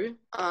coming through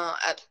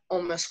at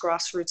almost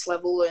grassroots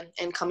level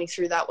and coming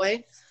through that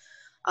way.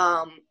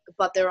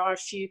 But there are a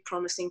few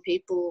promising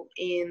people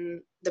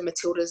in the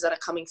Matildas that are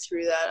coming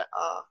through that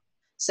are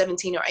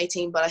 17 or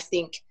 18. But I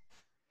think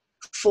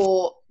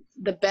for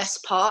the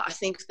best part, I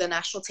think the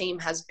national team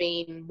has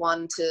been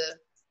one to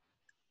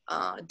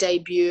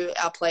debut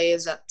our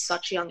players at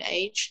such a young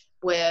age,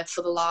 where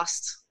for the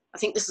last, I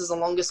think this is the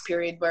longest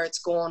period where it's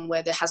gone,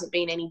 where there hasn't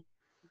been any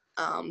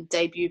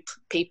debut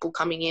people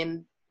coming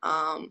in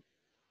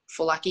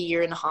for like a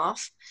year and a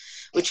half,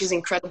 which is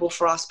incredible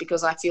for us,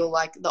 because I feel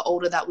like the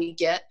older that we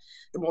get,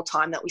 the more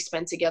time that we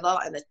spend together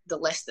and the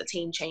less the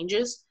team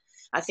changes.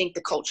 I think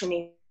the culture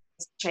needs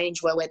to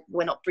change, where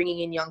we're not bringing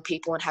in young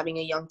people and having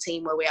a young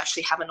team, where we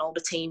actually have an older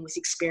team with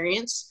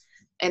experience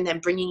and then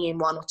bringing in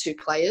 1 or 2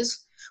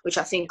 players, which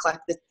I think like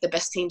the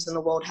best teams in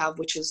the world have,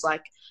 which is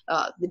like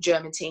the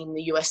German team,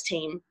 the US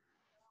team,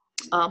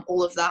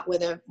 all of that,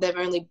 where they've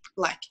only,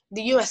 like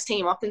the US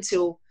team up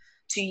until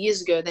 2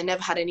 years ago, they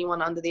never had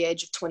anyone under the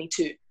age of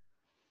 22.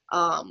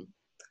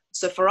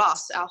 So for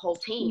us, our whole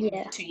team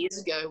 2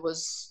 years ago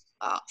was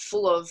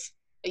full of,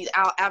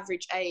 our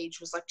average age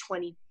was like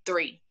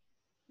 23.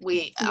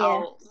 I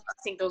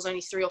think there was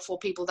only 3 or 4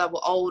 people that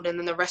were old, and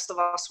then the rest of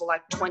us were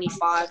like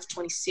 25,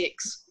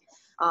 26,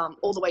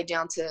 all the way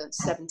down to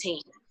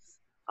 17.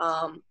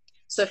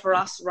 So for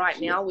us right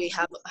now, we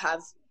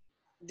have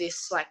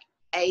this like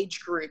age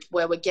group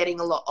where we're getting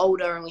a lot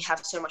older and we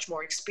have so much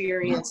more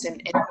experience,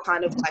 and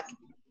kind of like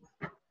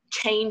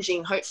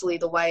changing hopefully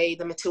the way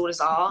the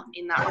Matildas are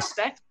in that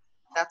respect.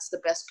 That's the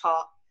best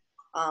part.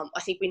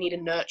 I think we need to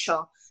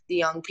nurture the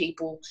young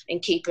people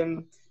and keep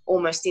them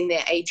almost in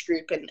their age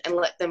group, and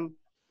let them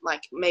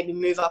like maybe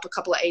move up a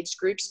couple of age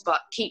groups,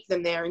 but keep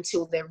them there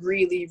until they're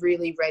really,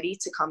 really ready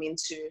to come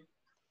into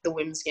the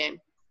women's game.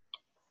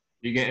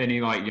 Do you get any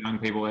like young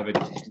people ever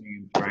just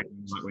training,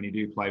 like when you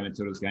do play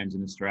Matildas games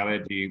in Australia?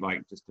 Do you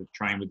like just to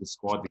train with the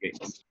squad to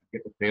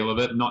get the feel of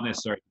it? Not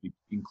necessarily to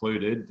be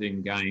included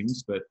in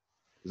games, but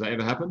does that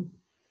ever happen?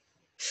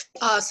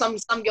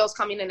 Some girls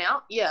come in and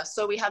out. Yeah,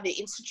 so we have the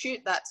institute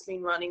that's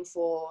been running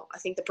for, I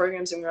think the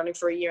program's been running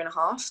for a year and a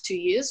half, 2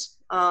 years.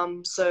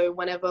 So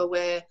whenever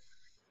we're,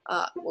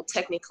 well,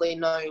 technically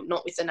no,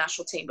 not with the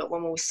national team, but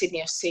when we're with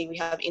Sydney FC, we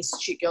have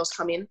institute girls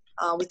come in.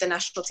 With the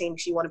national team,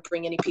 if you want to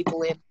bring any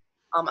people in,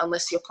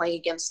 unless you're playing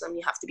against them,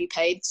 you have to be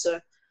paid. So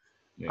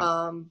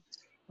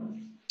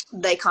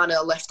they kind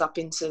of left up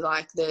into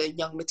like the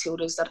young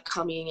Matildas that are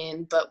coming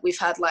in. But we've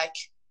had like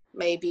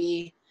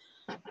maybe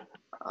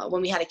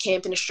when we had a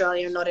camp in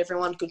Australia, not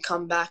everyone could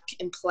come back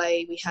and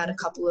play. We had a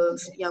couple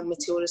of young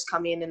Matildas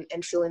come in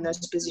and fill in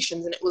those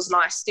positions. And it was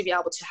nice to be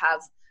able to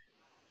have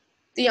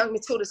the young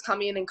Matildas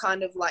come in and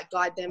kind of like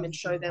guide them and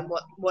show them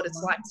what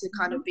it's like to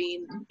kind of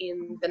be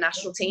in the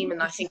national team.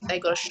 And I think they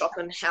got a shock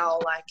on how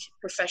like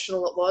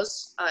professional it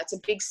was. It's a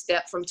big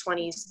step from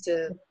 20s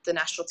to the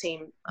national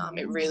team.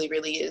 It really,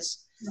 really is.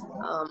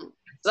 So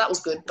that was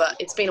good, but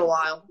it's been a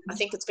while. I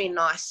think it's been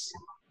nice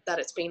that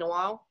it's been a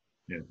while.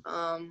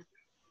 Yeah.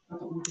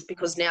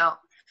 Because now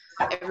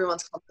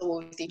everyone's comfortable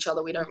with each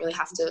other. We don't really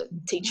have to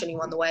teach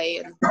anyone the way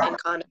and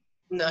kind of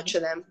nurture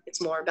them. It's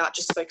more about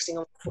just focusing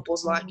on what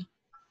football's like.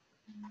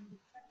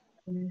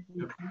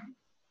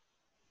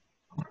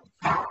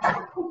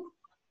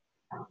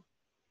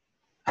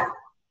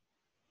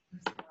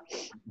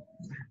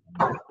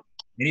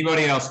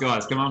 Anybody else,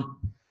 guys? Come on.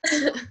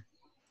 I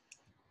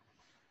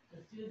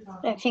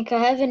don't think I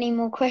have any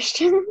more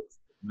questions.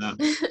 No.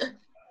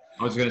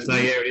 I was going to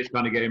say, yeah, it is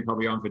kind of getting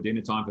probably on for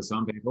dinner time for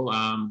some people.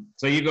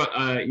 So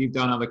you've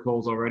done other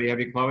calls already, have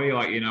you, Chloe?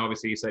 Like,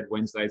 obviously you said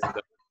Wednesdays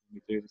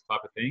we do this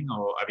type of thing,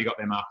 or have you got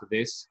them after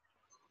this?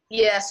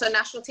 Yeah, so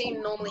national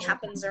team normally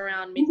happens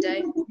around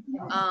midday.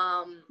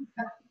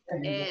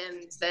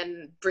 And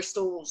then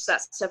Bristol's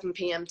at 7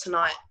 p.m.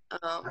 tonight.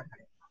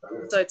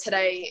 So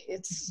today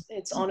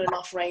it's on and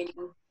off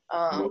raining.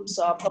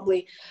 So I'll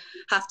probably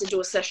have to do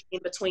a session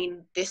in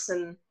between this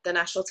and the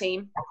national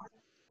team.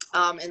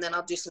 And then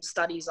I'll do some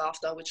studies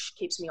after, which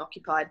keeps me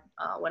occupied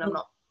when I'm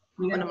not.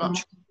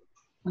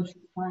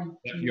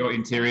 Your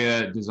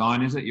interior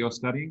design, is it you're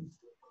studying?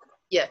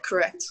 Yeah,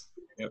 correct.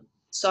 Yep.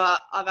 So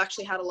I've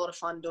actually had a lot of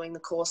fun doing the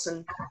course,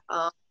 and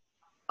a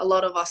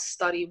lot of us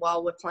study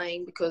while we're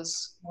playing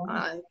because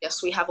I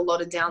guess we have a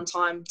lot of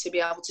downtime to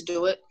be able to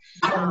do it.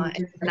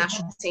 And the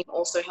national team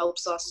also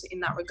helps us in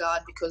that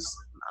regard because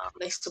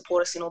they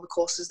support us in all the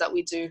courses that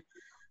we do,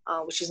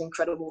 which is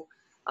incredible.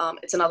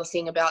 It's another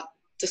thing about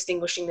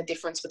distinguishing the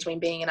difference between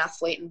being an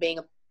athlete and being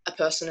a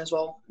person as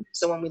well.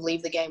 So when we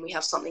leave the game, we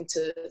have something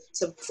to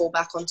fall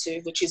back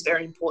onto, which is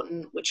very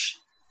important, which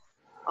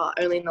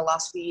only in the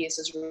last few years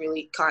has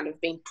really kind of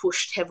been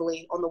pushed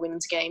heavily on the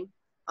women's game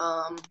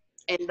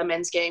and the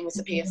men's game with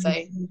the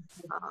PFA.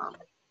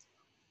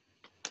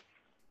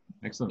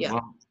 Excellent. Yeah.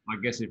 Well, I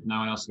guess if no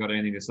one else has got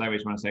anything to say, we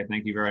just want to say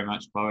thank you very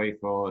much, Chloe,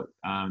 for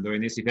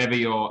doing this. If ever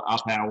you're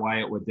up our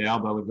way at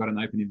Wadalba, we've got an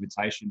open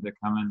invitation to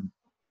come and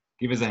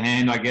give us a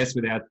hand, I guess,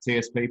 with our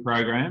TSP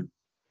program.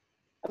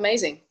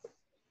 Amazing.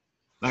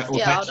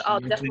 Yeah,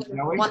 I'll definitely.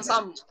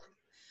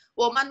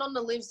 Well, my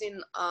nonna lives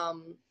in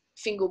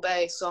Fingal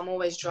Bay, so I'm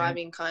always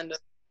driving kind of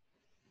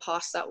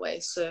past that way.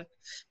 So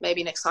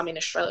maybe next time in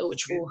Australia,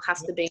 which will have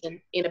to be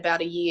in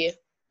about a year.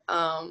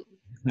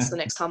 That's the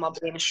next time I'll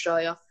be in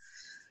Australia.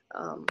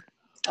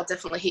 I'll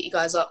definitely hit you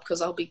guys up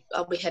because I'll be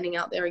heading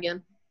out there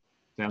again.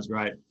 Sounds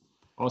great.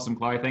 Awesome,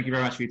 Chloe. Thank you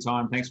very much for your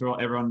time. Thanks for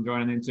everyone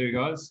joining in too,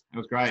 guys. It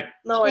was great.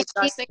 No worries,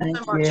 guys. Thank you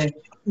so much.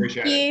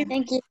 Appreciate it.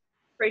 Thank you.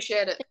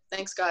 Appreciate it.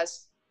 Thanks,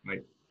 guys. Bye.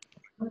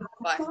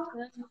 Bye.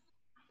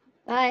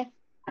 Bye.